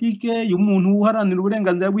y'umunyapolitike, y'umuntu uharanira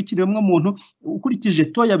uburenganzira bw'ikiremwa muntu, ukurikije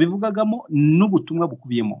to yabivugagamo n'ubutumwa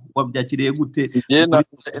bukubiyemo? Wabyakiriye gute?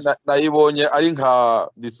 Nayibonye ari nka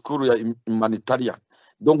disikuru ya humanitarian,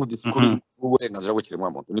 donc disikuru y'uburenganzira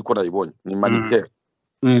bw'ikiremwa muntu, niko nayibonye, ni humanitaire.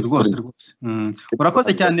 Rwose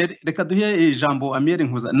urakoze cyane. Reka duhe ijambo Amiel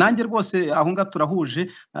Nkuriza. Nanjye rwose aho ngaho turahuje,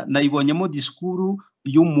 nayibonyemo disikuru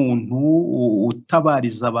y'umuntu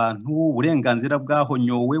utabariza abantu, uburenganzira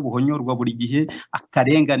bwahonyowe buhonyorwa buri gihe,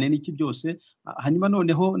 akarengane n'iki byose. Hanyuma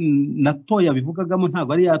noneho na to yabivugagamo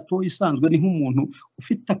ntabwo ari yato isanzwe, ni nk'umuntu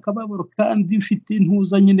ufite akababaro kandi ufite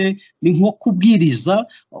intuza nyine, ni nko kubwiriza.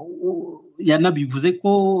 Yanabivuze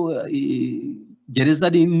ko gereza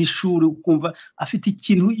ari n'ishuri, ukumva afite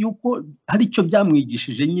ikintu yuko hari icyo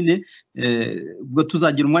byamwigishije nyine. Ubwo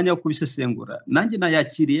tuzagira umwanya wo kubisesengura. Nanjye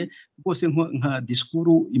nayakiriye rwose nka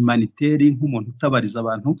disikuru humanitaire, nk'umuntu utabariza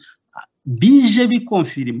abantu. Bije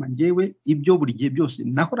bikonfirima njyewe ibyo buri gihe byose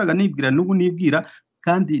nahoraga nibwira n'ubu nibwira,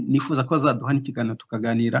 kandi nifuza ko azaduha n'ikiganiro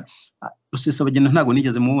tukaganira. Rusesabagina ntabwo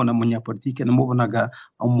nigeze mubona munyapolitike, namubonaga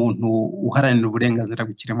umuntu uharanira uburenganzira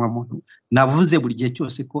bw'ikiremwa muntu. Navuze buri gihe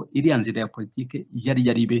cyose ko iriya nzira ya politike yari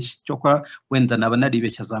yaribeshye, cyokora wenda naba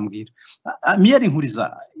naribeshye azambwira. Amiel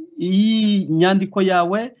Nkuriza, iyi nyandiko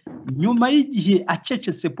yawe nyuma y'igihe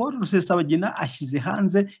acecetse, Paul Rusesabagina ashyize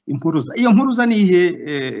hanze impuruza. Iyo mpuruza ni ihe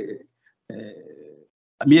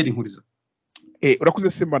Amiel Nkuriza? Urakoze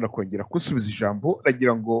Semana kongera kusubiza ijambo.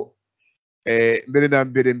 Nagira ngo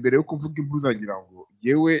mbere yo kuvuga impuruza, nagira ngo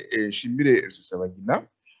yewe shimire Rusesabagina,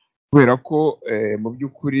 kubera ko mu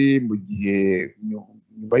by'ukuri mu gihe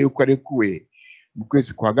nyuma y'uko arekuwe mu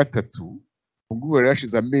kwezi kwa gatatu, ubwo yari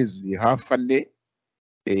yashize amezi hafi 4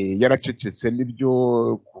 yaracecetse, n'ibyo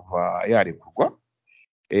kuva yarekurwa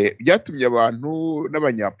byatumye abantu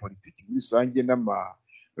n'abanyapolitiki muri rusange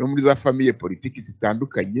no muri za famiye politiki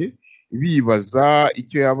zitandukanye bibaza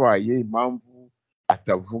icyo yabaye, impamvu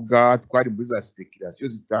atavuga. Twari muri za speculation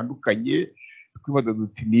zitandukanye, twibaza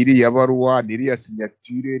duti n'iriya baruwa, n'iriya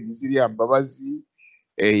signature, n'iziriya mbabazi,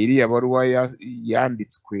 iriya baruwa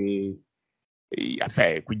yanditswe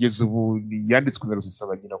kugeza ubu yanditswe na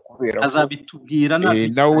Rusesabagina, kubera ko azabitubwira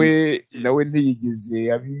nawe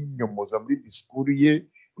ntiyigeze abinyomoza muri disikuru ye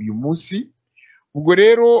uyu munsi. Ubwo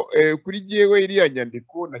rero kuri jyewe iriya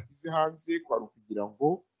nyandiko nashyize hanze kwari kugira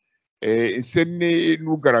ngo ese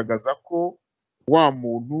n'ugaragaza ko wa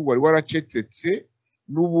muntu wari waracecetse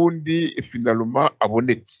n'ubundi finaluma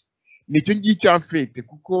abonetse. Nicyo ngicyo amfete,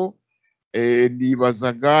 kuko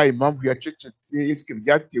nibazaga impamvu yacecetse, eske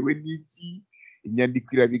byatewe n'iki?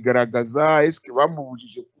 Inyandiko irabigaragaza. Eske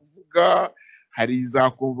bamubujije kuvuga? Hari za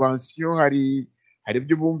convention, hari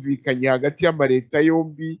ibyo bumvikanye hagati y'amareta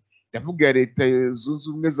yombi, ndavuga ya Leta Zunze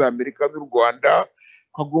Ubumwe za Amerika n'u Rwanda,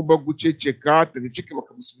 ko agomba guceceka, atageceke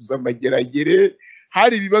bakamusubiza amageragere.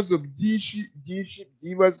 Hari ibibazo byinshi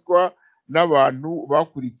byibazwa n'abantu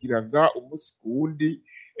bakurikiraga umunsi ku wundi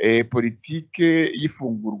politike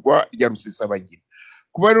y'ifungurwa rya Rusesabagina.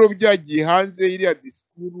 Kuba rero byagiye hanze iriya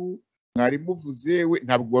disikuru mwari muvuze, we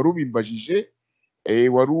ntabwo wari ubimbajije,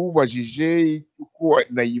 wari ubajije uko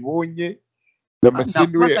nayibonye.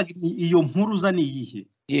 Iyo mpuruza ni iyihe?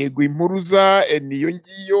 Yego, impuruza niyo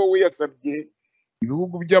ngiyo. We yasabye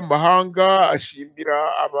ibihugu by'amahanga, ashimira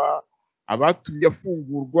abatumye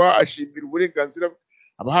afungurwa, ashimira uburenganzira,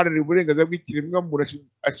 abaharanira uburenganzira bw'ikiremwamuntu,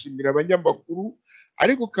 ashimira abanyamakuru,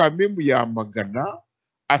 ariko Kamemu yamagana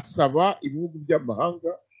asaba ibihugu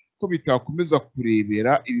by'amahanga ko bitakomeza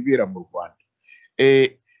kurebera ibibera mu Rwanda.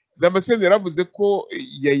 Damascene yaravuze ko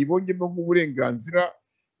yayibonyemo nk'uburenganzira,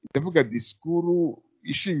 ndavuga disikuru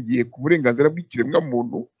ishingiye ku burenganzira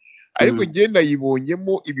bw'ikiremwamuntu, ariko njye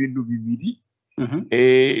nayibonyemo ibintu bibiri,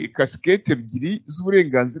 kasikete ebyiri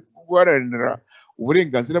z'uburenganzira bwo guharanira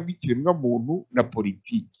uburenganzira bw'ikiremwamuntu na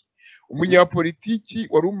politiki. Umunyapolitiki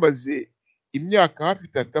wari umaze imyaka hafi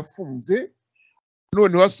 3 afunze,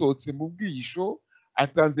 noneho asohotse mu bwihisho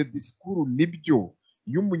atanze disikuru nibyo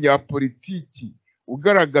y'umunyapolitiki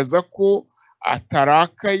ugaragaza ko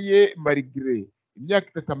atarakaye marigre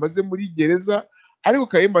imyaka 3 amaze muri gereza, ariko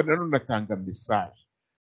Kayumba nanone atanga message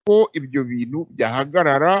ko ibyo bintu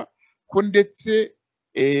byahagarara, ko ndetse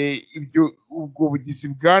ubwo bugizi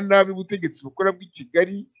bwa nabi ubutegetsi bukora bw'i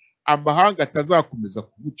Kigali amahanga atazakomeza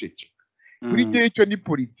kubuceceka. Kuri gihe icyo ni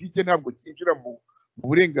politike, ntabwo cyinjira mu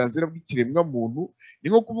burenganzira bw'ikiremwamuntu. Ni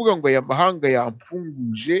nko kuvuga ngo aya mahanga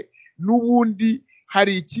yamfunguje, n'ubundi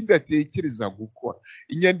hari ikindi atekereza gukora.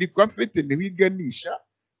 Inyandiko afite niho iganisha,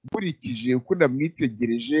 nkurikije uko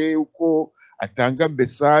namwitegereje, uko atanga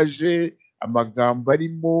message, amagambo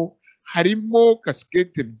arimo, harimo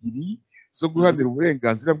kasikete ebyiri zo guharanira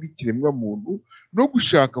uburenganzira bw'ikiremwamuntu no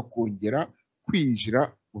gushaka kongera kwinjira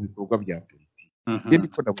mu bikorwa bya politiki.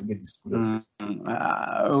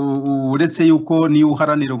 Uretse yuko niyo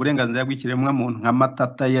uharanira uburenganzira bw'ikiremwamuntu nka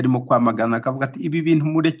Matata yarimo kwamagana akavuga ati ibi bintu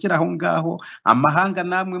murekera aho ngaho, amahanga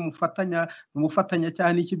namwe mufatanya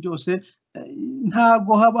cyane iki byose,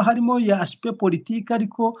 ntago haba harimo ya aspect politique,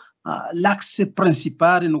 ariko l'axe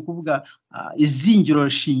principal ni ukuvuga izingiro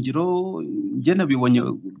shingiro. Njye nabibonye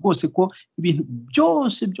rwose ko ibintu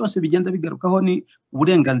byose bigenda bigarukaho ni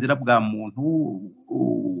uburenganzira bwa muntu,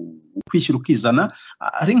 kwishyira ukizana.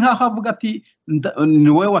 Ari nkaho avuga ati ni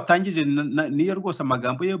wowe watangije niyo rwose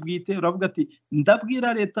amagambo ye bwite, uravuga ati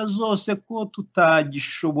ndabwira leta zose ko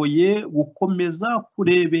tutagishoboye gukomeza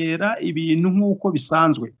kurebera ibintu nk'uko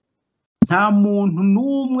bisanzwe. Nta muntu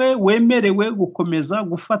n'umwe wemerewe gukomeza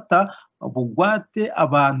gufata bugwate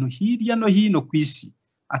abantu hirya no hino ku isi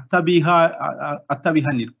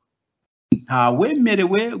atabihanirwa. Nta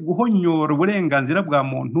wemerewe guhonyora uburenganzira bwa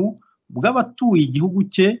muntu bw'abatuye igihugu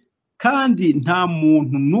cye, kandi nta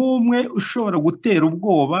muntu n'umwe ushobora gutera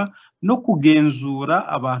ubwoba no kugenzura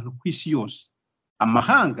abantu ku isi yose.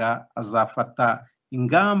 Amahanga azafata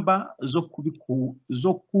ingamba zo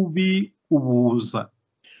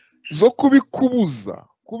kubikubuza.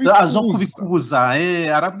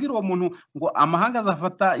 Arabwira uwo muntu ngo amahanga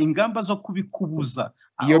azafata ingamba zo kubikubuza.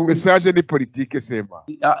 Iyo message ni politike sema.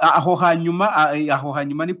 Aho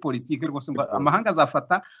hanyuma ni politike rwose, ngo amahanga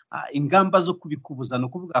azafata ingamba zo kubikubuza. No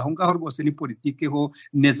kuvuga aho ngaho rwose ni politike ho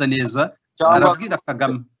neza. Arabwira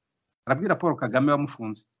Kagame, arabwira Paul Kagame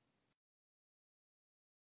wamufunze,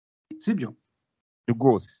 sibyo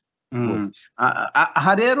rwose.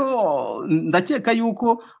 Aha rero ndakeka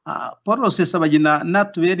yuko Paul Rusesabagina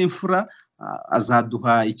natubera imfura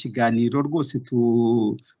azaduha ikiganiro rwose,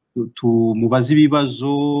 tumubaze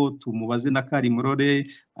ibibazo, tumubaze na Karimurore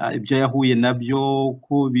ibyo yahuye nabyo,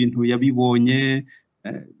 ko ibintu yabibonye.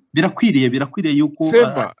 Birakwiriye yuko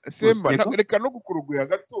sema reka no gukuruguya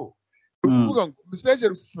gato, kuvuga ngo message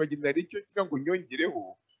Rusesabagina ari cyo kigira ngo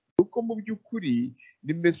nyongereho, uko mu by'ukuri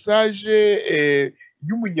ni message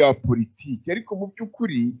y'umunyapolitiki, ariko mu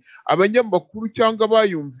by'ukuri abanyamakuru cyangwa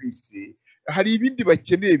bayumvise hari ibindi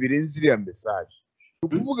bakeneye birenze iriya message.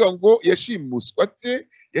 Ukuvuga ngo yashimuswa ate,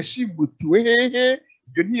 yashimutiwe hehe,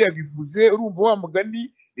 ibyo ntiyabivuze. Urumva wa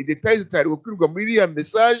mugani ni details zitari gukwirwa muri iriya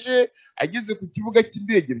message. Ageze ku kibuga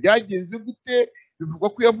cy'indege byagenze gute, bivugwa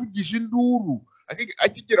ko yavugije induru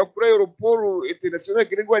akigera kuri aeroport international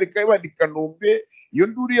Gregoire Kayibanda i Kanombe. Iyo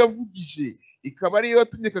nduru yavugije ikaba ariyo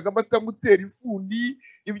yatumye Kagame atamutera ifuni.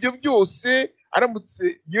 Ibyo byose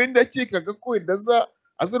aramutse yewe ndakekaga ko wenda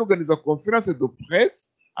azaruganiza conference de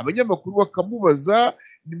presse, abanyamakuru bakamubaza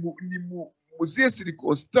ni mu zihe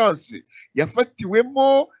circonstance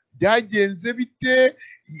yafatiwemo, byagenze bite,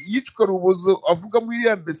 yicwa rubozo avuga muri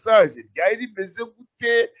iriya message ryari rimeze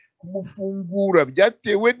gute, kumufungura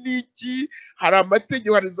byatewe n'iki, hari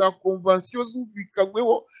amategeko, hari za convention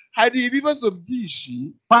zumvikanyweho, hari ibibazo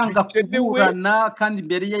byinshi kwanga kuburana, kandi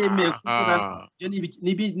imbere ye yemeye kuburana.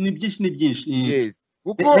 Ni byinshi. Yes.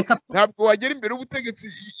 Kuko ntabwo wagera imbere y'ubutegetsi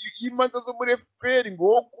y'imanza zo muri FPR ngo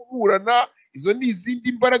wo kuburana, izo ni izindi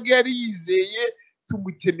imbaraga yari yizeye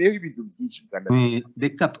tumukeneyeho ibintu byinshi bwanase.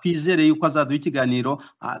 Reka twizere yuko azaduha ikiganiro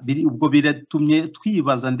ubwo biratumye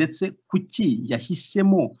twibaza ndetse kuki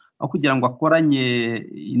yahisemo aho kugira ngo akoranye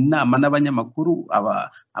inama n'abanyamakuru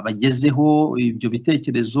abagezeho ibyo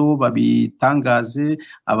bitekerezo babitangaze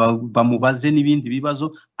bamubaze n'ibindi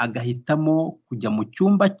bibazo agahitamo kujya mu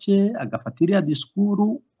cyumba cye agafata iriya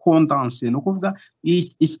disikuru kondanse ni ukuvuga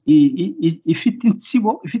ifite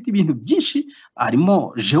insibo ifite ibintu byinshi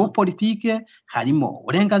harimo geopolitike harimo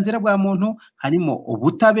uburenganzira bwa muntu harimo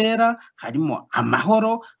ubutabera harimo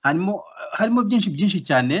amahoro harimo byinshi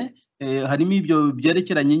cyane harimo ibyo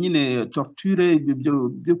byerekeranye nyine torture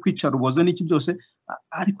byo kwica rubozo n'iki byose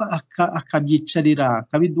ariko akabyicarira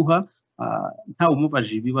akabiduha ntawe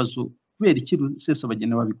umubaje ibibazo kubera iki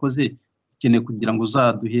Rusesabagina babikoze ukeneye kugira ngo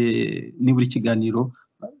uzaduhe nibura ikiganiro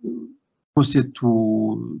kose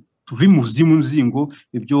tuvi mu nzingo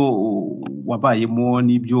ibyo wabayemo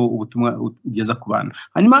n'ibyo ubutumwa ugeza ku bantu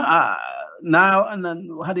hanyuma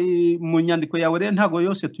hari mu nyandiko yawe rero ntago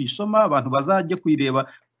yose tuyisoma abantu bazajye kuyireba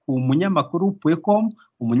ku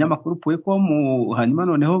umunyamakuru.com hanyuma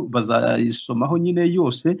noneho bazayisomaho nyine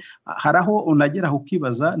yose haraho unageraho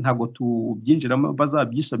ukibaza ntago tubyinjiramo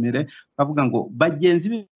bazabyisomere bavuga ngo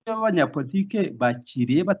bagenzi b'abanyapolitike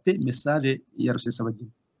bakiriye bate message ya Rusesabagina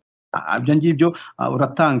ibyo ngibyo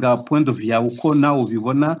uratanga point of view yawe uko nawe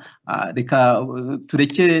ubibona reka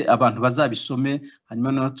turekere abantu bazabisome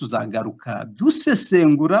hanyuma noneho tuzagaruka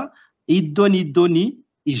dusesengura idoni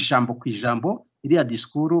ijambo ku ijambo iriya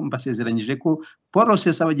disikuru mbasezeranyije ko Paul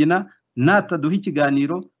Rusesabagina nataduha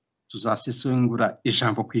ikiganiro tuzasesengura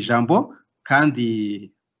ijambo ku ijambo kandi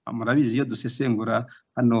murabizi iyo dusesengura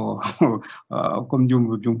hano uko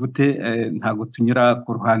mbyumvute ntago tunyura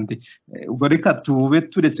ku ruhande ubwo reka tube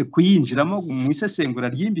turetse kuyinjiramo mu isesengura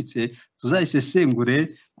ryimbitse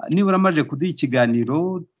tuzayisesengure nibura amaje kuduha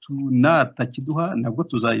ikiganiro tunatakiduha nabwo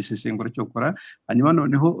tuzayisesengura cyokora hanyuma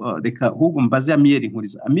noneho reka ahubwo mbaze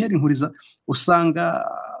Amiel Nkuriza usanga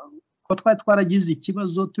ko twari twaragize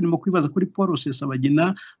ikibazo turimo kwibaza kuri Paul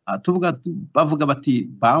Rusesabagina bavuga bati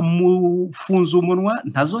bamufunze umunwa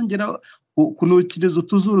ntazongera kunukiriza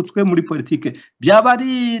utuzuru twe muri politike byaba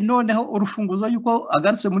ari noneho urufunguzo yuko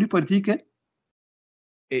agarutse muri politike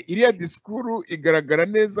iriya disikuru igaragara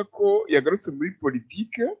neza ko yagarutse muri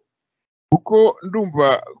politike kuko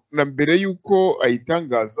ndumva na mbere yuko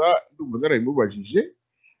ayitangaza ndumva narabimubajije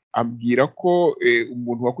ambwira ko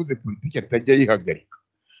umuntu wakoze politike atajya yihagarika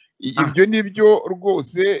ibyo nibyo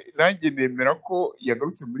rwose nanjye nemera ko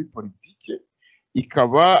yagarutse muri politike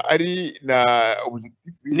ikaba ari na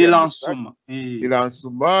objectif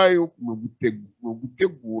ilansuma yo mu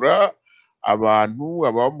gutegura abantu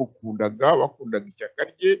abamukundaga bakundaga ishyaka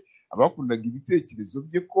rye abakundaga ibitekerezo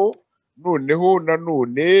bye ko noneho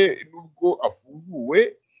nanone nubwo afunguwe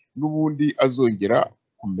n'ubundi azongera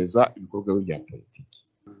kumeza ibikorwa bye bya politiki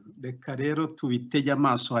reka rero tubitege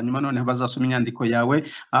amaso hanyuma noneho bazasoma inyandiko yawe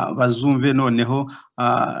bazumve noneho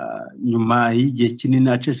nyuma y'igihe kinini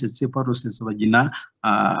acecetse Paul Rusesabagina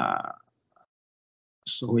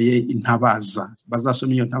sohoye intabaza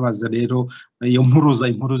bazasoma iyo ntabaza rero iyo impuruza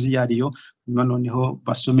yariyo hanyuma noneho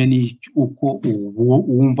basome ni uko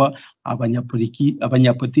wumva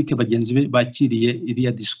abanyapolitike bagenzi be bakiriye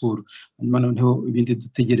iriya disikuru hanyuma noneho ibindi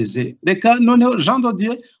dutegereze reka noneho Jean de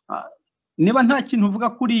Dieu niba nta kintu uvuga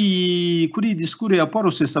kuri disikuru ya Paul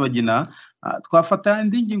Rusesabagina twafata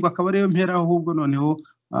indi ngingo akaba ariyo mpera ahubwo noneho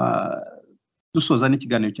dusoza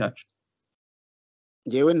n'ikiganiro cyacu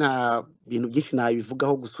ngewe nta bintu byinshi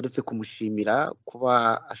nabivugaho gusa uretse kumushimira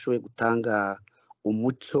kuba ashoboye gutanga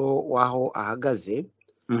umuco w'aho ahagaze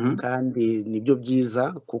kandi nibyo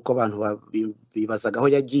byiza kuko abantu bibazaga aho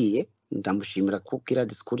yagiye ndamushimira kuko iriya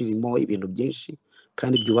disikuru irimo ibintu byinshi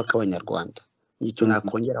kandi byubaka abanyarwanda nicyo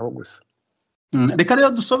nakongeraho gusa reka rero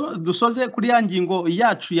dusoze kuri ya ngingo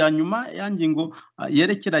yacu ya nyuma ya ngingo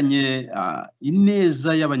yerekeranye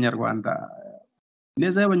ineza y'abanyarwanda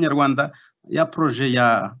ya proje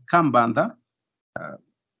ya Kambanda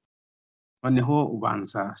noneho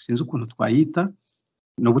ubanza sinzi ukuntu twayita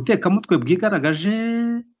ni ubutekamutwe bwigaragaje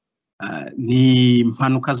ni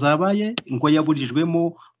impanuka zabaye ngo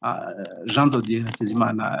yaburijwemo Jean de Dieu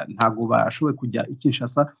Hakizimana ntago bashoboye kujya i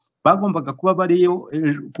Kinshasa bagombaga kuba bariyo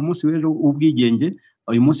ku munsi w'ejo ubwigenge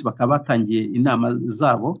uyu munsi bakaba batangiye inama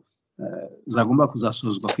zabo zagomba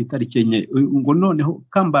kuzasozwa ku itariki enye ngo noneho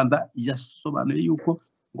Kambanda yasobanuye yuko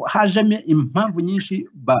ngo hajemo impamvu nyinshi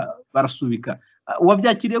barasubika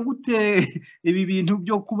wabyakiriye gute ibi bintu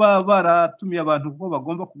byo kuba baratumiye abantu ko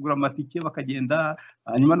bagomba kugura amatike bakagenda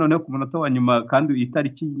hanyuma noneho ku munota wa nyuma kandi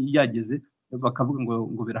itariki yageze bakavuga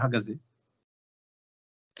ngo birahagaze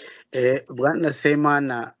Bwana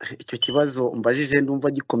Semana, icyo kibazo umbajije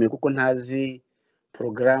ndumva gikomeye kuko ntazi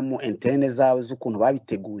porogaramu interne zabo z'ukuntu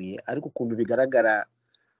babiteguye, ariko ukuntu bigaragara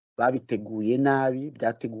babiteguye nabi,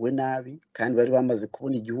 byateguwe nabi, kandi bari bamaze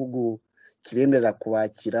kubona igihugu kibemerera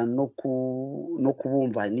kubakira no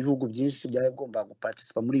kubumva. Hari n'ibihugu byinshi byagomba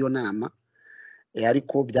guparticipa muri iyo nama,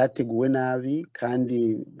 ariko byateguwe nabi.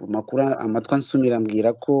 kandi amatwi ansumira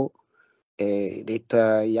ambwira ko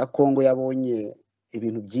leta ya Kongo yabonye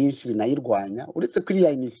ibintu byinshi binayirwanya, uretse kuri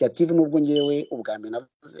ya initiative. Nubwo ngewe ubwa mbere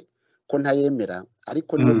navuze ko ntayemera,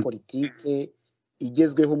 ariko niyo politike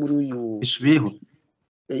igezweho muri uyu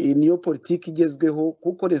niyo politiki igezweho,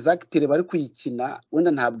 kuko les acteurs bari kuyikina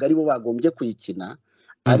wenda ntabwo aribo bagombye kuyikina,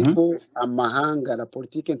 ariko amahanga na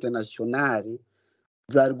politiki internationale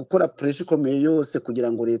bari gukora pressure ikomeye yose kugira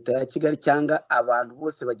ngo leta ya Kigali cyangwa abantu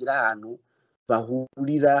bose bagira ahantu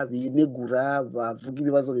bahurira, binegura, bavuga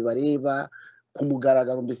ibibazo bibareba ku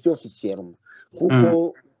mugaragaro, mbese officiellement,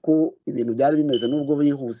 kuko ko ibintu byari bimeze nubwo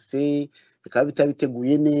bihuse, bikaba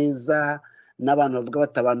bitabiteguye neza, n'abantu bavuga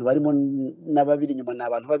bati abantu barimo n'ababiri inyuma ni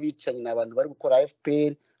abantu babicanyi, ni abantu bari gukora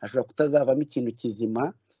FPR, ashobora kutazavamo ikintu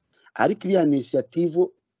kizima. Ariko iriya initiative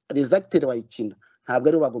les acteurs bayikina, ntabwo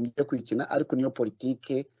aribo bagombye kuyikina, ariko niyo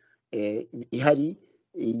politike ihari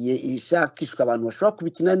ishakishwa abantu bashobora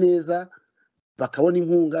kubikina neza, bakabona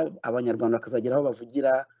inkunga, abanyarwanda bakazagera aho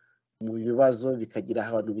bavugira mu bibazo, bikagira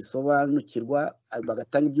abantu bisobanukirwa,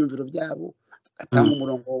 bagatanga ibyumviro byabo, bagatanga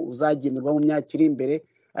umurongo uzagenderwa mu myaka iri imbere.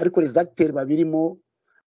 Ariko les acteurs babirimo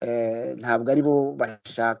ntabwo aribo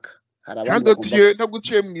bashaka. kandi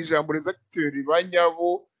naguciye mu ijambo, les acteurs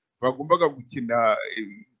banyabo bagombaga gukina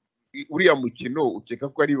uriya mukino, ukeka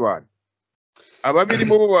ko ari bana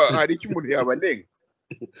ababirimo bo hari icyo umuntu yabanenga?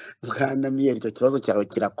 Bwana Miyeri, icyo kibazo cyawe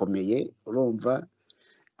kirakomeye, urumva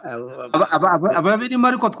ababirimo,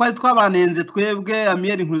 ariko twari twabanenze twebwe.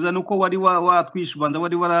 Amiyeri Nkuza nuko wari watwishe, ubanza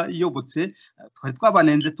wari warayobotse, twari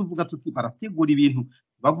twabanenze tuvuga tuti barategura ibintu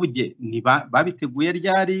bavuge babiteguye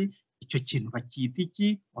ryari, icyo kintu bakita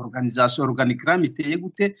iki, organisation organigramme iteye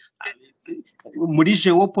gute, muri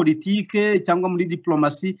geopolitique cyangwa muri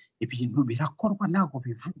diplomasi, ibintu birakorwa ntabwo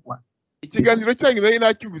bivugwa. Ikiganiro cyanyu nari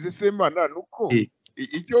nacyumvise Semana, nuko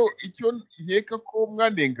icyo nkeka ko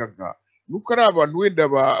mwanengaga nuko ari abantu wenda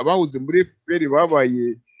bahuze muri FPR,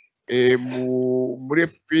 babaye muri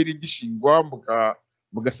FPR gishingwa,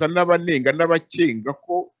 mugasa n'abanenga n'abakenga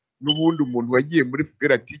ko n'ubundi umuntu wagiye muri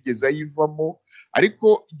FPR atigeze ayivamo.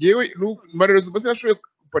 Ariko yewe marerezo bose nashoboye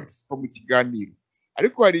kuparticipa mu kiganiro,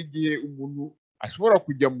 ariko hari igihe umuntu ashobora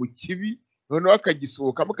kujya mu kibi noneho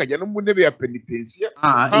akagisohokamo, akajya no mu ntebe ya penitensiya.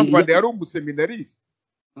 Kambanda yari umuseminariste,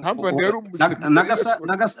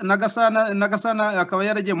 Nagasana akaba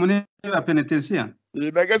yaragiye mu ntebe ya penitensiya.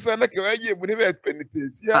 Nagasana akaba yagiye mu ntebe ya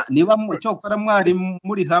penitensiya. Niba cyokora mwari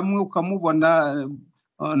muri hamwe ukamubona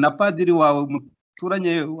na padiri wawe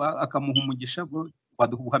muturanye akamuha umugisha,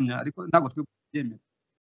 waduha ubuhamya, ariko ntabwo twemera.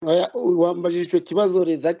 Wambajije icyo kibazo,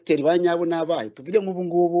 les acteurs banyabo nabaye tuvuge nk'ubu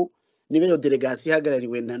ngubu, niba iyo delegation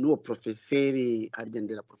ihagarariwe na n'uwo profeseri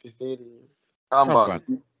argendera profeseri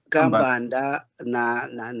Kambanda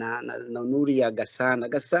na nuriya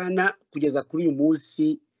Gasana, kugeza kuri uyu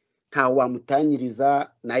munsi nta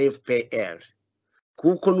wamutanyiriza na FPR,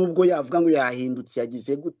 kuko nubwo yavuga ngo yahindutse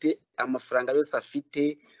yagize gute, amafaranga yose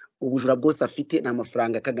afite, ubujura bwose afite, nta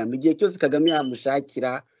mafaranga Kagame. Igihe cyose Kagame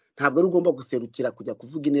yamushakira, ntabwo ari ugomba guserukira kujya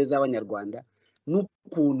kuvuga ineza y'abanyarwanda,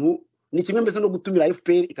 n'ukuntu ni kimwe mbese no gutumira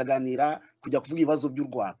FPR ikaganira kujya kuvuga ibibazo by'u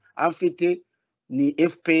Rwanda. Afite ni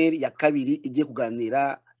FPR ya kabiri igiye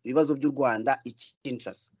kuganira ibibazo by'u Rwanda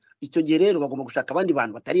Kinshasa. Icyo gihe rero bagomba gushaka abandi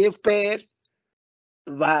bantu batari FPR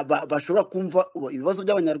bashobora kumva ibibazo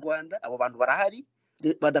by'abanyarwanda. Abo bantu barahari,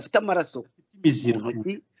 badafite amaraso,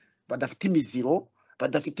 badafite imiziro,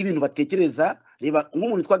 badafite ibintu batekereza. Reba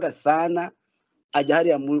nk'umuntu witwa Gasana ajya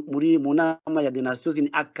hariya mu nama ya des Nations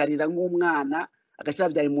Unies akarira nk'umwana, agashyira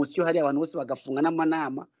bya emotion hariya, abantu bose bagafunga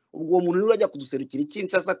n'amanama. Ubwo uwo muntu rero ajya kuduserukira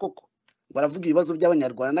Kinshasa koko, baravuga ibibazo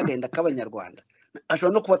by'abanyarwanda n'agahinda k'abanyarwanda,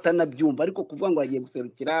 ashobora no kuba atanabyumva, ariko kuvuga ngo agiye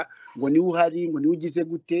guserukira ngo niwe uhari, ngo niwe ugize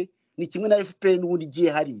gute, ni kimwe na FPR n'ubundi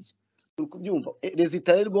igiye hariya. Uri kubyumva?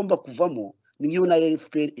 Resultat rero igomba kuvamo ni nk'iyo na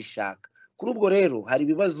FPR ishaka. Kuri ubwo rero hari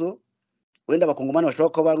ibibazo wenda abakongomani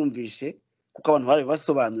bashobora kuba barumvishe, kuko abantu bari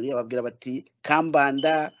basobanuriye, babwira bati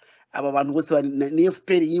Kambanda, aba bantu bose ni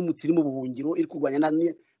FPR yimutse iri mu buhungiro, iri kurwanya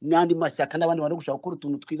n'andi mashyaka n'abandi bantu gushaka gukora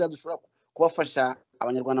utuntu twiza dushobora kubafasha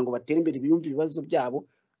abanyarwanda ngo batere imbere biyumve ibibazo byabo.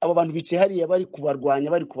 Abo bantu bicaye hariya bari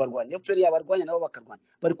kubarwanya FPR yabarwanya nabo bakarwanya,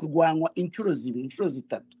 bari kurwanywa inshuro zibiri, inshuro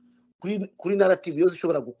zitatu kuri narrative yose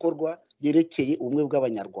ishobora gukorwa yerekeye ubumwe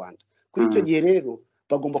bw'abanyarwanda. Kuri icyo gihe rero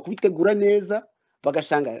bagomba kubitegura neza,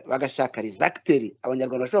 bagashaka les acteurs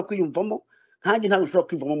abanyarwanda bashobora kwiyumvamo, nkanjye ntabwo ushobora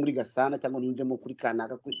kwiyumvamo muri Gasana cyangwa niyumvemo kuri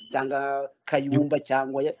Kanaka cyangwa Kayumba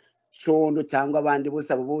cyangwa Cyondo cyangwa abandi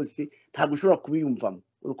bose, abo bose ntabwo ushobora kubiyumvamo.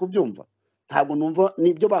 Uri kubyumva? Ntabwo numva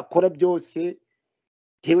nibyo bakora byose,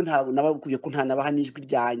 yewe ntabwo nabakubye ko nta nabaha n'ijwi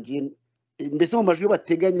ryanjye, mbese mu majwi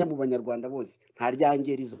bateganya mu banyarwanda bose nta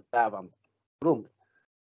ryanjye rizabamo. Urumva?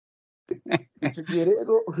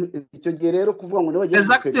 icyo gihe rero kuvuga ngo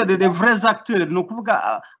les acteurs, les vrais acteurs, no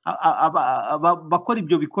kuvuga bakora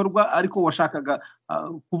ibyo bikorwa, ariko washakaga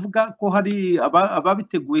kuvuga ko hari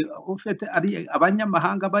ababiteguye ufite ari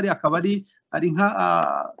abanyamahanga, bari akaba ari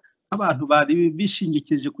nk'abantu bari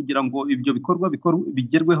bishingikirije kugira ngo ibyo bikorwa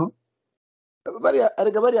bigerweho.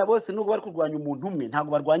 bariya bose nubwo bari kurwanya umuntu umwe,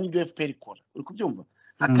 ntabwo barwanya ibyo FPR ikora. Uri kubyumva?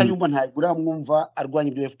 Nka Kayumba ntabwo uramwumva arwanya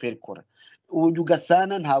ibyo FPR ikora. Uyu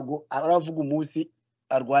Gasana ntabwo aravuga umunsi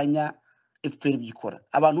arwanya FPR byikora.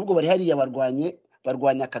 Abantu ubwo bari hariya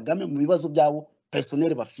barwanya Kagame mu bibazo byabo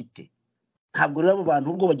personnel bafite. Ntabwo rero abo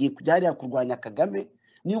bantu ubwo bagiye kujya hariya kurwanya Kagame,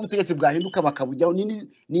 niyo ubutegetsi bwahinduka bakabujyaho,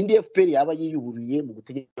 nindi FPR yaba yiyuburiye mu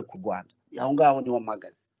gutegeka ku Rwanda. Aho ngaho niho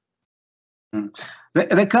mpagaze.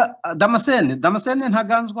 Reka Damascene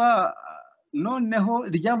Ntaganzwa, noneho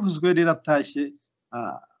ryavuzwe riratashye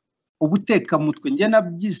ubutekamutwe. Njye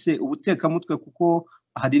nabyise ubutekamutwe kuko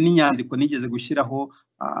hari n'inyandiko nigeze gushyiraho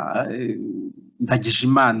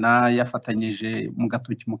Ndagijimana yafatanyije mu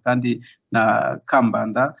gatoki mu kandi na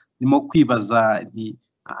Kambanda, nimo kwibaza ni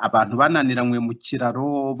abantu bananiranywe mu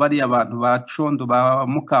kiraro, bari abantu ba Condo ba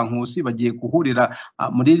Mukankusi bagiye guhurira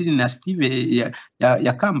muri dynastive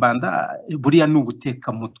ya Kambanda. Buriya ni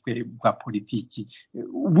ubutekamutwe bwa politiki.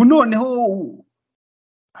 Ubu noneho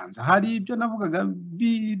banza hari ibyo navugaga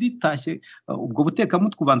biritashye, ubwo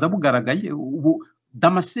butekamutwe ubanza bugaragaye. Ubu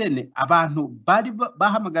Damascene, abantu bari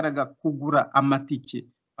bahamagaraga kugura amatike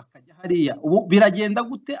bakajya hariya, ubu biragenda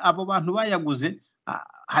gute? Abo bantu bayaguze,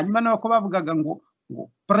 hanyuma nako bavugaga ngo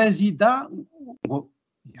perezida ngo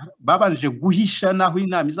babanje guhisha naho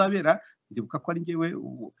inama izabera. Ndibuka ko ari ngewe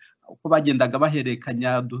uko bagendaga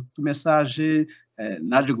baherekanya utumessage,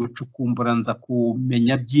 naje gucukumbura nza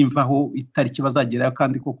kumenya byimvaho itariki bazagerayo,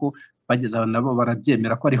 kandi koko bageze aho nabo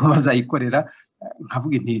barabyemera ko ariho bazayikorera.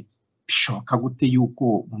 Nkavuga nti bishoboka gute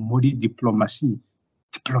yuko muri diplomasi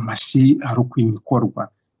ari uko ibikorwa,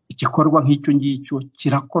 igikorwa nk'icyo ngicyo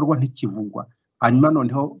kirakorwa ntikivugwa, hanyuma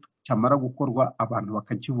noneho cyamara gukorwa abantu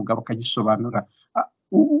bakakivuga bakagisobanura.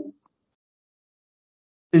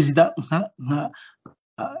 Perezida nka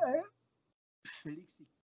Felix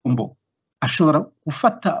Kombo ashobora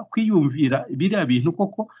gufata kwiyumvira biriya bintu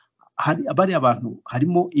koko? Hari abari abantu,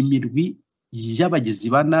 harimo imirwi y'abagizi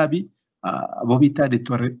ba nabi, abo bita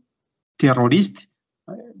terroriste,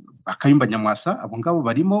 Akayumba Nyamwasa, abo ngabo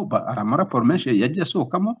barimo. Amaraporo menshi yagiye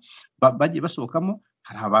asohokamo, bagiye basohokamo.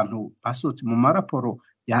 Hari abantu basohotse mu maraporo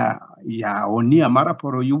ya ONU,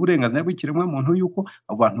 amaraporo y'uburenganzira bw'ikiremwamuntu, yuko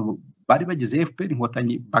abantu bari bagize FPR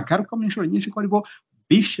inkotanyi bagaruka mu inshuro nyinshi ko aribo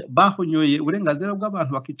bahonyoye uburenganzira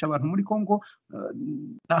bw'abantu, bakica abantu muri Kongo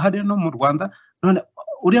hariya no mu Rwanda. None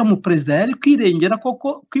uriya mu perezida yari kwirengera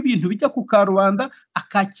koko ko ibintu bijya ku karubanda,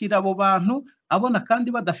 akakira abo bantu abona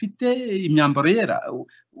kandi badafite imyambaro yera.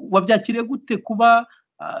 Wabyakiriye gute kuba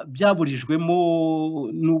byaburijwemo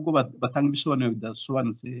nubwo batanga ibisobanuro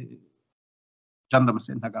bidasobanutse? Jean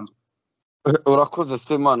Damascene Ntaganzwa. Urakoze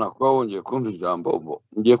Semana kuba wongeye kumva ijambo.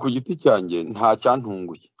 Ngiye ku giti cyanjye nta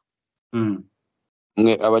cyantunguye.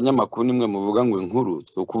 Mwe abanyamakuru nimwe muvuga ngo inkuru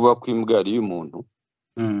si ukuvuga ko imbwa yari y'umuntu,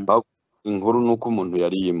 inkuru nuko umuntu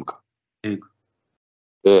yari imbwa.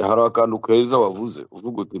 Hari akantu keza wavuze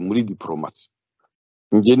uvuga uti muri diplomasi.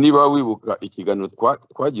 Nge niba wibuka ikiganiro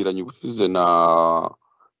twagiranye ubushize na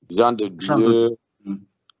Yanze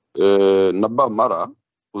na Bamara,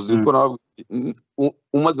 uziko nawe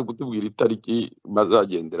umaze kutubwira itariki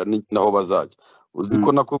bazagendera naho bazajya,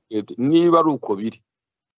 uziko nakubwiye niba ari uko biri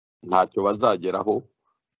ntacyo bazageraho,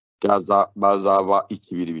 bazaba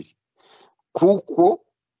ikibiribiri, kuko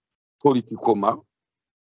politikoma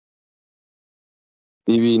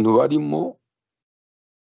ibintu barimo.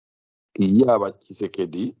 Yaba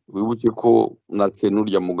Kisekedi, wibuke ko natwe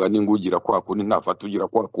n'urya mugani ngugira kwa kundi ntafata ugira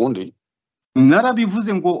kwa kundi.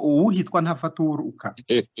 Narabivuze ngo uwuhitwa ntafata uruka.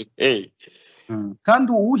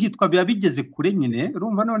 Kandi uwuhitwa biba bigeze kure nyine.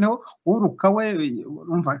 Urumva noneho uruka we,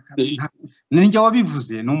 urumva ninjye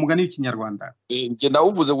wabivuze, ni umugani w'ikinyarwanda. Nge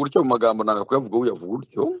nawuvuze gutyo mu magambo nanga kuyavuga uyavuga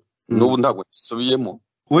gutyo, n'ubu ntabwo nisubiyemo.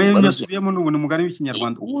 We nyasubiyemo n'ubu ni umugani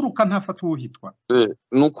w'ikinyarwanda. Uruka ntafata uwuhitwa.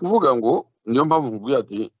 Ni ukuvuga ngo niyo mpamvu mvuga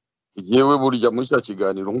ati yewe burya muri cya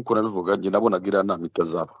kiganiro nk'uko nabivuga, nge nabonaga iriya nama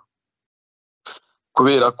itazaba,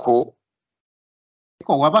 kubera ko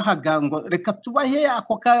ko wabahaga ngo reka tubahe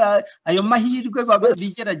ayo mahirwe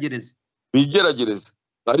bigeragereze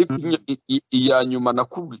ariko iya nyuma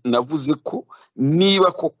navuze ko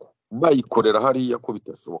niba koko bayikorera hariya ko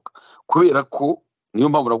bitashoboka kubera ko niyo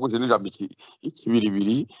mpamvu navuze n'ijambo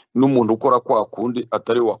ikibiribiri n'umuntu ukora kwa kundi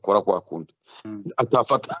atari wakora kwa kundi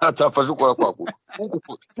atafashe ukora kwa kundi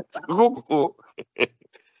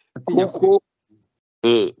kuko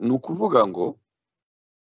ni ukuvuga ngo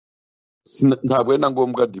ntabwo ari na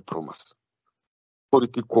ngombwa diplomasi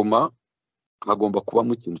politikoma hagomba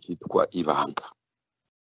kubamo ikintu cyitwa ibanga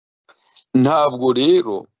ntabwo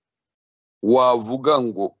rero wavuga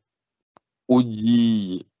ngo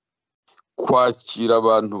ugiye kwakira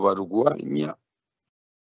abantu barwanya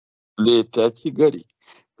leta ya Kigali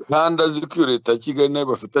kandi azi ko iyo leta ya Kigali nayo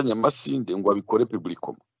bafitanye amasinde ngo abikore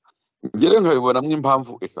publicoma ngere nkabibonamo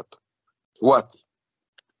impamvu eshatu wati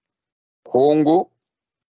Kongo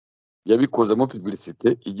yabikozemo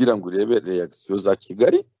publicité igira ngo irebe reaction za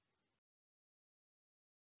Kigali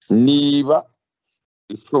niba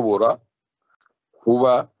ishobora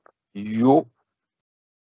kuba yo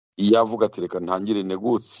yavuga ati reka ntangire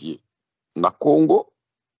negocier na Kongo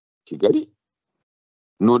Kigali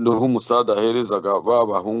noneho umusada aherezaga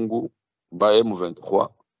babahungu ba M23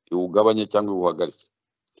 iwugabanye cyangwa iwuhagarike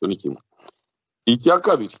cyo ni kimwe icya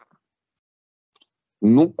kabiri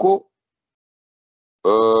nuko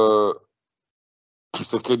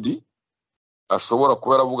Kisekedi ashobora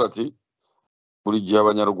kuba yaravuga ati buri gihe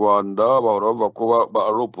abanyarwanda bahora bavuga ko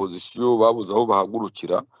ari opposition babuze aho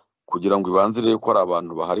bahagurukira kugira ngo ibanzire ko ari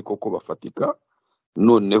abantu bahari koko bafatika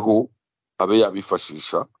noneho abe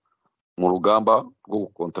yabifashisha mu rugamba rwo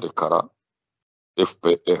gukonterekara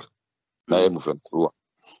FPR na M23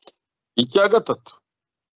 icya gatatu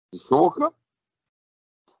bishoboka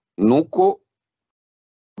nuko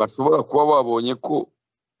bashobora kuba babonye ko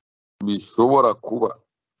bishobora kuba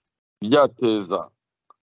byateza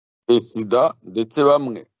sida ndetse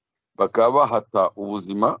bamwe bakaba bahata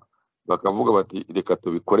ubuzima bakavuga bati reka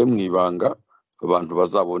tubikore mu ibanga abantu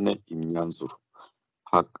bazabone imyanzuro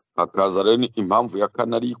hakaza rero impamvu ya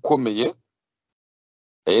kanari ikomeye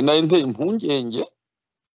nayo nteye impungenge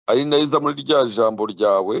ari nayo iza muri rya jambo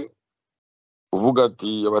ryawe uvuga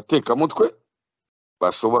ati abatekamutwe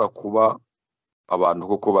bashobora kuba abantu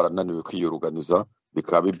koko barananiwe kwiyuruganiza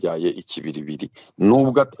bikaba bibyaye ikibiribiri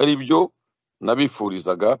nubwo atari byo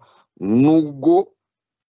nabifurizaga nubwo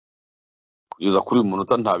kugeza kuri uyu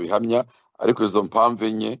munota ntabihamya ariko izo mpamvu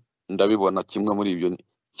enye ndabibona kimwe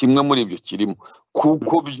muri ibyo kirimo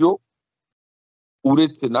kuko byo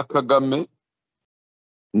uretse na Kagame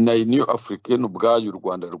na Union Africaine ubwayo u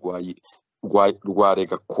Rwanda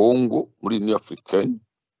rwarega Kongo muri Union Africaine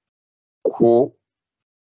ko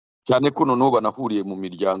cyane ko noneho banahuriye mu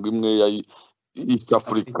miryango imwe ya East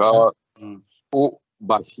Africa ko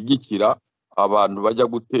bashyigikira abantu bajya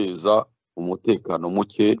guteza umutekano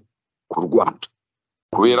muke ku Rwanda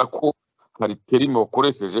kubera ko hari terime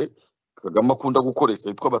bakoresheje Kagame akunda gukoresha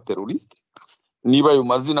yitwa abateroriste niba ayo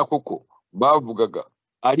mazina koko bavugaga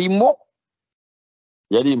arimo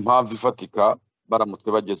yari impamvu ifatika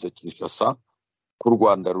baramutse bageze Kinshasa ku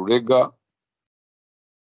Rwanda rurega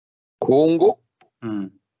Kongo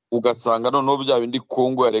ugasanga noneho bya bindi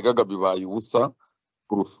Kongo yaregaga bibaye ubusa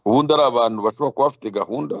ubundi ari abantu bashobora kuba bafite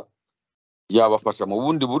gahunda yabafasha mu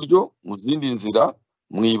bundi buryo mu zindi nzira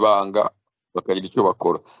mu ibanga bakagira icyo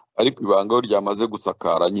bakora ariko ibanga iyo ryamaze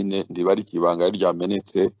gusakara nyine ntibari ikibanga iyo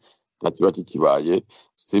ryamenetse nta kiba kikibaye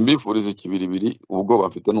simbifuriza ikibiribiri ubwo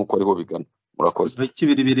bafite nuko ariho bigana murakoze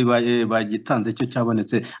ikibiribiri bagitanze cyo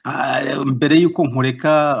cyabonetse mbere yuko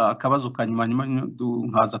nkureka akabazo kanyuma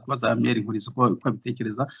nkaza kubaza Myeri nkuriza uko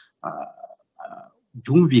abitekereza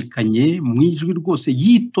byumvikanye mu ijwi rwose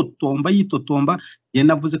yitotomba ye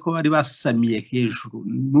navuze ko bari basamiye hejuru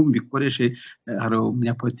numbikoreshe hari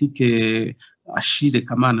umunyapolitike Ashire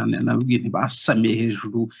Kamana nabwiye ntibasamiye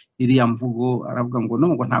hejuru iriya mvugo aravuga ngo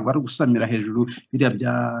ngo ntabwo ari gusamira hejuru biriya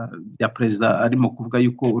bya perezida arimo kuvuga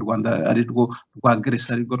yuko u Rwanda ari rwo rwa Grèce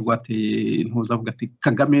ari rwo rwateye intuza avuga ati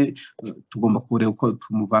Kagame tugomba kureba uko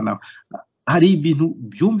tumuvanaho hari ibintu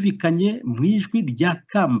byumvikanye mu ijwi rya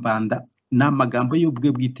Kambanda n'amagambo y'ubwe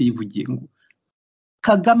bwite yivugiye ngo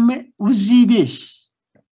Kagame uzibeshye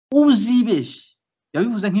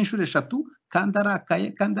yabivuze nk'inshuro eshatu kandi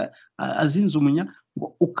arakaye kandi azinze umunya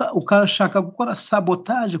ngo ukashaka gukora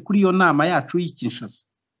sabotage kuri iyo nama yacu y'Kinshasa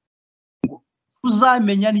ngo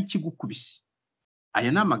uzamenya n'ikigukubise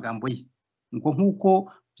aya ni amagambo ye ngo nk'uko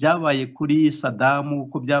byabaye kuri Saddam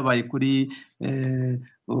uko byabaye kuri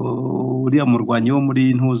uriya murwanyi wo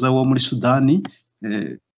muri ntuza wo muri Sudani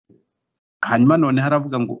hanyuma none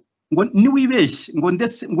haravuga ngo ngo niwibeshye ngo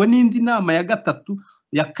ndetse ngo n'indi nama ya gatatu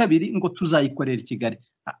ya kabiri ngo tuzayikorera i Kigali.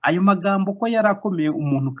 Ayo magambo ko yarakomeye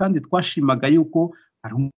umuntu kandi twashimaga yuko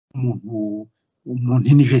ari umuntu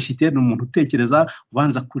universitaire, umuntu utekereza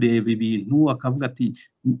ubanza kureba ibintu akavuga ati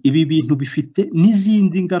ibi bintu bifite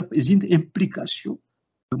n'izindi ngaruka, izindi implication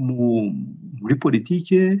muri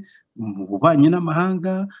politike, mu bubanyi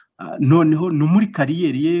n'amahanga, noneho no muri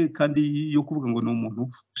kariyeri ye kandi yo kuvuga ngo ni umuntu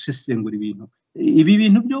usesengura ibintu. Ibi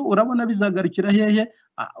bintu byo urabona bizagarukira hehe?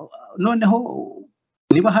 Noneho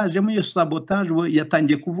niba hajemo iyo sabotage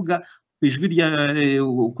yatangiye kuvuga ijwi rya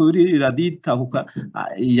kuri radiyo itahuka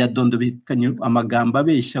yadondobekanye amagambo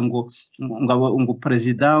abeshya ngo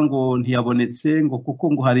perezida ngo ntiyabonetse ngo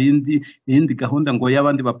kuko ngo hari indi gahunda ngo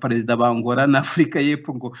y'abandi ba perezida bangora na Afurika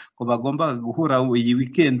y'Epfo ngo bagomba guhura iyi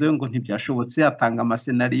weekend ngo ntibyashobotse. Atanga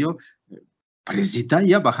amasenariyo, perezida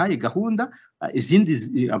yabahaye gahunda,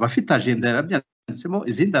 izindi abafite agenda yarabyanditsemo,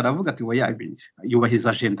 izindi aravuga ati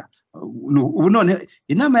yubahiza agenda. Ubu none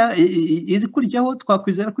inama ikurikiyeho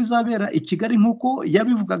twakwizera ko izabera i Kigali nk'uko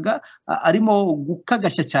yabivugaga, arimo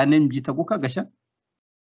gukagashya cyane, mbyita gukagashya.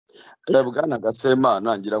 Bwana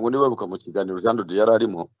Gasemana ngira ngo niba buka mu kiganiro Jean de yari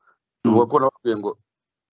arimo uvuga ko nababwiye ngo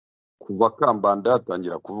kuva Kambanda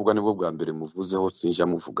yatangira kuvuga nibwo bwa mbere muvuzeho sinjya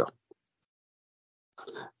muvuga.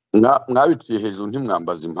 Mwabiciye hejuru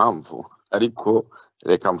ntimwambaza impamvu, ariko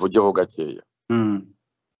reka mvugeho gakeya.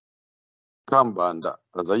 Kambanda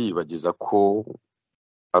aza yibagiza ko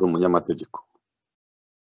ari umunyamategeko,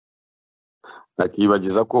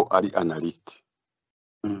 akibagiza ko ari analyste.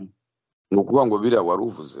 Ni ukuvuga ngo biriya wari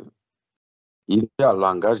uvuze iriya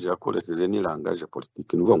langage yakoresheje ni langage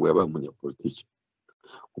politiki, ni ukuvuga ngo yabaye umunyapolitiki.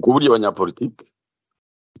 Kuko burya abanyapolitiki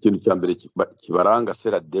ikintu cya mbere kibaranga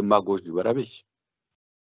c'est la démagogie.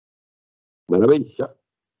 Barabeshya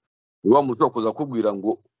ni wa muntu kuza kubwira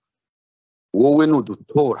ngo wowe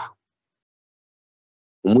nudutora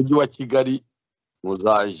umujyi wa Kigali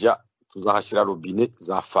tuzahashyira robine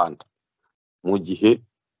za fanta mu gihe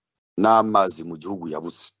n'amazi mu gihugu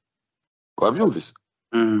yabuze. Wabyumvise?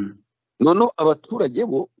 Noneho abaturage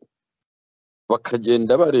bo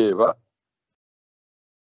bakagenda bareba,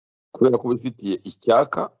 kubera ko bifitiye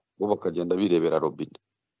icyaka, bo bakagenda birebera robine,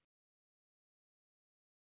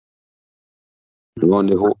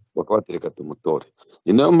 noneho bakabatereka tumutore.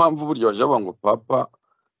 Ni nayo mpamvu buryo baje ngo papa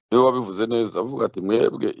niwe wabivuze neza, avuga ati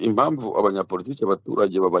mwebwe impamvu abanyapolitiki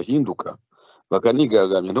abaturage babahinduka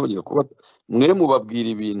bakanigaragambya ntibongere kuba mwe mubabwira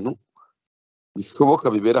ibintu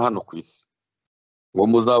bishoboka bibera hano ku isi, ngo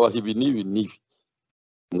muzabaha ibi n'ibi n'ibi,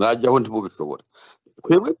 mwajyaho ntibubishobora.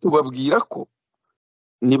 Twebwe tubabwira ko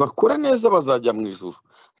nibakora neza bazajya mu ijuru,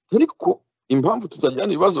 ariko impamvu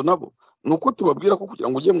tutajyana ibibazo nabo nuko tubabwira ko kugira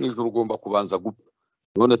ngo ujye mu ijuru ugomba kubanza gupfa.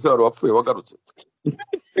 None se wari wapfuye wagarutse?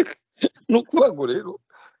 Nukuvuga ngo rero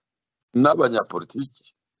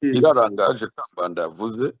n'abanyapolitiki irarangaje Kambanda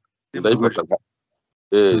yavuze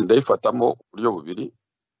ndayifatamo uburyo bubiri.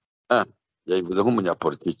 Yayivuze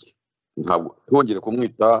nk'umunyapolitiki, ntabwo twongere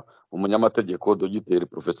kumwita umunyamategeko, dogiteri,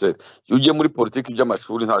 professeur. Iyo ugiye muri politiki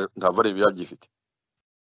by'amashuri nta vare byagifite,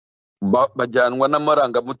 bajyanwa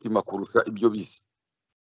n'amarangamutima kurusha ibyo bize.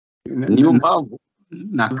 Niyo mpamvu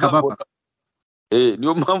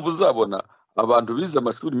niyo mpamvu uzabona abantu bize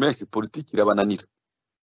amashuri menshi politiki irabananira,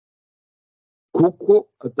 kuko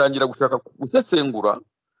atangira gushaka gusesengura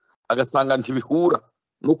agasanga ntibihura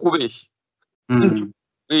no kubeshya.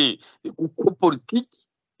 Kuko politiki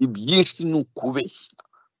ibyinshi ni ukubeshya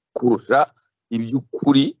kurusha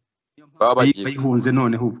iby'ukuri baba bayihunze.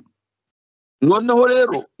 Noneho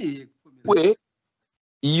rero we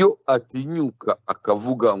iyo atinyuka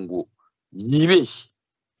akavuga ngo yibeshye,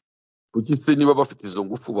 kuki se niba bafite izo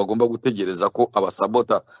ngufu bagomba gutegereza ko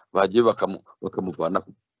abasabota bagiye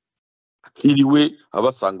bakamuvanaho, atiriwe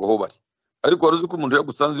abasanga aho bari? Ariko wari uzi ko umuntu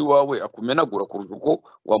yagusanze iwawe akumenagura kurusha uko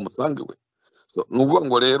wamusanga iwe. Ni ukuvuga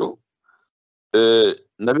ngo rero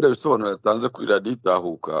nabira bisobanuro yatanze kuri radiyo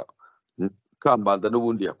itahuka, Kambanda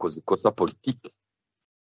n'ubundi yakoze ikosa politiki.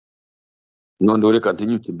 Noneho reka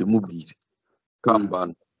ntinyuke mbimubwire,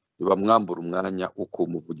 Kambanda bamwambura umwanya uko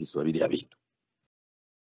umuvugizi wa biriya bintu,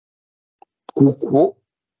 kuko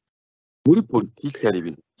muri politiki hari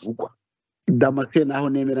ibintu bivugwa. Damate naho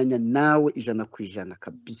nemeranya nawe 100%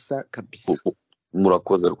 kabisa.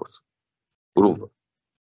 Murakoze rwose, urumva?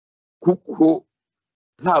 Kuko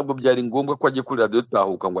ntabwo byari ngombwa ko agiye kuri radiyo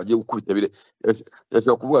itahuka ngo agiye gukubita bire.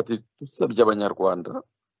 Yashaka kuvuga ati dusabye abanyarwanda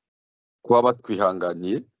kuba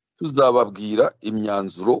batwihanganiye, tuzababwira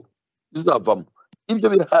imyanzuro izavamo. Ibyo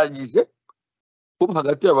birahagije bo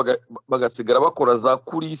hagati bagasigara bakora za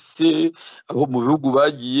kurise aho mu bihugu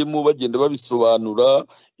bagiyemo bagenda babisobanura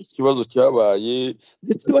ikibazo cyabaye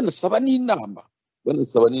ndetse banasaba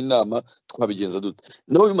n'inama twabigenza dute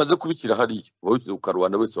nabo bimaze kubikira hariya bose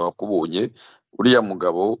ukarwanda wese wakubonye uriya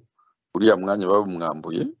mugabo uriya mwanya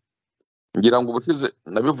babumwambuye ngira ngo ubushize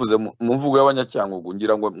nabivuze mu mvugo y'abanyacyangugu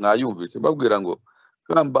ngira ngo mwayumvise babwira ngo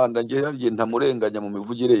Kambanda ngiye hariye ntamurenganya mu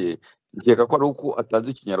mivugire ye nkeka ko ari uko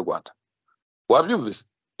atazi ikinyarwanda wabyumvise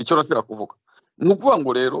icyo nashaka kuvuga ni ukuvuga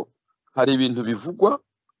ngo rero hari ibintu bivugwa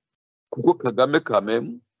kuko Kagame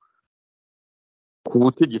kamemu ku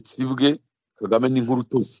butegetsi bwe Kagame ni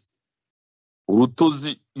nk'urutozi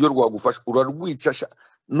urutozi iyo rwagufasha urarwicasha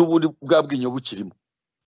n'ubundi bwa bwinyo bukirimo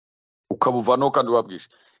ukabuvanaho kandi wabwishe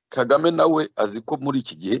Kagame nawe azi ko muri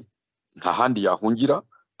iki gihe nta handi yahungira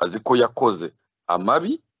azi ko yakoze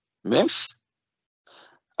amabi menshi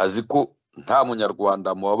azi ko nta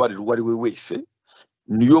munyarwanda mubabarira uwo ari we wese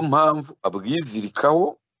niyo mpamvu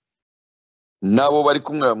abwizirikaho nabo bari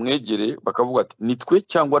kumwe bamwegereye bakavuga ati nitwe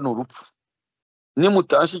cyangwa ni urupfu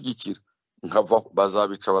nimutanshigikira nkava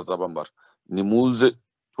bazabica bazabamara nimuze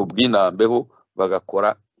tubwinambeho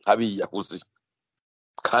bagakora nk'abiyahuzi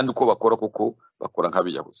kandi uko bakora kuko bakora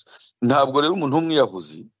nk'abiyahuzi ntabwo rero umuntu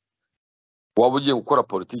w'umwiyahuzi waba ugiye gukora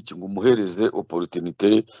politiki ngo umuhereze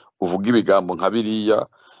opportunité uvuga ibigambo nka biriya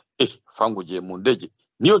fanga ugiye mu ndege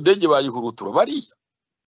niyo ndege bayihurutura bariya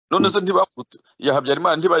none se ntibahurutuye ya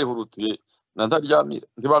Habyarimana ntibayihurutuye na Ntaryamira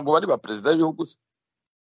ntibago bari ba president y'ibihugu se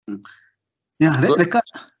reka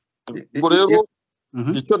ngo rero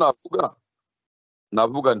icyo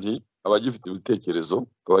navuga nti abagifite ibitekerezo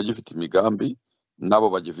abagifite imigambi nabo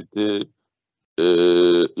bagifite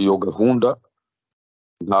iyo gahunda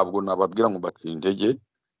ntabwo nababwira ngo bacire intege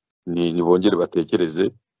ni bongere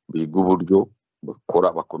batekereze biga uburyo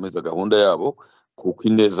bakora bakomeza gahunda yabo kuko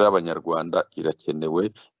ineza y'abanyarwanda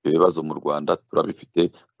irakenewe ibibazo mu Rwanda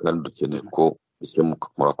turabifite kandi dukeneye ko bikemuka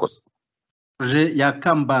murakoze ya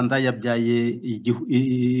Kambanda yabyaye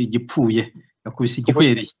igipfuye yakubise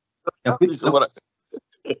igihwereye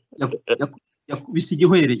yakubise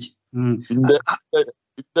igihwereye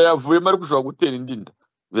yavuyemo ariko ushobora gutera indi nda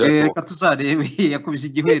reka tuzarebe yakubise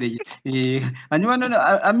igihwereye hanyuma none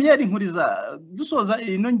amiyeri nkuriza dusoza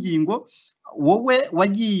ino ngingo wowe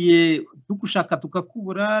wagiye dugushaka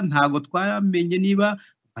tukakubura ntago twamenye niba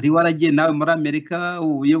ari waragiye nawe muri Amerika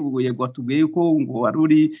uyoboye gwatubwiye ko ngo wari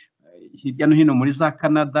uri hirya no hino muri za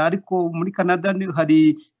Canada ariko muri Canada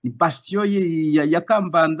hari bastion ya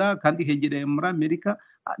Kambanda kandi hegereye muri Amerika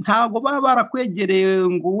ntago baba barakwegereye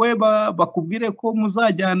ngo we bakubwire ko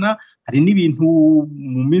muzajyana hari n'ibintu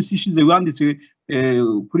mu minsi ishize wanditse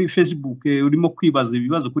kuri Facebook urimo kwibaza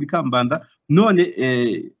ibibazo kuri Kambanda none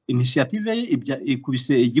initiative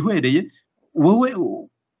ikubise igihwereye wowe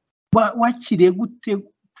wakiriye gute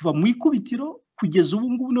kuva mu ikubitiro kugeza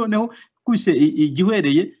ubu ngubu noneho kubise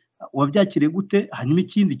igihwereye wabyakiriye gute hanyuma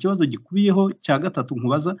ikindi kibazo gikubiyeho cya gatatu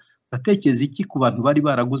nkubaza batekereza iki ku bantu bari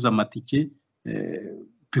baraguze amatike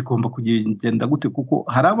bigomba kugenda gute kuko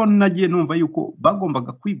hari abo nagiye numva yuko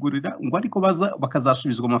bagombaga kwigurira ngo ariko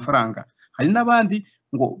bakazasubizwa amafaranga hari n'abandi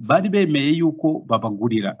ngo bari bemeye yuko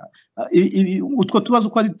babagurira utwo tubazo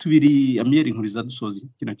uko ari tubiri amiyeri nkuriza dusoza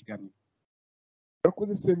kino kiganiro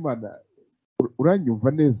urakoze Semana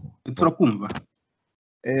uranyumva neza turakumva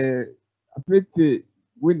apete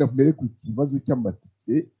wenda mbere ku kibazo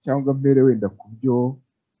cy'amatike cyangwa mbere wenda ku byo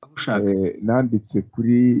nanditse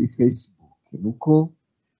kuri Facebook nuko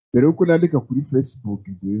mbere yuko nandika kuri Facebook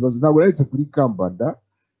ibyo bibazo ntabwo nanditse kuri Kambanda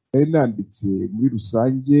nari nanditse muri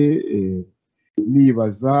rusange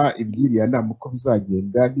nibaza ibyiriya nama uko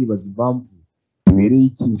bizagenda nibaza impamvu ibereye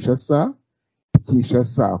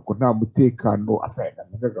Kinshasa ko nta mutekano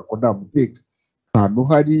avuga ko nta mutekano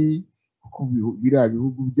uhari kuko biriya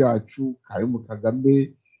bihugu byacu harimo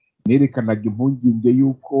Kagame nerekanaga impungenge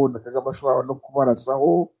y'uko na Kagame ashobora no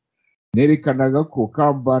kubarasaho nerekanaga ko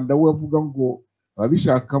Kambanda we avuga ngo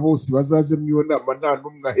ababishaka bose bazaze mu iyo nama nta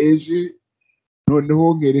n'umwe aheje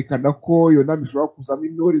noneho nkerekana ko iyo nama ishobora kuzamo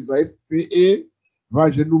intore za FPR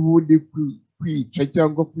baje n'ubundi kwica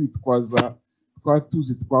cyangwa kwitwaza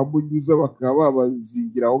twatuzi twamunyuza bakaba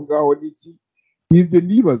babazingira aho ngaho n'iki n'ibyo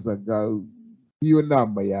nibazaga iyo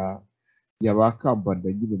nama ya ba Kambanda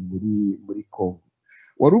nyine muri Congo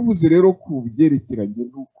wari uvuze rero ku byerekeranye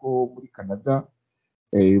n'uko muri Canada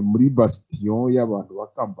muri bastion y'abantu ba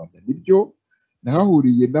Kambanda nibyo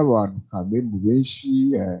nahahuriye n'abantu kamembu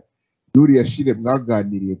benshi n'uriya Shire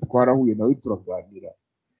mwaganiriye twarahuye nawe turaganira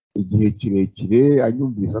igihe kirekire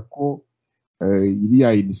anyumviriza ko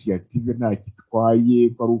iriya initiative nta kitwaye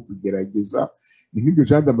ko ari ukugerageza ni nk'ibyo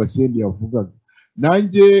Jean Damascene yavugaga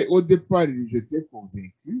nanjye odepari j'étais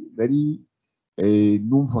convaincu nari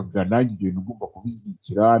numvaga nanjye ibyo bintu ngomba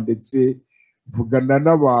kubishyigikira ndetse mvugana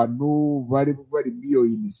n'abantu bari muri iyo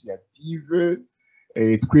initiative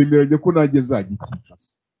twemeranya ko nanjye zajya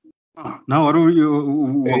Kinshasa nawe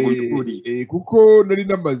wari kuko nari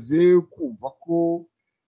namaze kumva ko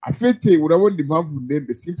afite urabona impamvu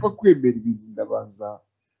ndende simpfa kwemera ibintu ndabanza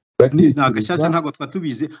nagashyashya ntabwo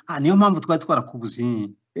twatubize niyo mpamvu twari twarakubuze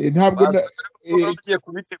ntabwo ugiye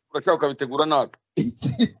kubitegura cyangwa ukabitegura nabi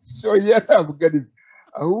shoya ntabwo ari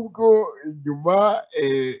ahubwo nyuma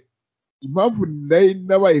impamvu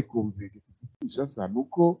nabaye konvege Kinshasa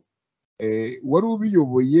nuko wari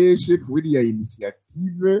ubiyoboye chef w'iriya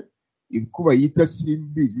initiative ko bayita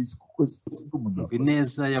simbizi kuko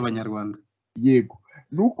neza y'abanyarwanda yego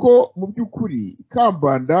nuko mu by'ukuri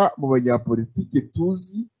Kambanda mu banyapolitike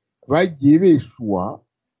tuzi bagiye beshuwa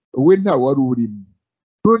we nta wari urimo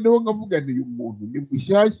noneho nkavuga nti uyu muntu ni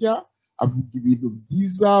mushyashya avuga ibintu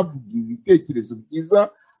byiza avuga ibitekerezo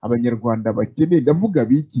byiza abanyarwanda bakeneye ndavuga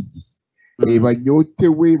b'iki gihe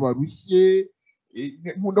banyotewe barushye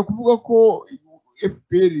nkunda kuvuga ko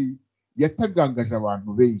FPR yatagangaje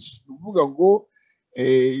abantu benshi uvuga ngo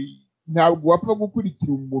ntabwo wapfa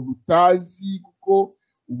gukurikira umuntu utazi kuko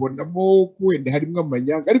ubonamo ko wenda harimo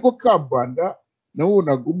amanyanga ariko Kambanda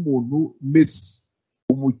nabonaga umuntu mesi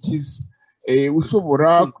umukiza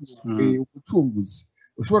ushobora umucunguzi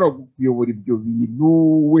ushobora kuyobora ibyo bintu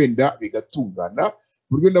wenda bigatungana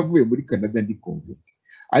buryo navuye muri Canada ndi convaincre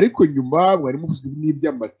ariko nyuma mwari muvuze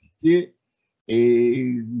n'iby'amatike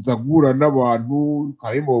nza guhura n'abantu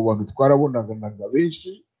kandi mu bantu twarabonaga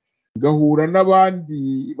benshi ngahura n'abandi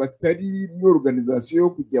batari mu organisation yo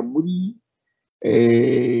kujya muri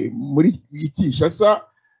Kinshasa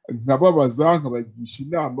nkababaza nkabagisha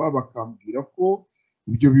inama bakambwira ko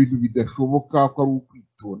ibyo bintu bidashoboka ko ari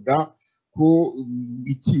ukwitonda ko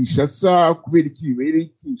Kinshasa kubera iki bibereye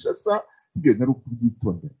Kinshasa ibyo nari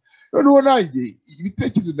ukubyitondera noneho nanjye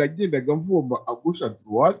ibitekerezo nagendaga mvoma à gauche à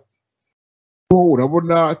droite ko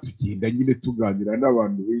urabona tugenda nyine tuganira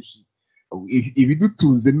n'abantu benshi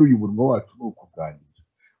ibidutunze n'uyu munwa wacu ni ukuganira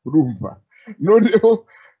urumva noneho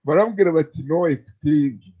barambwira bati no ekute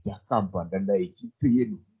bya Kambanda na ekipe ye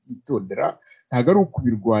yitondera ntabwo ari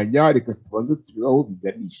ukubirwanya reka tubanze turebe aho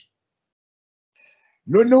biganisha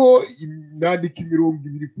noneho nandika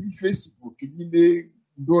 200 kuri Facebook nyine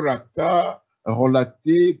ndorata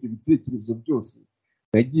relate ibyo bitekerezo byose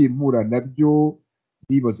nagiye mpura nabyo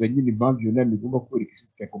nibaza nyine impamvu iyo nama igomba kwerekana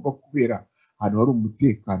igomba kubera ahantu hari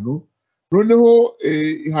umutekano noneho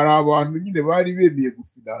hari abantu nyine bari bemeye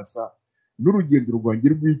gufinansa n'urugendo rwanjye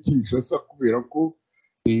rw'Kinshasa kubera ko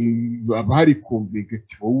bari konvega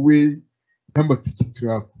ati wowe n'amatike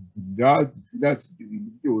turakugurira dufinanse ibyo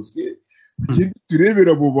bintu byose tugende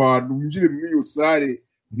turebera abo bantu winjire muri iyo sare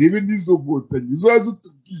urebe n'izo nkotanyi uzaze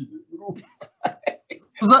utubwire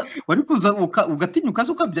wari kuza ugatinyuka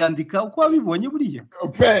zo ukabyandika uko wabibonye buriya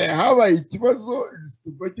habaye ikibazo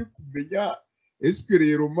bisaba cyo kumenya eske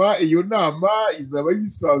rero iyo nama izaba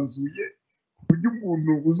yisanzuye ku buryo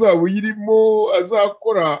umuntu uzaba uyirimo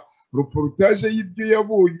azakora reportage y'ibyo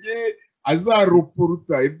yabonye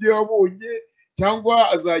azareporta ibyo yabonye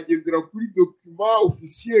cyangwa azagendera kuri document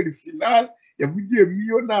officiel final yavugiye muri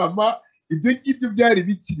iyo nama ibyo ngibyo byari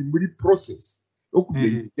bikiri muri process yo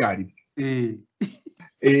kumenya byari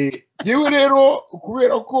yewe rero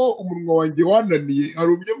kubera ko umunwa wanjye wananiye hari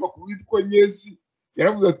umunyamakuru witwa Nyezi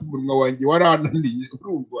yaravuze ati umunwa wanjye warananiye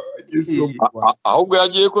urumva Nyezi yo ahubwo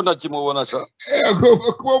yagiye ko ntakimubona sha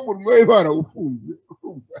agomba kuba umunwa we barawufunze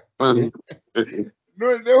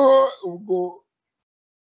noneho ubwo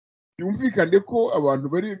yumvikane ko abantu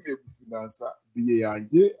bari bemeye gufinansa biye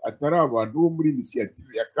yanjye atari abantu bo muri initiative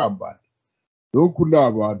ya Kambanda nuko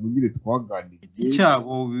n'abantu nyine twaganiriye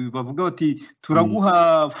icyabo bavuga bati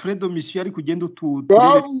turaguha Fredo mission ari kugenda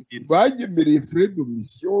banyemereye Fredo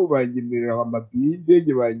mission banyemerera amabinde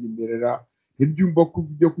banyemerera ibyumba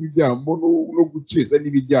byo kuryamo no guceza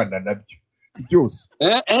n'ibijyana nabyo byose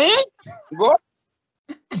ngo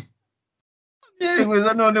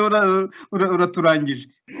yego none uraturangije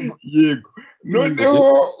yego noneho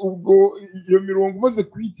ubwo iyo mirongo maze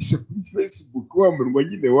kwiyitisha kuri Facebook wamunwa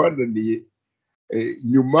nyine wananiye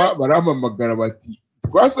nyuma barampamagara bati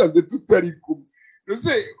twasanze tutari kumwe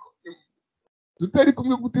nose tutari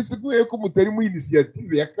kumwe gute se ko mutari mu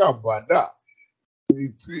initiative ya Kambanda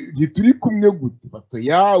ntituri kumwe gute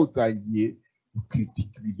batoya utangiye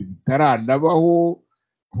ukritika ibintu bitaranabaho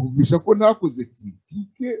kumvisha ko ntakoze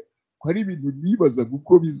kritike ko ari ibintu nibaza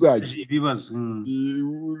guko bizagira ibibazo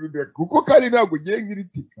kuko kandi ntabwo ngiye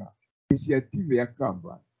nkiritika initiative ya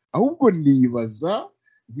Kambanda ahubwo nibaza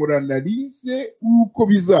muranalize uko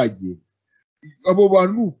bizagenda. Abo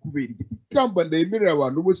bantu ukubera Kambanda yemerera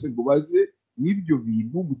abantu bose ngo baze n'ibyo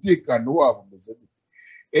bintu umutekano wabo umeze gute.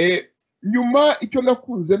 Nyuma icyo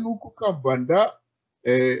nakunze nuko Kambanda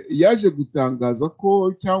yaje gutangaza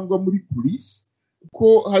ko cyangwa muri polisi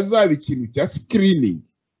ko hazaba ikintu cya screening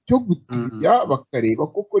cyo gutiya bakareba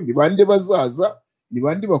koko ni bande bazaza ni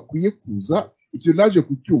bande bakwiye kuza. Icyo naje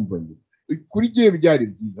kucyumva nyuma kuri gihe byari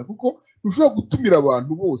byiza kuko ushobora gutumira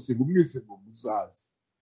abantu bose ngo mwese ngo muzaze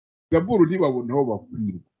daburu ntibabona aho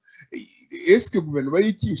bakwirwa. Eske guverinoma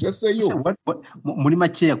y'Kinshasa yo muri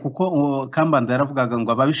makeya kuko Kambanda yaravugaga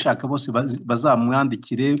ngo ababishaka bose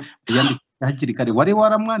bazamwandikire hakiri kare. Wari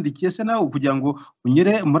waramwandikiye se nawe kugira ngo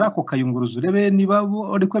unyere muri ako kayunguruzo urebe niba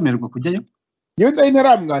uri kwemererwa kujyayo? Yewe ndari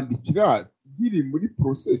ntaramwandikira nkiri muri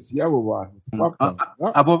process y'abo bantu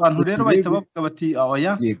twapangaga. Abo bantu rero bahita bavuga bati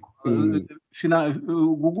oya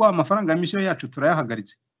guguha amafaranga y'imishyo yacu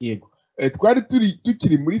turayahagaritse. Yego twari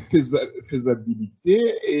tukiri muri fezabilite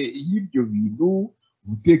y'ibyo bintu,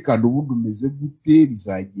 umutekano ubundi umeze gute,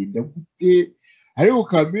 bizagenda gute. Ariko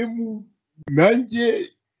kamemu nanjye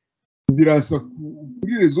birasa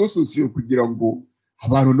kuri rezo sosiyo kugira ngo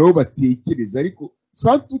abantu nabo batekereze, ariko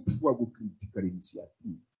sans toutefois gukritika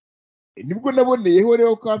l'initiative. Nibwo naboneyeho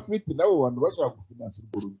rero ko afite nabo bantu bashaka gufinansa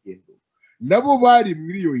urwo rugendo nabo bari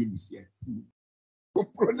muri iyo initiative.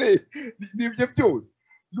 Nibyo byose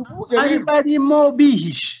ari barimo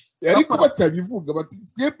bihishe ariko batabivuga bati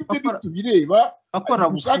twebwe ibyo tubireba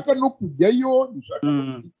dushaka no kujyayo, dushaka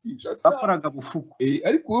no Kinshasa bakoraga bufuko.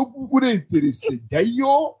 Ariko wowe urenterese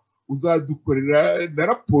jyayo uzadukorera na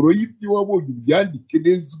raporo y'ibyo wabonye ubyandike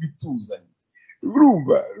neza ubituzanye.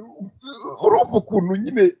 Urumva ukuntu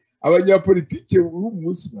nyine abanyapolitike uyu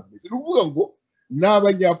munsi bameze. Ni ukuvuga ngo ni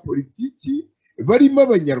abanyapolitiki barimo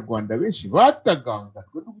abanyarwanda benshi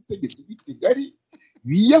batagangajwe n'ubutegetsi bw'i Kigali,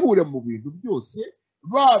 biyahura mu bintu byose,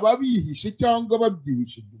 baba bihishe cyangwa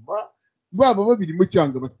babyihishe inyuma, baba babirimo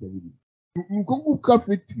cyangwa batabirimo. Nuko nguko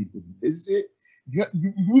afite ibintu bimeze,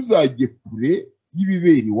 ntuzajye kure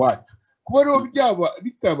y'ibibera iwacu. Kuba rero byaba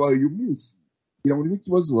bitabaye uyu munsi kugira ngo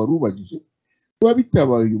n'ikibazo wari ubajije, kuba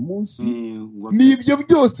bitabaye uyu munsi n'ibyo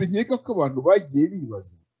byose nkeka ko abantu bagiye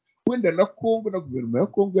bibaza. Wenda na Kongo na guverinoma ya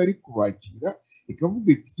Kongo yari kubakira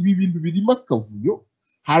ikavuga iti ibi bintu birimo akavuyo,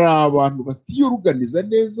 hari abantu batiyoruganiza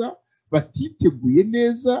neza, batiteguye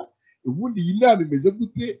neza. Ubundi iyi nama imeze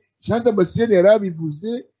gute? Jean Damascene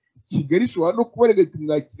yarabivuze, Kigali ishobora no kubarega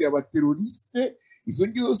tumwakiriye abateroriste. Izo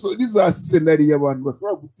ngizo ni za scenariyo abantu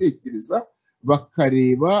bashobora gutekereza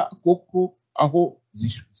bakareba koko aho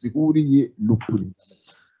zihuriye n'ukuri.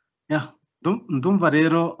 Ndumva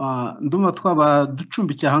rero ndumva twaba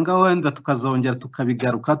ducumbikiye aha ngaho, wenda tukazongera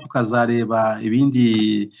tukabigaruka tukazareba ibindi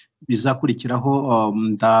bizakurikiraho.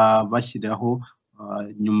 Ndabashyiraho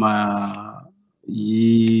nyuma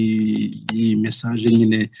iyi message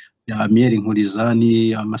nyine ya Nkuriza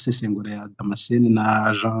ni amasesengura ya Damascene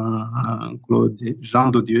na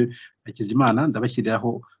Jean de Dieu Hakizimana.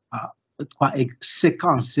 Ndabashyiriraho twa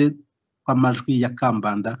sequence tw'amajwi ya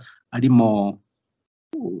Kambanda arimo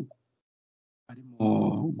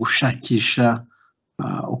gushakisha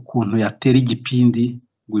ukuntu yatera igipindi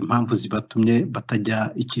ngo impamvu zibatumye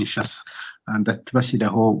batajya i Kinshasa.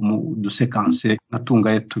 Ndabashyiraho mu dusekanse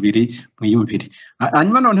natungaye tubiri mwiyumvire.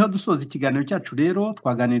 Hanyuma noneho dusoza ikiganiro cyacu rero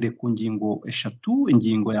twaganiriye ku ngingo eshatu.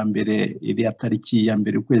 Ingingo ya mbere iri ya tariki ya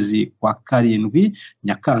mbere ukwezi kwa karindwi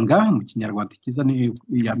Nyakanga, mu kinyarwanda kiza ni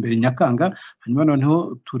ya mbere Nyakanga. Hanyuma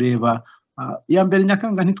noneho tureba ya mbere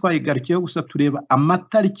Nyakanga ntitwayigarukiyeho gusa, tureba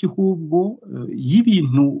amatariki hubwo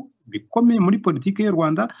y'ibintu bikomeye muri politiki y'u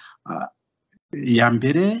Rwanda. Ya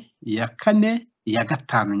mbere, ya kane, ya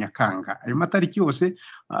gatanu Nyakanga. Ayo matariki yose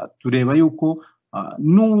tureba yuko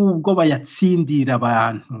nubwo bayatsindira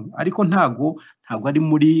abantu ariko ntago ari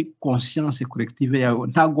muri conscience collective yawe,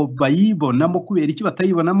 ntago bayibonamo. Kubera iki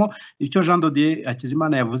batayibonamo? Icyo Jean de Dieu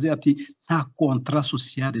Hakizimana yavuze ati nta contrat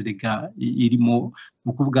social rega irimo,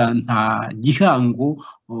 ukuvuga nta gihango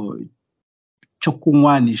cyo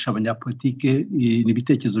kunywanisha abanyapolitike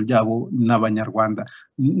n'ibitekerezo byabo n'abanyarwanda.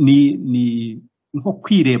 Ni nko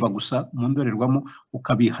kwireba gusa mu ndorerwamo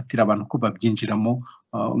ukabihatira abantu ko babyinjiramo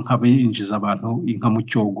nk'abinjiza abantu inka mu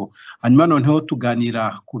cyogo. Hanyuma noneho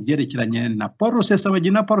tuganira ku byerekeranye na Paul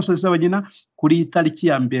Rusesabagina kuri tariki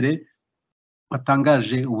ya mbere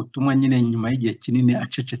watangaje ubutumwa nyine nyuma y'igihe kinini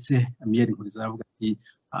acecetse. Nkuriza aravuga ati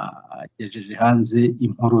agejeje hanze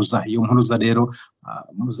impuruza. Iyo mpuruza rero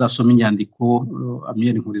muzasoma inyandiko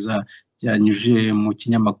Nkuriza byanyuje mu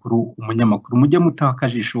kinyamakuru umunyamakuru mujye mutaha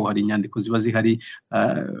akajisho hari inyandiko ziba zihari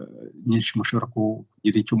nyinshi mushobora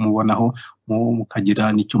kugira icyo mubonaho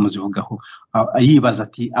mukagira n'icyo muzivugaho yibaza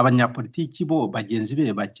ati abanyapolitiki bo bagenzi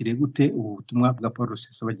be bakiriye gute ubu butumwa bwa Paul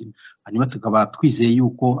Rusesabagina hanyuma tukaba twizeye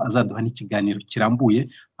yuko azaduha n'ikiganiro kirambuye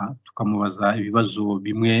tukamubaza ibibazo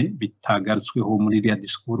bimwe bitagarutsweho muri iriya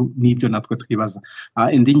disikuru n'ibyo natwe twibaza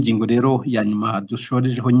indi ngingo rero ya nyuma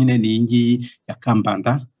dushorejeho nyine ni iyi ngiyi ya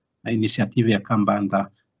Kambanda initiative ya Kambanda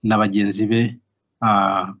na bagenzi be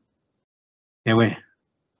ewe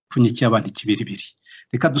pfunyikiye abantu ikibiribiri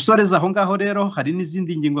reka dusoreze aho ngaho rero hari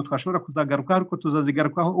n'izindi ngingo twashobora kuzagaruka ariko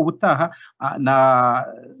tuzazigarukaho ubutaha na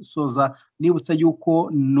soza nibutsa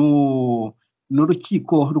yuko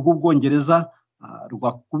n'urukiko rw'Ubwongereza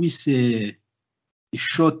rwakubise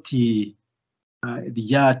ishoti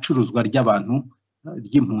ryacuruzwa ry'abantu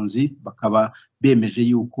ry'impunzi bakaba bemeje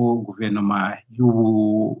yuko guverinoma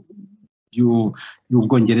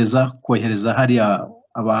y'Ubwongereza kohereza hariya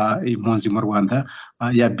impunzi mu Rwanda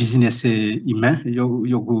ya business ime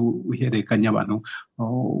yo guhererekanya abantu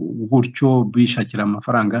gutyo bishakira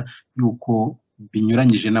amafaranga yuko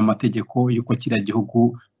binyuranyije n'amategeko yuko kiriya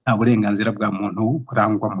gihugu nta burenganzira bwa muntu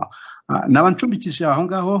kurangwamo nabancumbikije aho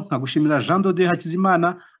ngaho nkagushimira Jean de Dieu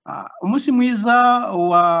Hakizimana umunsi mwiza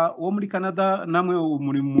wo muri Canada namwe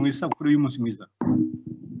muri mu isabukuru y'umunsi mwiza.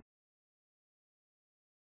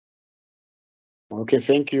 Okay,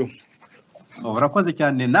 thank you. Urakoze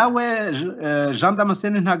cyane nawe Jean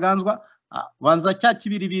Damascene Ntaganzwa banza cya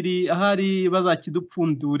kibiribiri ahari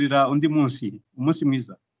bazakidupfundurira undi munsi umunsi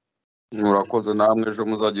mwiza. Urakoze namwe ejo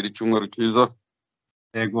muzagira icyumweru cyiza.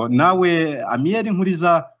 Yego nawe Amiel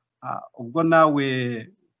Nkuriza ubwo nawe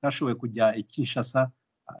utashoboye kujya i Kinshasa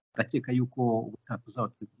ndakeka yuko utatuza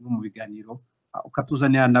mu biganiro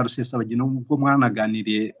ukatuzanira na Rusesabagina ubwo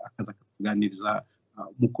mwanaganiriye akaza kuganiriza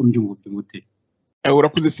muko mbyungute.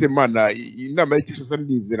 Urakoze Semana inama ya Kinshasa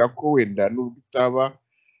ndizera ko wenda nubwo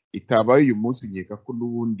itabaye uyu munsi nkeka ko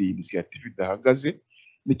n'ubundi initiative idahagaze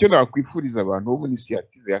nicyo nakwifuriza abantu bo mu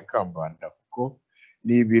initiative ya Kambanda kuko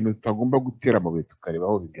ni ibintu tutagomba gutera amabuye tukareba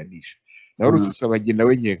aho biganisha naho Rusesabagina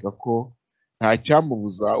we nkeka ko nta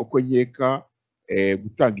cyamubuza uko nkeka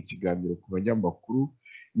gutanga ikiganiro ku banyamakuru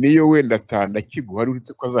niyo wenda atanakiguha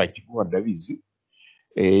uretse ko azakiguha ndabizi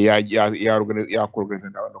yakorganiza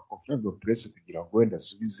na conference de presse kugira ngo wenda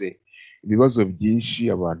asubize ibibazo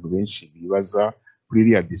byinshi abantu benshi bibaza kuri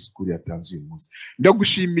iriya disikuru yatanze uyu munsi.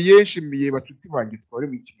 Ndagushimiye nshimiye bacuti banjye twari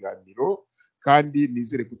mu kiganiro kandi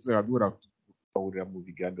nizere ko tuzahura tukahurira mu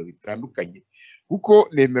biganiro bitandukanye kuko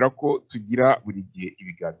nemera ko tugira buri gihe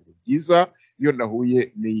ibiganiro byiza iyo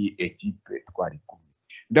nahuye n'iyi ekipe twari kumwe.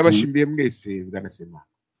 Ndabashimiye mwese bwanasema.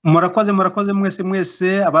 Murakoze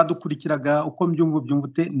mwese abadukurikiraga uko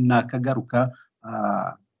mbyumvute nakagaruka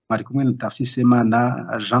bari kumwe na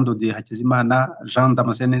Semana Jean de Dieu Hakizimana Jean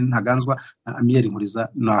Damascene Ntaganzwa na Amiel Nkuriza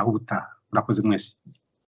naho ubutaha. Murakoze mwese.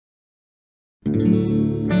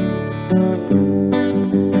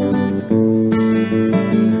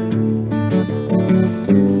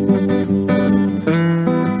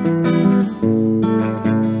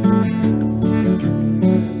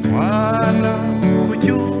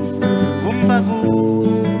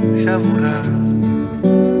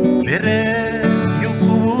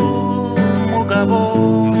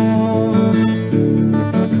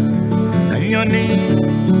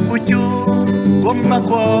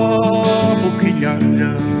 Kwambuka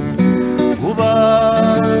inyanja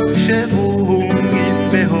ubashe guhunga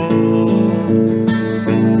imbeho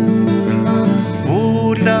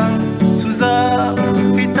bunda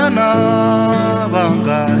tuzahitana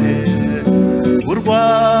bangahe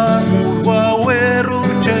urwawe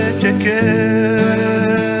ruceceke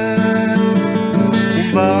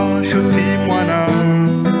umva nshuti mwana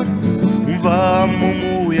umva mu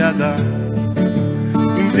muyaga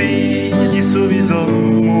igisubizo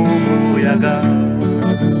mu muyaga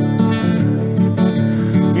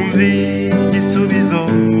igisubizo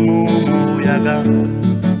mu muyaga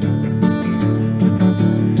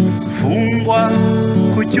fungwa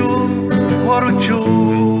kucyo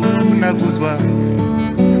warucunaguzwa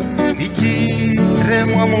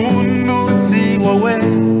ikiremwa muntu si wowe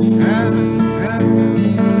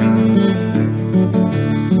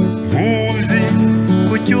munzi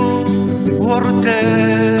kucyo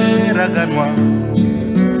waruteraganwa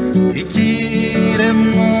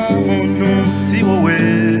ikiremwa muntu si wowe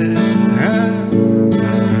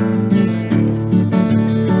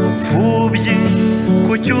fubyi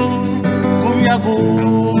kucyo gumya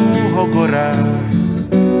guhogora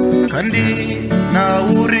kandi nawe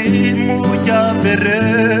uri mu jyambere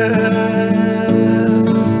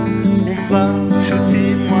umva nshuti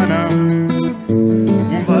mwana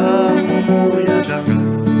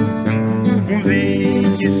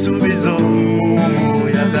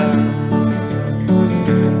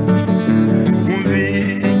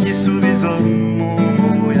igisubizo mu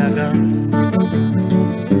muyaga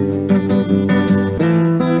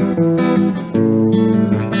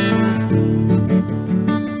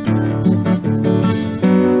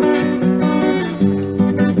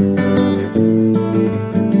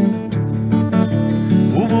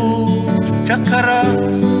ubucakara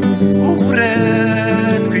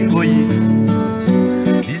uburetwa ingoyi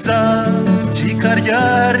bizacika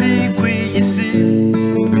ryari ku isi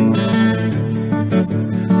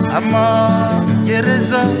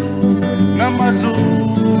amagereza n'amazu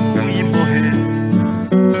y'imbohe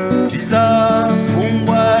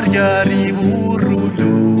bizafungwa ryari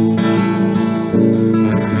burundu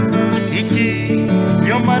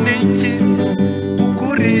ikinyoma n'iki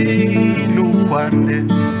ukuri n'ukwande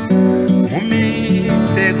mu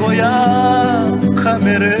mitego ya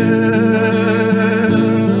kamere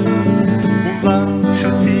umva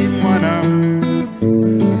nshuti mwana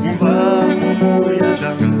umva mu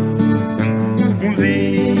muyaga umva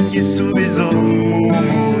igisubizo mu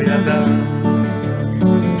muyaga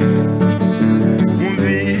umva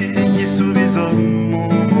igisubizo mu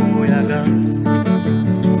muyaga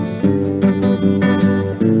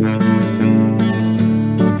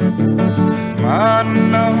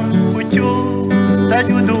mana kucyo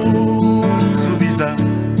utajya udusubiza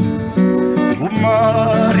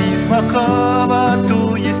umari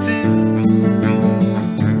bakabatuye isi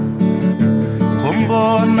ko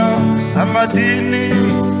mbona amadini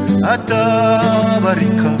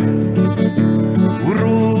atabarika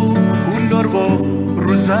urukundo rwo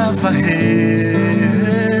ruzava he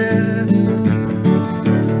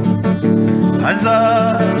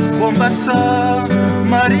azagomba sa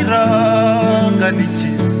marira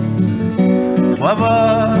nganiki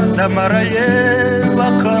wabandamaraye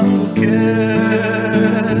bakanguke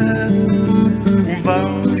umva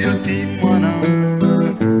nshuti mwana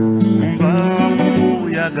umva mu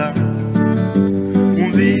muyaga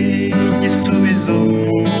umva igisubizo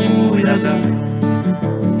mu muyaga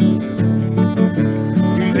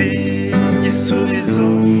umva igisubizo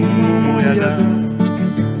mu muyaga